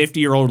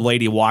 50-year-old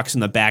lady walks in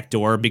the back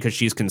door because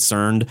she's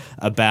concerned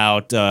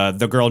about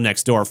the girl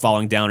next door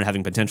falling down and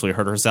having potentially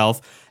hurt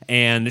herself,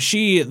 and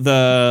she's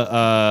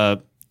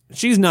not.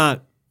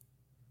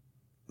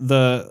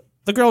 The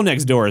girl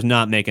next door is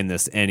not making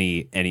this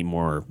any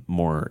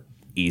more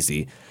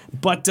easy.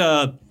 But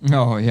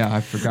oh yeah,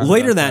 I forgot.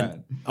 later about that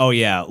oh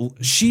yeah,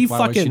 she What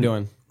fucking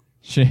was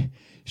she doing?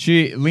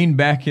 She leaned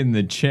back in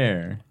the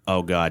chair,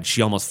 oh god,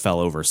 she almost fell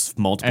over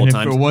multiple and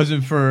times. if it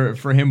wasn't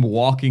for him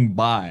walking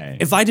by,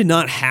 If I did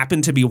not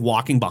happen to be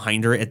walking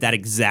behind her at that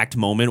exact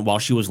moment while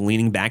she was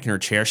leaning back in her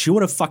chair, she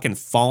would have fucking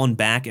fallen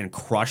back and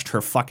crushed her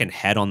fucking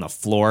head on the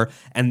floor.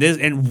 And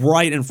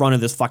right in front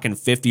of this fucking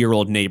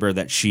 50-year-old neighbor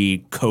that she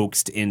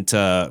coaxed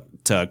into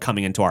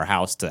coming into our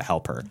house to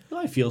help her.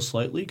 I feel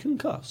slightly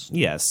concussed.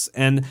 Yes,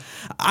 and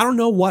I don't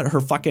know what her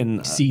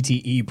fucking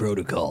CTE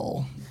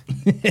protocol.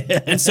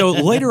 And so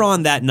later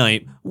on that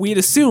night, we had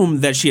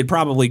assumed that she had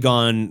probably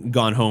gone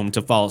home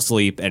to fall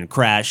asleep and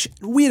crash.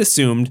 We had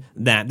assumed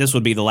that this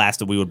would be the last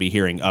that we would be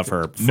hearing of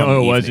her. From no, the it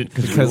evening. wasn't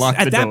because we locked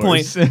At the that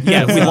doors. point,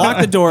 yeah, we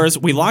locked the doors.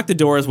 We locked the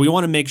doors. We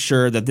want to make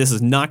sure that this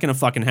is not going to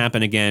fucking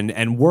happen again.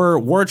 And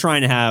we're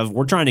trying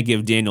to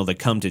give Daniel the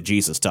come to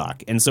Jesus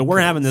talk. And so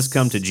we're having this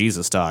come to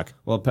Jesus talk.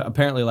 Well,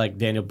 apparently, like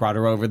Daniel brought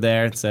her over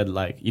there and said,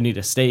 like, you need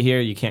to stay here.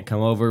 You can't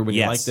come over when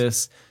you like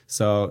this.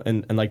 So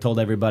and like told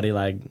everybody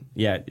like,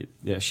 yeah,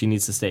 she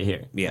needs to stay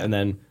here. Yeah. And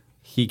then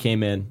he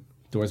came in,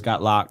 doors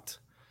got locked,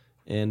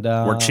 and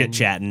We're chit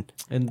chatting.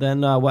 And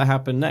then what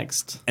happened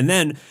next? And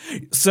then,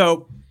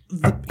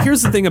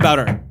 here's the thing about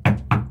her.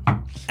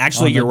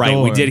 Actually, On the you're right.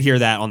 We door. did hear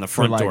that on the For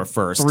front like door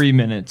first. 3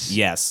 minutes.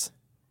 Yes.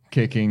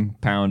 Kicking,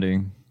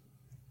 pounding.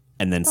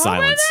 And then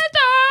silence.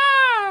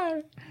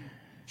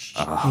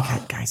 Hey,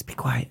 guys, be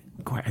quiet.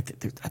 Quiet.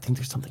 I think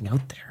there's something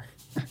out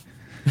there.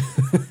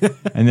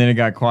 And then it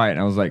got quiet, and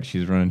I was like,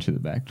 she's running to the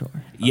back door.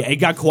 Yeah, it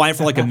got quiet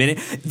for like a minute.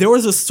 There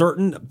was a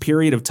certain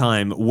period of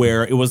time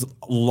where it was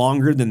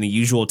longer than the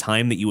usual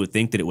time that you would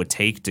think that it would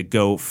take to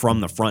go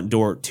from the front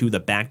door to the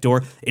back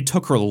door. It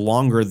took her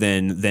longer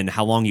than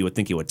how long you would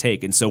think it would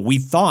take. And so we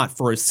thought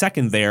for a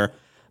second there,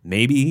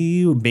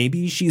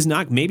 maybe she's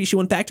not, maybe she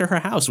went back to her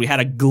house. We had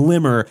a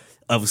glimmer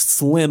of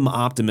slim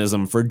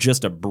optimism for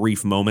just a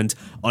brief moment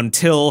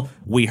until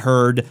we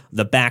heard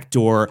the back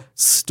door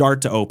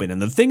start to open.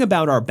 And the thing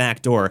about our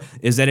back door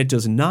is that it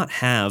does not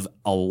have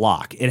a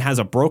lock. It has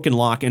a broken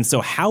lock. And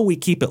so how we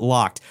keep it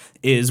locked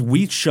is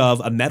we shove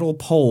a metal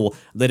pole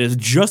that is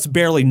just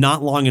barely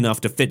not long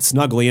enough to fit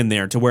snugly in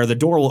there to where the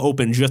door will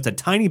open just a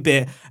tiny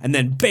bit, and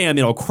then bam,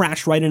 it'll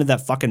crash right into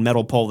that fucking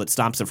metal pole that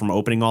stops it from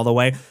opening all the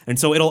way. And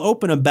so it'll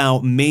open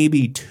about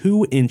maybe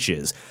 2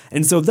 inches.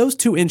 And so those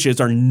 2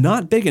 inches are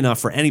not big enough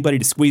for anybody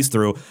to squeeze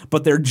through,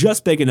 but they're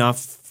just big enough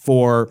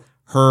for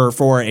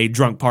a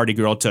drunk party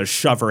girl to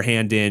shove her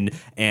hand in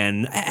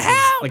and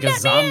help, like a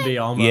zombie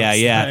almost.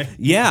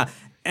 Yeah.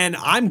 And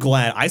I'm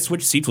glad I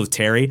switched seats with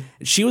Terry.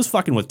 She was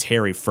fucking with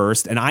Terry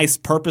first, and I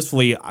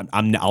purposefully,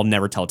 I'll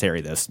never tell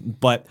Terry this,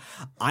 but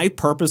I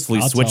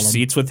purposefully switched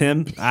seats with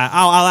him.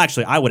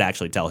 I would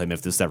actually tell him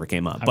if this ever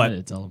came up,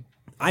 but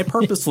I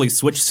purposefully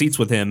switched seats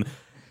with him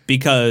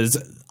because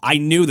I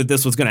knew that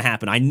this was going to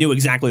happen. I knew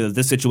exactly that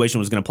this situation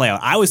was going to play out.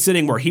 I was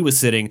sitting where he was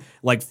sitting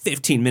like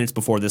 15 minutes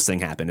before this thing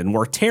happened, and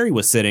where Terry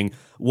was sitting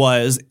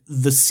was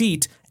the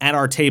seat at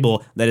our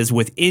table that is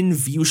within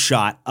view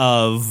shot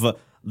of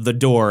the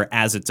door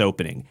as it's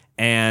opening.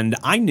 And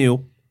I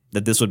knew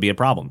that this would be a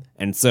problem.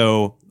 And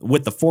so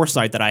with the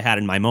foresight that I had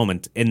in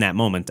that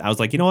moment, I was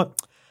like, you know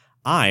what?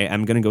 I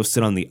am going to go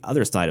sit on the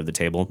other side of the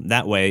table.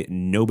 That way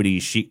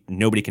nobody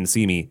can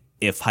see me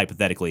if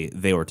hypothetically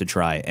they were to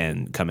try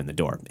and come in the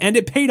door. And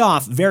it paid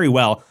off very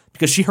well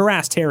because she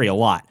harassed Terry a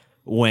lot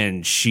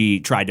when she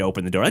tried to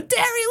open the door. Like,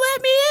 Terry,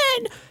 let me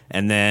in.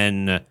 And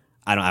then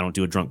I don't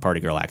do a drunk party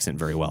girl accent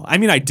very well. I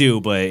mean, I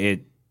do, but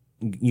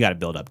you got to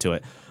build up to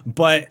it.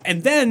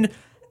 And then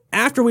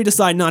after we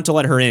decide not to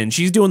let her in,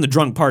 she's doing the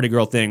drunk party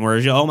girl thing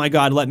where, oh my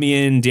God, let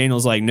me in.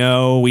 Daniel's like,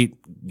 no,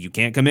 you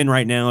can't come in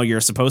right now.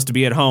 You're supposed to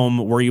be at home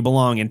where you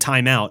belong in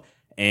timeout.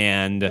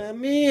 And let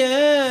me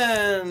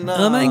in.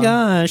 Oh my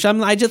gosh,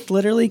 I just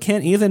literally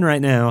can't even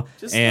right now.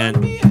 Let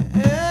me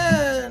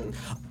in.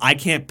 I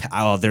can't.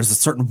 Oh, there's a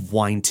certain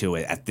whine to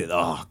it.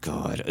 Oh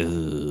God.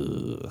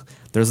 Ugh.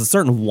 There's a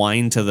certain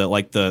whine to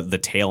the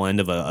tail end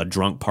of a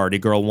drunk party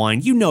girl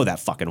whine. You know that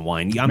fucking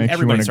whine. Makes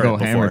you want to go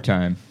hammer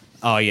time.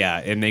 Oh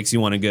yeah, it makes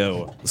you want to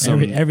go.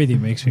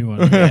 Everything makes me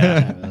want to.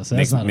 Yeah, so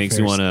makes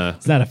you want to.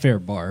 It's not a fair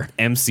bar.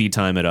 MC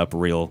time it up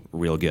real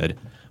good.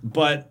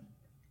 But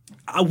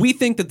we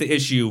think that the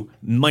issue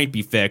might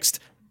be fixed.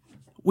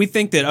 We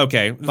think that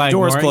the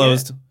door's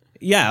closed.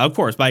 Yeah, of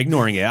course, by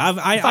ignoring it.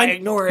 I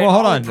ignore it. Well,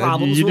 hold on.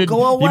 Problems will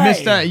go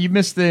away. You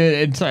missed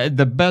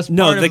the best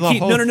part of the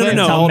whole thing.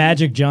 That's how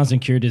Magic Johnson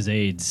cured his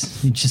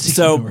AIDS. He just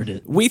ignored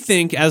it. We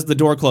think as the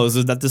door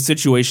closes that the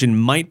situation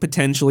might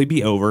potentially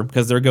be over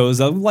because there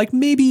goes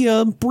maybe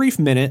a brief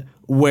minute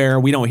where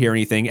we don't hear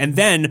anything, and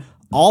then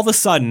all of a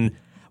sudden,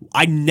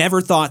 I never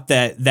thought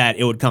that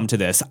it would come to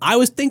this. I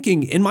was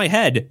thinking in my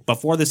head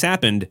before this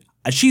happened,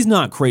 she's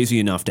not crazy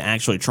enough to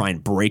actually try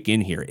and break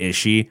in here, is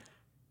she?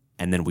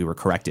 And then we were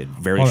corrected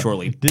very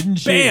shortly. Didn't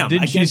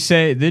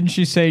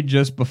she say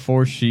just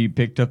before she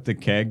picked up the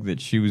keg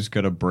that she was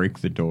gonna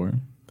break the door?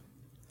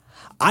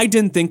 I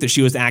didn't think that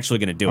she was actually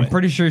gonna do it. I'm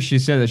pretty sure she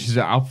said that. She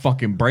said, "I'll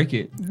fucking break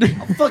it.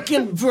 I'll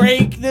fucking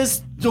break this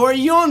door.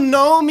 You don't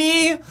know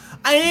me.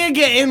 I ain't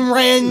getting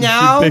ran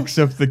now." She picks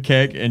up the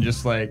keg and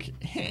just like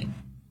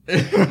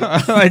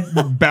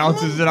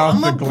bounces it off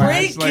the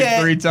glass like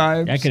 3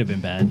 times. That could have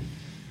been bad.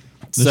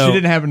 So she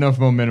didn't have enough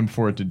momentum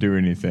for it to do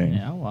anything.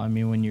 Yeah, well, I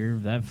mean, when you're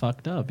that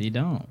fucked up, you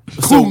don't.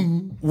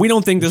 So we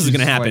don't think this is going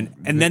to happen.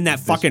 And then that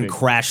fucking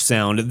crash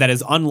sound that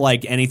is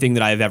unlike anything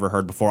that I've ever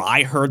heard before.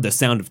 I heard the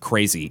sound of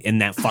crazy in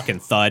that fucking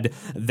thud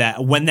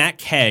that when that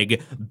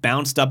keg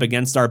bounced up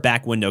against our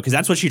back window, because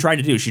that's what she tried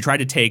to do. She tried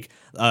to take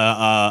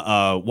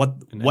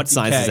what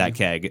size is that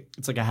keg?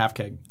 It's like a half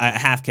keg. A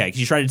half keg.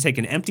 She tried to take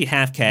an empty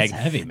half keg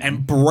heavy,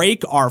 and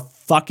break our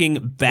fucking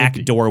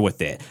back door with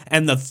it.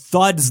 And the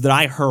thuds that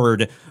I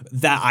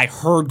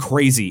heard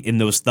crazy in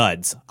those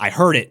thuds. I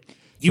heard it.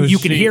 You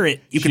can hear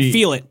it. You can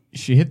feel it.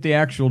 She hit the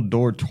actual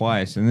door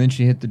twice, and then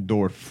she hit the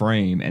door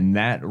frame, and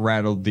that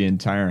rattled the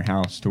entire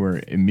house to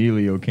where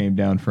Emilio came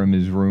down from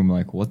his room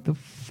like, what the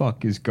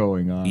fuck is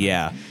going on?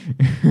 Yeah.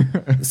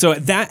 So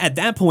at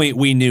that point,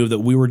 we knew that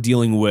we were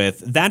dealing with,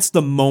 that's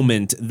the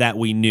moment that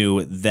we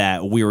knew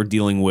that we were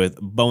dealing with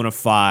bona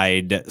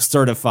fide,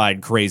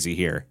 certified crazy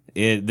here.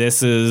 And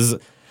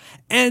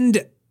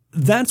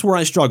that's where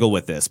I struggle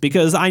with this,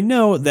 because I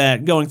know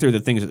that going through the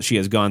things that she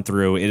has gone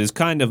through, it is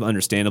kind of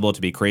understandable to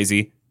be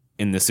crazy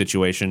in this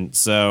situation.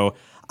 So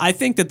I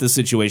think that the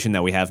situation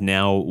that we have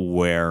now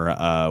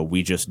where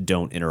we just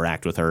don't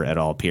interact with her at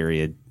all,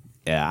 period,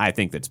 I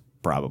think that's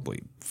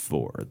probably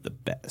for the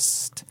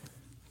best.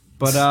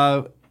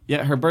 But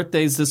Yeah, her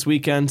birthday's this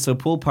weekend, so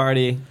pool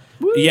party.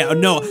 Yeah,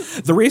 no.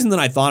 The reason that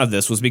I thought of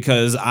this was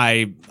because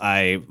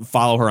I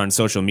follow her on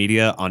social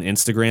media on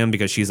Instagram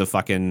because she's a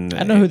fucking.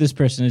 I know who this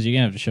person is. You're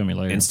gonna have to show me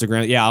later.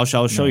 Instagram. Yeah, I'll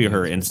show you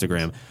her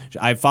Instagram.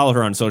 I follow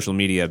her on social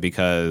media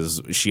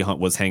because she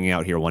was hanging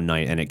out here one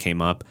night and it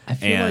came up. I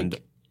feel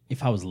like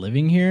if I was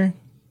living here,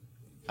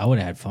 I would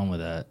have had fun with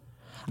that.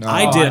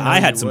 I did. I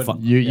had some fun.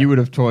 You would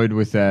have toyed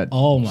with that.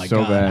 Oh my so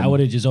god! bad. I would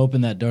have just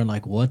opened that door and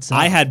like, "What's up?"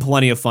 I had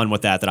plenty of fun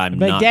with that. I'm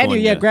But not. Daniel,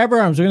 going yeah, to, grab her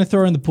arms. We're gonna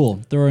throw her in the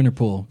pool. Throw her in her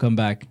pool. Come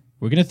back.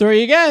 We're gonna throw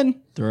you again.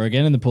 Throw her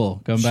again in the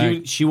pool. Come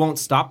back. She won't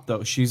stop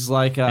though. She's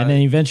like, And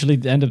then eventually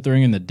end up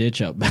throwing her in the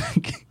ditch out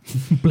back.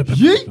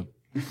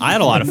 I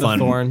had a lot of fun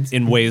thorns.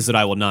 in ways that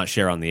I will not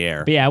share on the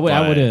air. But yeah, but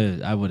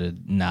I would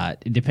have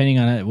not. Depending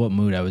on what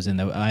mood I was in,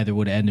 that either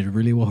would have ended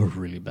really well or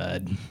really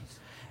bad.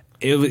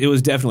 It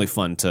was definitely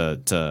fun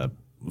to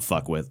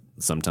fuck with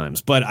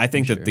sometimes. But I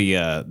think that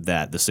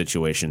the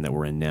situation that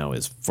we're in now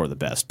is for the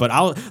best.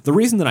 But the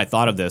reason that I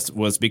thought of this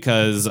was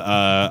because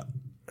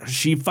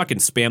she fucking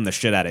spammed the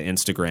shit out of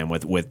Instagram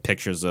with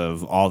pictures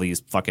of all these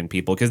fucking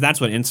people, because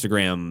that's what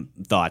Instagram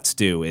thoughts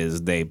do,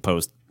 is they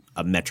post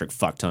a metric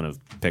fuck ton of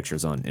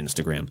pictures on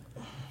Instagram.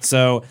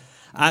 So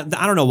I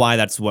don't know why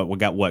that's what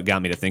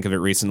got me to think of it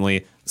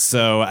recently.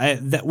 So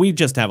we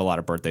just have a lot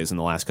of birthdays in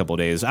the last couple of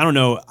days. I don't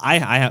know. I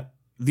have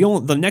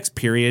the next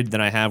period that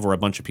I have where a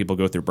bunch of people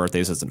go through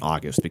birthdays is in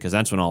August, because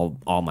that's when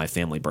all my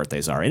family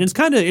birthdays are, and it's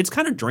kind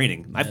of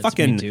draining.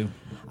 Me too.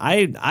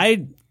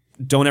 I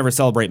don't ever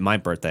celebrate my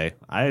birthday.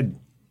 I'm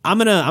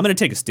gonna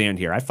take a stand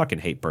here. I fucking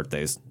hate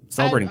birthdays.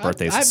 Celebrating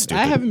birthdays is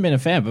stupid. I haven't been a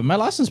fan, but my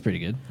last one's pretty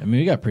good. I mean,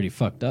 we got pretty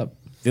fucked up.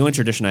 The only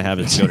tradition I have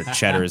is to go to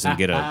Cheddar's and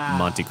get a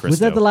Monte Cristo. Was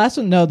that the last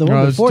one? No, the one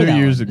No, it was before 2 that.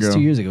 years It was ago.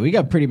 2 years ago. We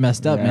got pretty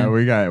messed up, Yeah, man.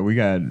 we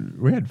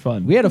had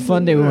fun. We had a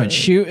fun day. We went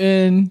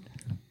shooting.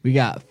 We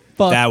got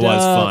fucked That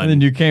was up. fun. And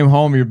then you came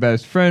home. Your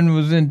best friend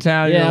was in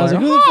town. Yeah, you're I was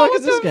like, who the fuck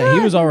is this guy? He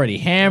was already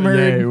hammered.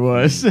 Yeah, he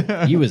was.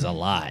 He was a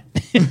lot.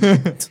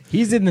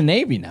 He's in the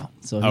Navy now,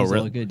 so he's Oh, really?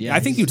 all good. Yeah, I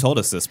think you told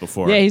us this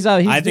before. Yeah,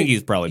 I think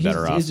he's probably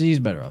better off. He's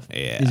better off.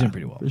 Yeah. He's doing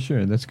pretty well. For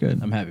sure, that's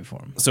good. I'm happy for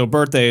him. So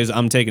birthdays,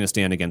 I'm taking a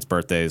stand against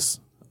birthdays.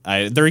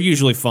 They're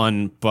usually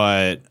fun,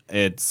 but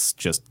it's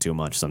just too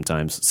much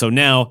sometimes. So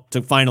now,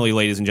 finally,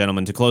 ladies and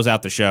gentlemen, to close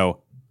out the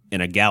show,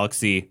 in a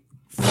galaxy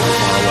far,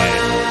 far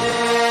away.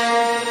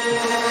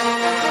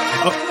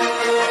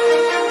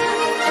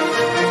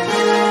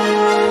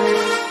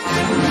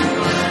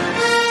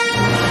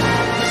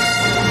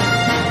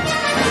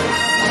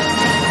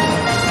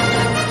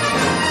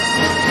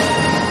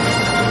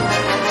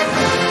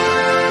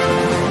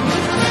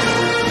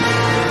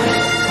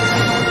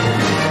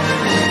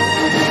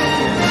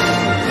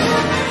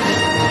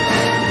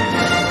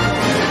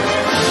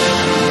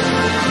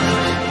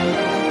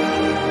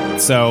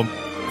 So,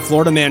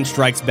 Florida Man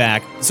strikes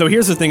back. So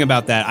here's the thing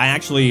about that.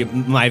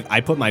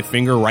 I put my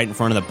finger right in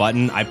front of the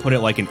button. I put it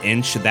like an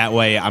inch. That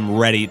way I'm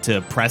ready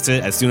to press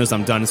it as soon as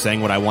I'm done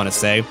saying what I want to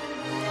say.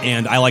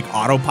 And I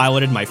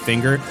autopiloted my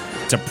finger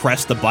to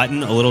press the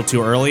button a little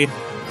too early.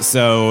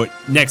 So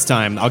next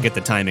time I'll get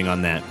the timing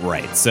on that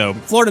right. So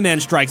Florida Man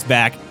Strikes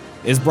Back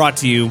is brought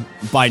to you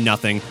by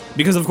nothing.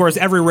 Because of course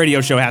every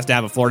radio show has to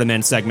have a Florida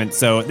Man segment.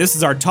 So this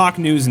is our Talk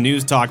News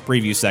Talk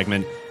preview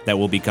segment that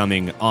will be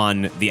coming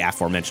on the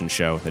aforementioned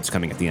show that's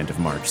coming at the end of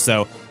March.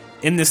 So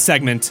in this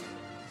segment,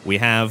 we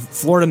have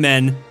Florida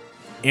men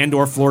and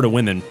or Florida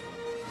women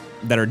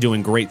that are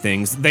doing great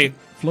things.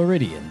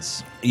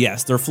 Floridians.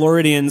 Yes, they're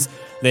Floridians.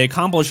 They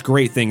accomplish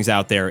great things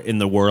out there in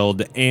the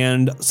world,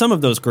 and some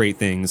of those great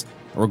things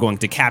we're going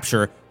to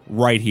capture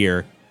right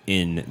here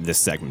in this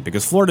segment,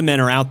 because Florida men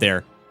are out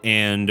there,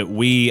 and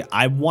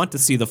I want to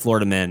see the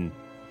Florida men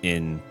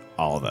in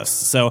all of us.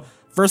 So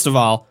first of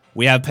all,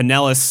 we have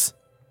Pinellas.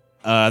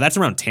 That's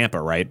around Tampa,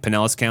 right?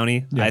 Pinellas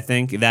County, yeah. I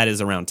think that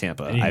is around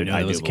Tampa. I didn't know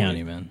it was a believe.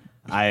 county, man.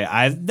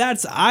 I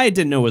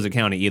didn't know it was a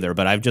county either,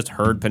 but I've just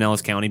heard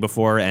Pinellas County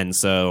before, and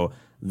so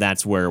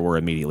that's where we're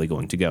immediately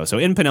going to go. So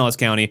in Pinellas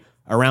County,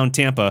 around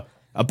Tampa,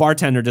 a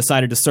bartender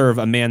decided to serve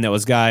a man that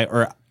was a guy.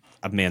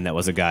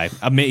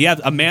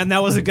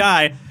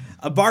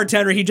 A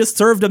bartender, he just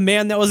served a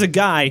man that was a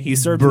guy. He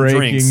served him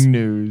drinks. Breaking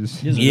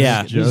news.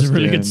 Yeah. This is a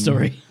really good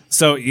story.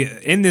 So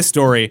in this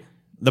story,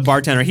 the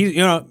bartender,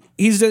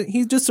 he's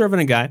just serving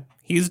a guy.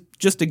 He's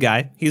just a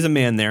guy. He's a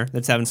man there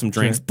that's having some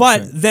drinks. Sure,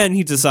 but then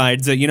he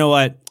decides that, you know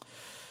what?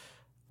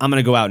 I'm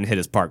going to go out and hit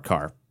his parked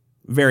car.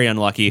 Very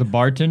unlucky. The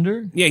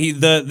bartender?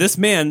 Yeah, this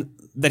man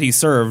that he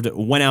served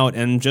went out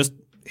and just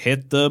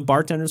hit the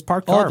bartender's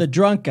parked car. Oh, the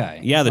drunk guy.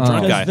 Yeah, the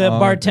drunk guy. Because the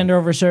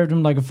bartender overserved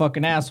him like a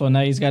fucking asshole, and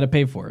now he's got to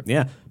pay for it.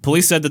 Yeah.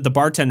 Police said that the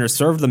bartender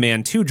served the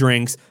man 2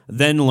 drinks,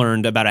 then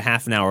learned about a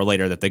half an hour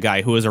later that the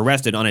guy who was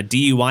arrested on a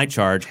DUI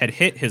charge had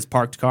hit his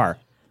parked car.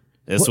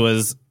 This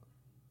was...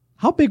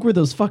 How big were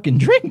those fucking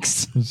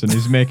drinks? Listen,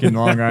 he's making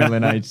Long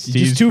Island iced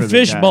teas. Just 2 for the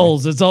fish guy.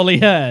 bowls. That's all he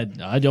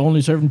had. I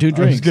only served him 2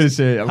 drinks. I was going to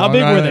say, How Long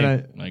big were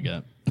Island they? I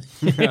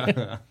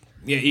got.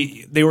 Yeah,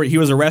 he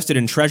was arrested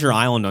in Treasure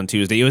Island on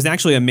Tuesday. He was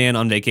actually a man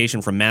on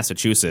vacation from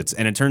Massachusetts,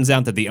 and it turns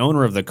out that the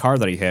owner of the car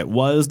that he hit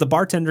was the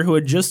bartender who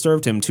had just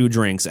served him 2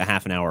 drinks a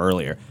half an hour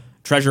earlier.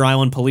 Treasure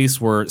Island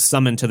police were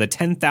summoned to the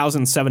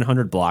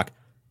 10,700 block,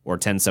 or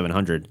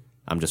 10700.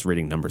 I'm just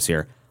reading numbers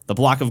here. The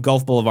block of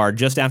Gulf Boulevard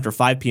just after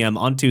 5 p.m.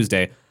 on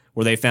Tuesday,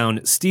 where they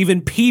found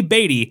Stephen P.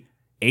 Beatty,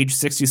 age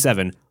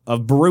 67,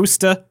 of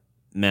Brewster,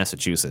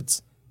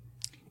 Massachusetts.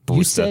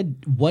 You said,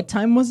 what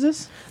time was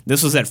this?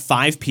 This was at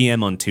 5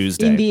 p.m. on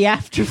Tuesday. In the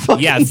after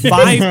fucking Yeah, 5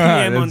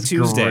 p.m. on That's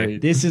Tuesday.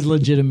 great. This is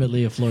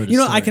legitimately a Florida You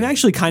know, story. I can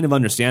actually kind of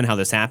understand how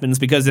this happens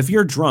because if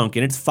you're drunk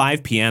and it's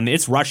 5 p.m.,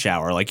 it's rush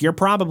hour. Like, you're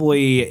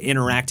probably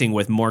interacting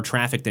with more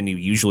traffic than you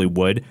usually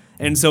would.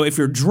 And so if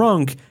you're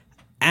drunk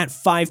at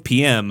 5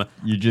 p.m.,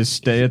 You just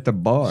stay at the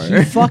bar.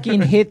 He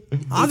fucking hit...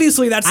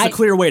 obviously that's the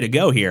clear way to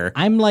go here.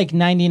 I'm like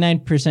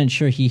 99%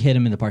 sure he hit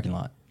him in the parking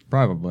lot.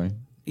 Probably.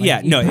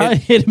 Yeah, He no, probably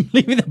hit him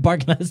leaving the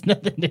parking lot. Has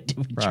nothing to do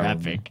with Probably.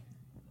 traffic.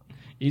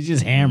 He's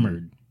just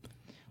hammered.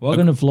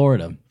 Welcome to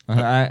Florida.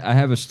 I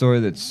have a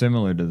story that's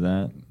similar to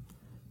that.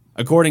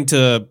 according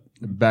to...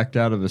 Backed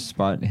out of a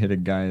spot and hit a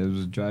guy that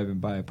was driving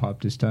by. I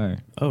popped his tire.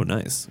 Oh,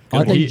 nice.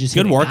 I thought you just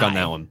Good hit a work guy. on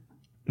that one.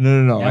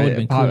 No. That would've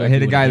been cool I if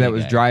hit you a guy would've hit that a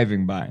was guy.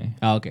 driving by,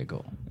 Oh, okay,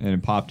 cool. and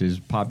it popped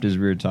his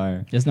rear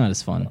tire. That's not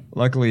as fun.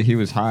 Luckily, he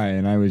was high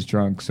and I was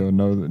drunk, so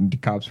no, the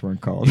cops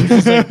weren't called.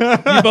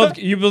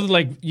 You both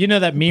like, you know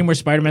that meme where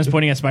Spider-Man's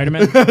pointing at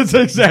Spider-Man? That's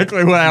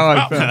exactly how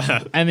I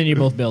felt. And then you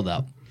both build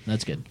up.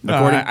 That's good. No,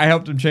 I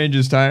helped him change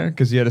his tire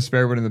because he had a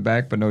spare one in the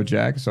back, but no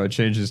jack. So I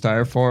changed his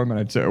tire for him, and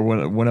I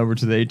went over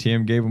to the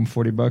ATM, gave him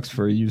 $40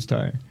 for a used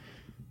tire.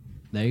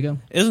 There you go.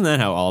 Isn't that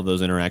how all of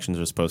those interactions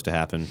are supposed to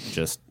happen?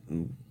 Just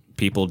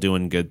people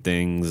doing good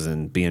things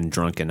and being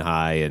drunk and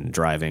high and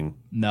driving?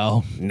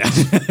 No.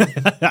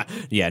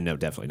 Yeah, no,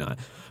 definitely not.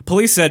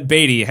 Police said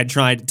Beatty had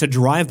tried to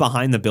drive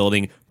behind the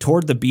building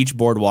toward the beach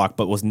boardwalk,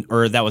 but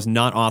that was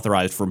not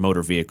authorized for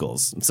motor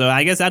vehicles. So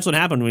I guess that's what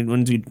happened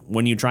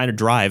when you try to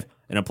drive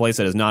in a place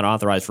that is not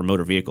authorized for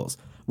motor vehicles.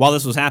 While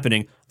this was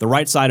happening, the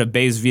right side of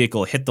Bay's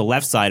vehicle hit the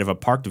left side of a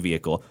parked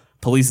vehicle.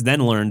 Police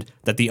then learned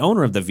that the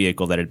owner of the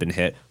vehicle that had been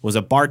hit was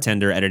a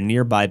bartender at a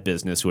nearby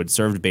business who had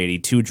served Beatty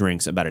 2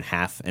 drinks about a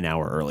half an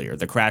hour earlier.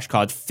 The crash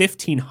caused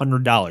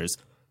 $1,500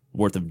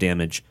 worth of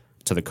damage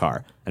to the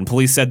car. And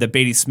police said that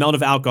Beatty smelled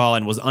of alcohol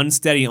and was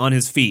unsteady on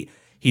his feet.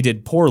 He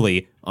did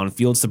poorly on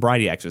field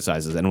sobriety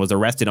exercises and was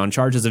arrested on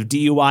charges of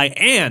DUI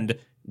and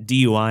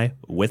DUI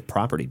with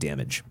property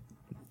damage.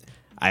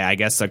 I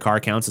guess a car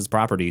counts as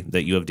property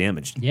that you have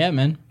damaged. Yeah,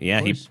 man. Yeah,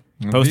 he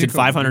A posted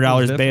vehicle-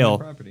 $500 vehicle's bail.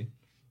 definitely property.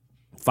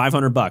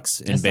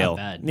 $500 in That's bail. not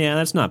bad. Yeah,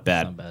 that's not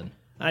bad. Not bad.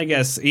 I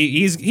guess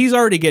he's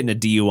already getting a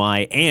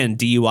DUI and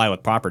DUI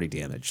with property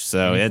damage.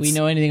 So If it's we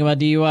know anything about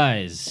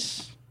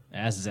DUIs,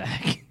 ask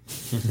Zach.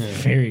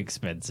 Very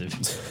expensive.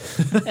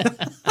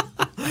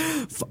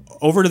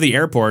 over to the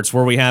airports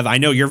where we have. I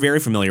know you're very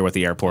familiar with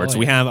the airports. Oh, yeah.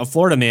 We have a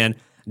Florida man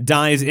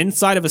dies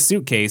inside of a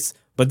suitcase,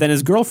 but then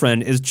his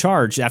girlfriend is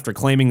charged after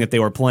claiming that they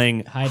were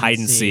playing hide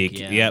and seek.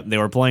 yeah. Yep, they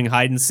were playing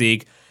hide and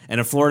seek, and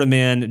a Florida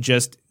man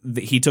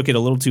he took it a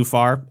little too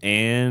far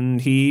and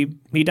he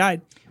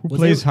died. Who Was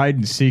plays there- hide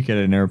and seek at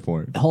an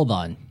airport? Hold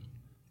on.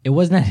 It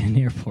wasn't at an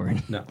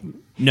airport. No.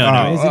 No, Oh,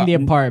 no, It was in the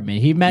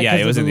apartment. He met Yeah, it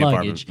because was of in the the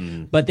luggage.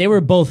 apartment. But they were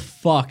both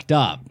fucked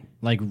up.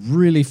 Like,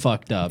 really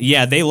fucked up.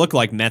 yeah, they look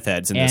like meth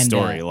heads in this And,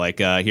 story.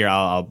 Here,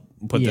 I'll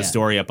put yeah. the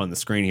story up on the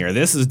screen here.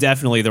 This is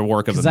definitely the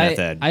work of a 'Cause meth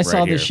head. I saw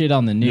right this here. shit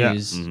on the Yeah.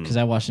 news because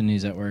I watched the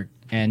news at work.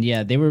 And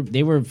yeah, they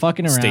were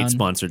fucking around.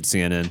 State-sponsored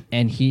CNN.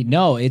 And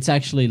it's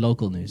actually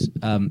local news.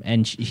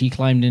 And he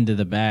climbed into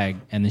the bag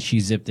and then she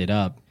zipped it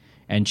up.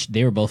 And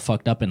they were both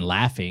fucked up and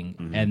laughing.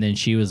 Mm-hmm. And then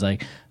she was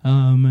like,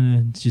 I'm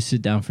going to just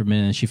sit down for a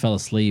minute. And she fell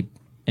asleep.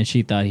 And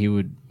she thought he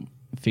would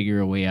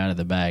figure a way out of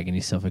the bag. And he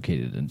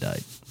suffocated and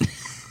died.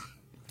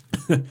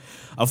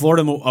 A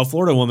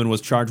Florida woman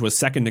was charged with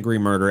second-degree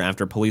murder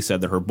after police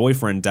said that her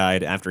boyfriend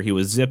died after he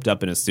was zipped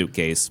up in a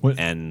suitcase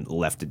and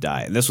left to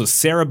die. This was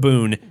Sarah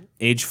Boone,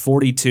 age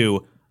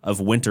 42, of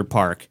Winter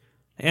Park.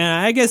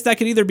 And I guess that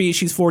could either be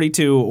she's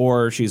 42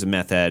 or she's a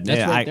meth head.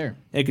 That's right there.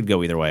 It could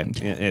go either way.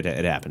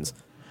 It happens.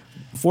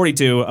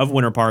 42 of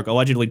Winter Park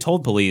allegedly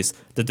told police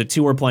that the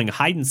two were playing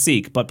hide and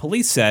seek, but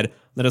police said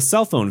that a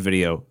cell phone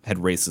video had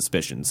raised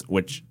suspicions,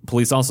 which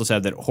police also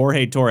said that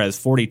Jorge Torres,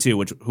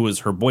 42, who was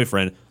her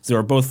boyfriend, so they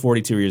were both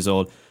 42 years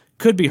old,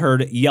 could be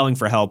heard yelling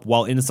for help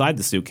while inside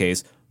the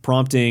suitcase,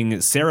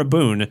 prompting Sarah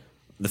Boone,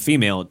 the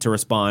female, to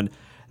respond,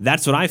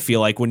 "That's what I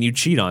feel like when you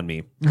cheat on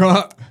me."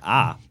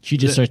 She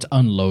just starts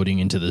unloading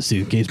into the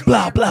suitcase.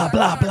 Blah, blah,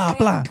 blah, blah,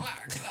 blah.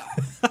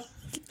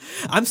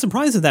 I'm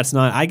surprised that that's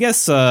not. I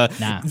guess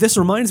this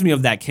reminds me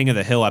of that King of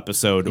the Hill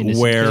episode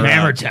where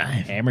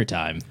Hammer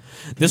time.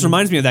 This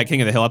reminds me of that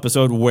King of the Hill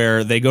episode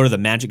where they go to the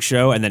magic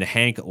show and then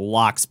Hank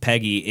locks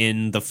Peggy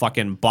in the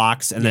fucking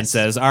box and then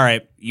says, "All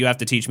right, you have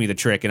to teach me the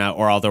trick,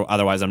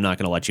 otherwise I'm not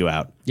going to let you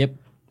out." Yep.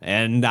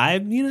 And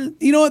you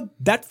know what?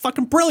 That's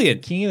fucking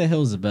brilliant. King of the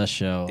Hill is the best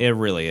show It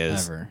really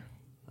is. ever.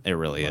 It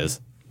really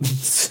is.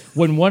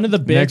 When one of the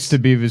bits Next to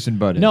Beavis and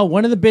Butthead. No,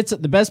 one of the bits,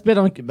 the best bit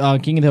on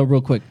King of the Hill,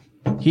 real quick.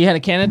 He had a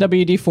can of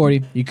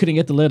WD-40. You couldn't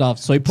get the lid off,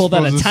 so he pulled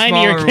out a Suppose a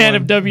tinier smaller can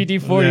one. of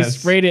WD-40, Yes.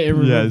 sprayed it, and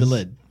removed the Yes.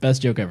 lid.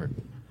 Best joke ever.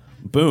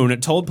 Boone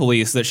told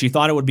police that she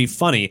thought it would be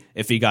funny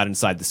if he got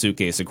inside the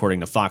suitcase,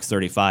 according to Fox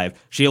 35.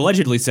 She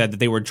allegedly said that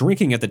they were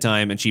drinking at the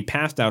time and she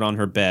passed out on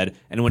her bed,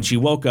 and when she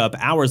woke up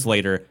hours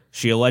later,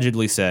 she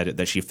allegedly said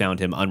that she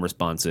found him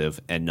unresponsive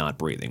and not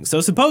breathing.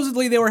 So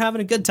supposedly they were having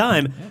a good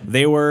time.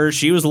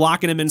 She was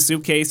locking him in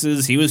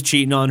suitcases, he was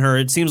cheating on her.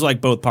 It seems like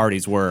both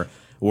parties were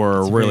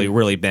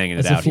really banging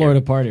it That's out a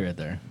Florida party right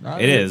there.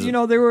 It is. You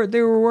know, they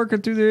were working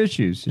through their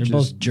issues. They're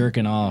both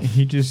jerking off.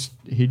 He just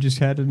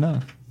had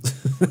enough.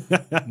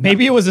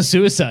 Maybe it was a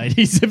suicide.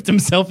 He zipped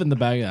himself in the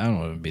back. I don't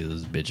want to be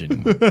this bitch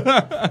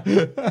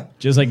anymore.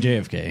 Just like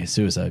JFK,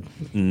 suicide.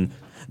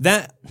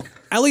 That,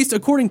 at least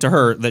according to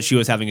her, that she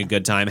was having a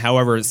good time.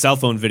 However, cell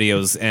phone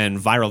videos and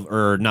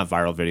not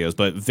viral videos,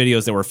 but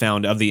videos that were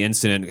found of the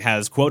incident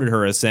has quoted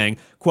her as saying,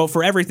 quote,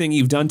 "For everything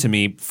you've done to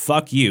me,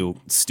 fuck you,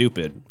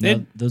 stupid."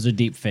 No, those are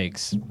deep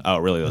fakes. Oh,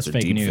 really? Those are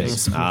Fake deep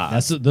news.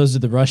 fakes. Those are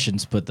the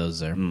Russians put those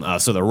there.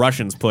 So the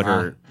Russians put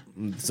her.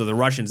 So the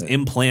Russians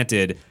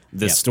implanted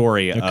this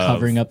story. They're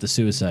covering up the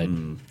suicide.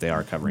 They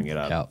are covering it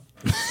up.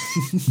 Yeah.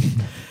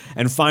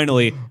 And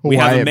finally, we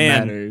Why have a it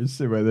man. matters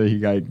whether he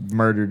got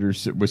murdered or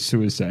was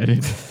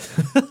suicided.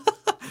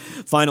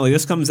 Finally,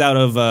 this comes out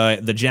of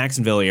the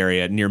Jacksonville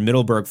area near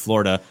Middleburg,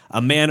 Florida.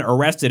 A man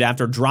arrested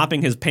after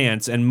dropping his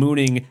pants and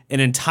mooning an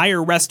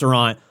entire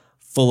restaurant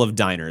full of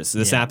diners.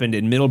 This happened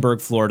in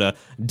Middleburg, Florida.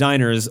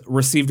 Diners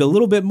received a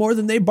little bit more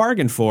than they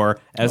bargained for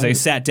as they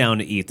sat down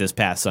to eat this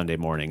past Sunday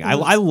morning.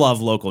 I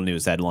love local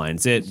news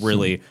headlines. It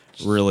really.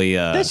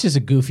 That's just a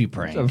goofy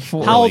prank.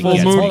 full How old moon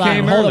is Hold on,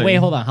 came hold on, early. wait,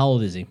 hold on. How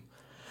old is he?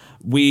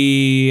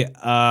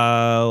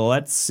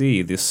 Let's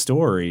see. The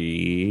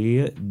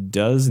story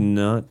does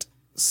not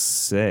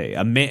say.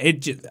 A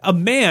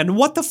man.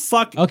 What the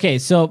fuck? Okay,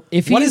 so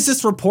if he's What is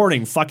this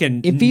reporting?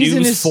 Fucking if he's in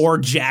news his- for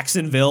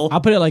Jacksonville?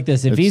 I'll put it like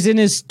this: if he's in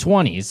his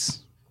 20s,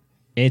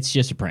 it's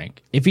just a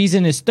prank. If he's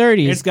in his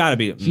 30s, It's got to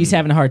be. he's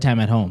having a hard time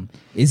at home.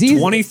 Is he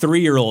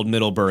 23-year-old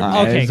Middleburg.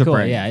 Okay, It's a cool.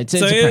 prank. Yeah, it's so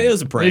a prank. it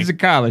was a prank. He's a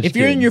college If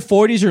you're kid. in your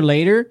 40s or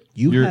later,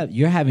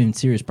 you're having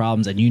serious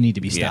problems and you need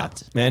to be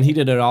stopped. Man, he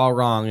did it all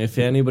wrong. If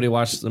anybody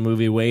watched the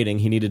movie Waiting,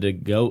 he needed to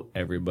goat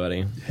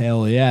everybody.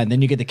 Hell yeah! And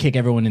then you get to kick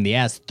everyone in the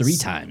ass 3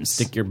 times.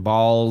 Stick your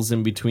balls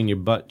in between your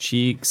butt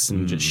cheeks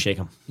and just shake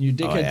them. You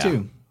dickhead yeah.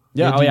 too.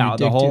 Yeah, do yeah, your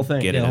the dick, whole too.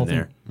 thing. Get Yeah, it the in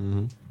whole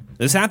there.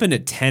 This happened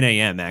at 10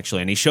 a.m.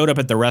 actually, and he showed up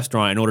at the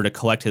restaurant in order to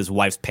collect his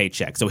wife's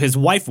paycheck. So his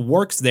wife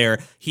works there.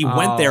 He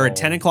went there at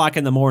 10 o'clock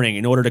in the morning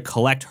in order to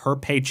collect her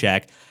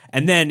paycheck.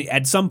 And then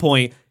at some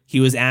point, he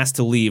was asked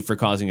to leave for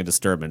causing a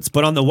disturbance.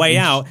 But on the way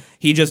out,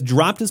 he just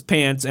dropped his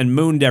pants and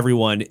mooned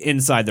everyone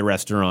inside the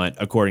restaurant,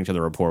 according to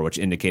the report, which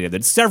indicated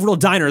that several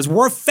diners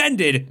were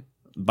offended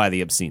by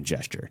the obscene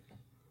gesture.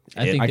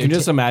 I think I they're can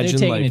just imagine, they're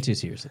taking like- it too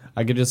seriously.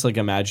 I could just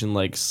imagine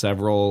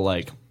several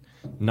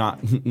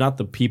not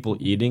the people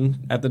eating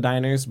at the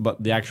diners,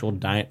 but the actual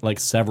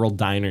several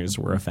diners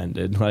were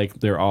offended. Like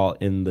they're all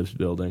in this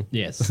building.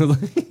 Yes,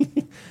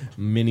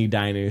 Mini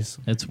diners.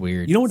 that's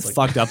weird. You know what's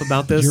fucked up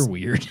about this? You're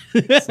weird.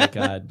 It's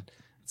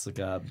like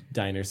a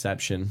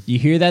dinerception. You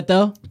hear that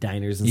though?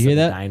 Diners You instead hear of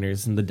that?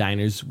 diners, and the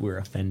diners were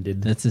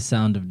offended. That's the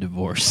sound of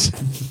divorce.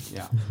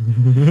 Yeah.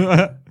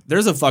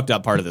 There's a fucked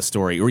up part of the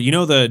story. Or you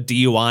know the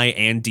DUI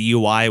and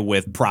DUI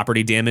with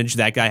property damage?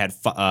 That guy had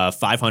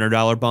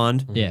 $500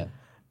 bond. Yeah.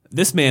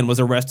 This man was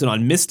arrested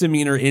on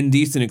misdemeanor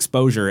indecent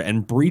exposure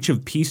and breach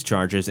of peace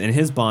charges, and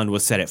his bond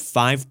was set at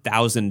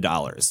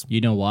 $5,000.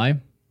 You know why?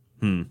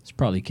 There's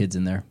probably kids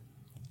in there.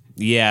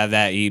 Yeah,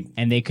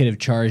 And they could have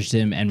charged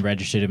him and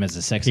registered him as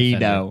a sex offender.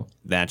 Pedo.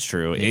 that's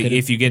true. could've-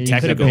 If you get he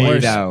could've technical, been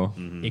worse.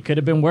 Pedo. It could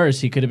have been worse.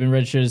 He could have been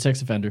registered as a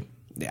sex offender.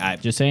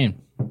 Just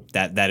saying.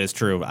 that is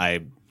true. I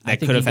That think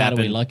could he have got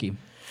away happened. lucky.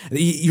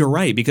 You're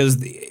right, because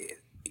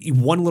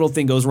one little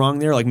thing goes wrong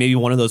there. Like maybe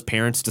one of those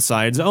parents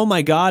decides, oh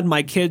my God,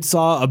 my kid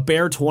saw a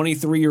bare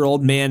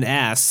 23-year-old man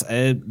ass.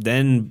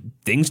 Then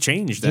things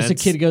change. Just a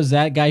kid goes,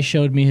 that guy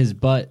showed me his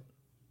butt.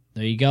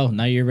 There you go.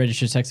 Now you're a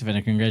registered sex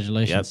offender.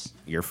 Congratulations.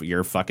 Yep,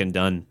 you're fucking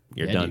done.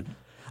 You're Yeah, done. dude.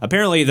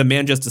 Apparently, the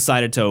man just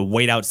decided to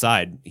wait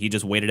outside. He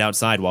just waited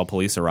outside while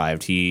police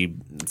arrived. He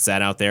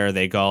sat out there.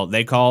 They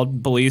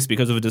called police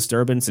because of a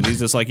disturbance, and he's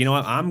just like, you know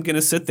what? I'm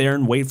gonna sit there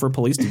and wait for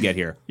police to get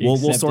here. We'll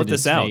Accepted sort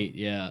his this out. fate,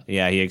 yeah.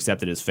 Yeah, he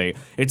accepted his fate.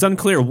 It's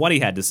unclear what he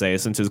had to say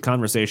since his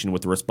conversation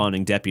with the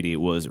responding deputy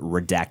was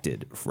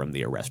redacted from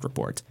the arrest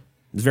report.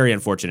 It's very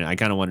unfortunate. I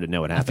kind of wanted to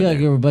know what I happened. feel like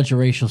there. there were a bunch of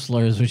racial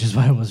slurs, which is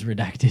why it was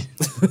redacted.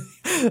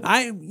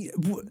 I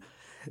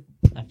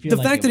feel The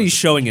like fact it that he's was-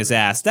 showing his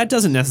ass, that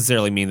doesn't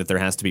necessarily mean that there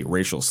has to be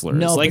racial slurs.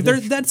 No, like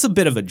but that's a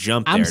bit of a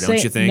jump there,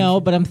 don't you think? No,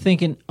 but I'm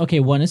thinking, okay,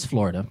 one is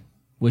Florida,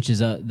 which is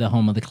the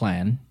home of the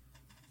Klan.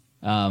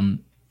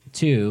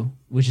 2,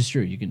 which is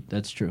true.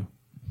 That's true.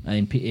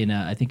 I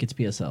think it's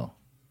PSL.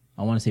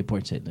 I want to say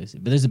Port St. Lucie,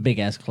 but there's a big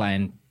ass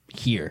Klan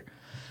here.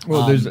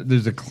 Well,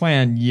 there's a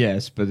Klan,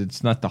 yes, but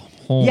it's not the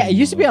home. Yeah, it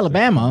used to be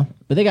Alabama,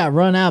 but they got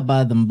run out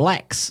by them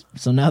blacks,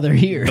 so now they're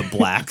here. The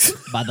blacks.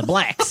 By the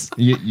blacks.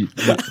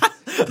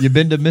 You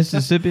been to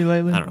Mississippi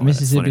lately? I don't know. Why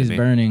that's funny Mississippi's to me.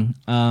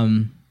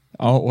 burning.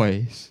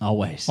 Always.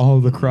 Always.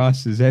 All the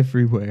crosses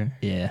everywhere.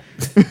 Yeah.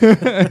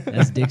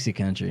 That's Dixie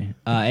country.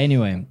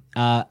 Anyway,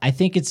 I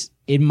think it's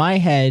in my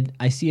head,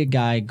 I see a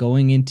guy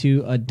going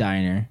into a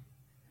diner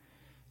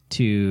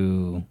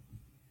to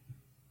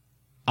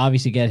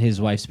obviously get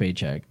his wife's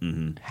paycheck,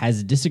 has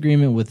a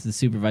disagreement with the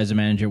supervisor,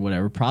 manager,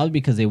 whatever, probably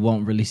because they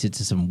won't release it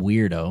to some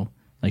weirdo.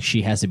 Like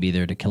she has to be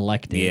there to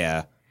collect it.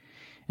 Yeah.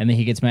 And then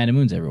he gets mad and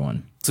moons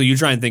everyone. So you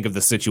try and think of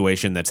the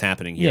situation that's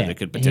happening here that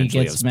could potentially he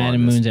have gets mad spawned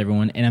and this. moons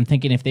everyone. And I'm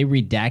thinking if they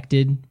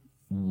redacted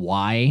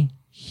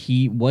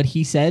what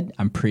he said,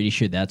 I'm pretty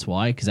sure that's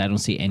why, because I don't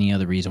see any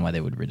other reason why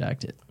they would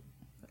redact it.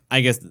 I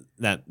guess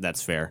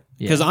that's fair.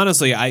 Yeah. Because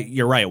honestly,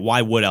 you're right.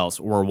 Why else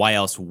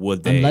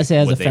would they? Unless it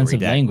has would they offensive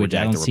redact language,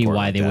 I a don't see report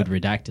why like they that?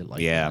 would redact it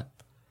like Yeah. that.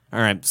 All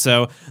right.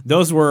 So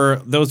those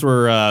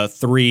were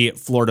 3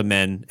 Florida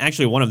men.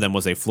 Actually, one of them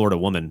was a Florida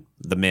woman.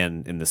 The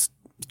man in this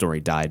story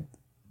died.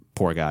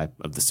 Poor guy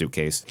of the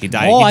suitcase. He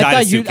died. Oh, he I died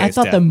thought of suitcase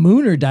the death.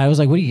 mooner died. I was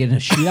like, what are you getting a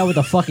shoot out with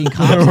a fucking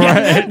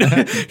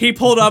cop? He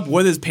pulled up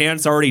with his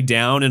pants already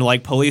down, and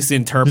like police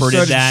interpreted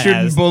Started that shooting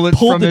as bullets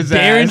Pulled from the his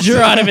derringer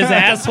ass. out of his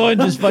asshole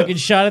and just fucking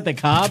shot at the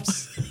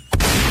cops.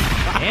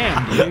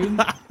 Damn, dude.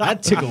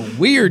 That took a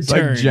weird It's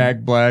turn. like Jack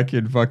Black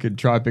in fucking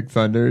Tropic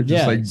Thunder,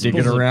 just like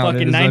digging pulls a around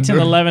fucking in his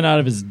 1911 out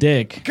of his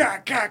dick.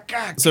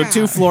 So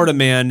 2 Florida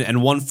men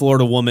and 1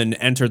 Florida woman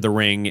entered the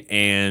ring,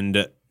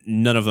 and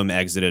none of them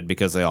exited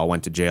because they all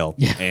went to jail.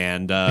 Yeah.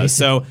 And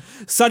so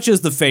such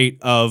is the fate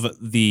of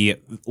the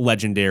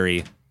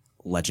legendary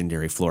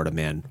Florida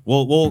man.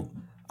 We'll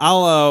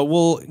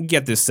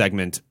get this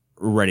segment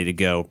ready to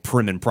go,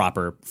 prim and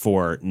proper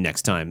for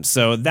next time.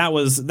 So that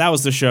was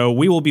the show.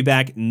 We will be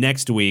back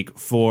next week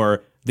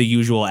for the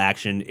usual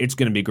action. It's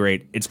going to be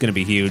great. It's going to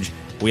be huge.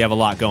 We have a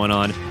lot going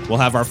on. We'll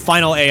have our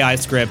final AI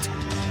script.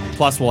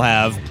 Plus we'll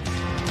have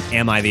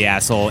Am I the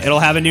Asshole? It'll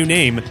have a new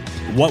name.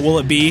 What will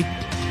it be?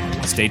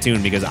 Stay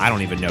tuned because I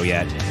don't even know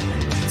yet.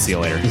 See you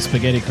later. The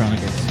Spaghetti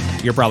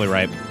Chronicles. You're probably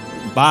right.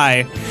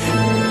 Bye.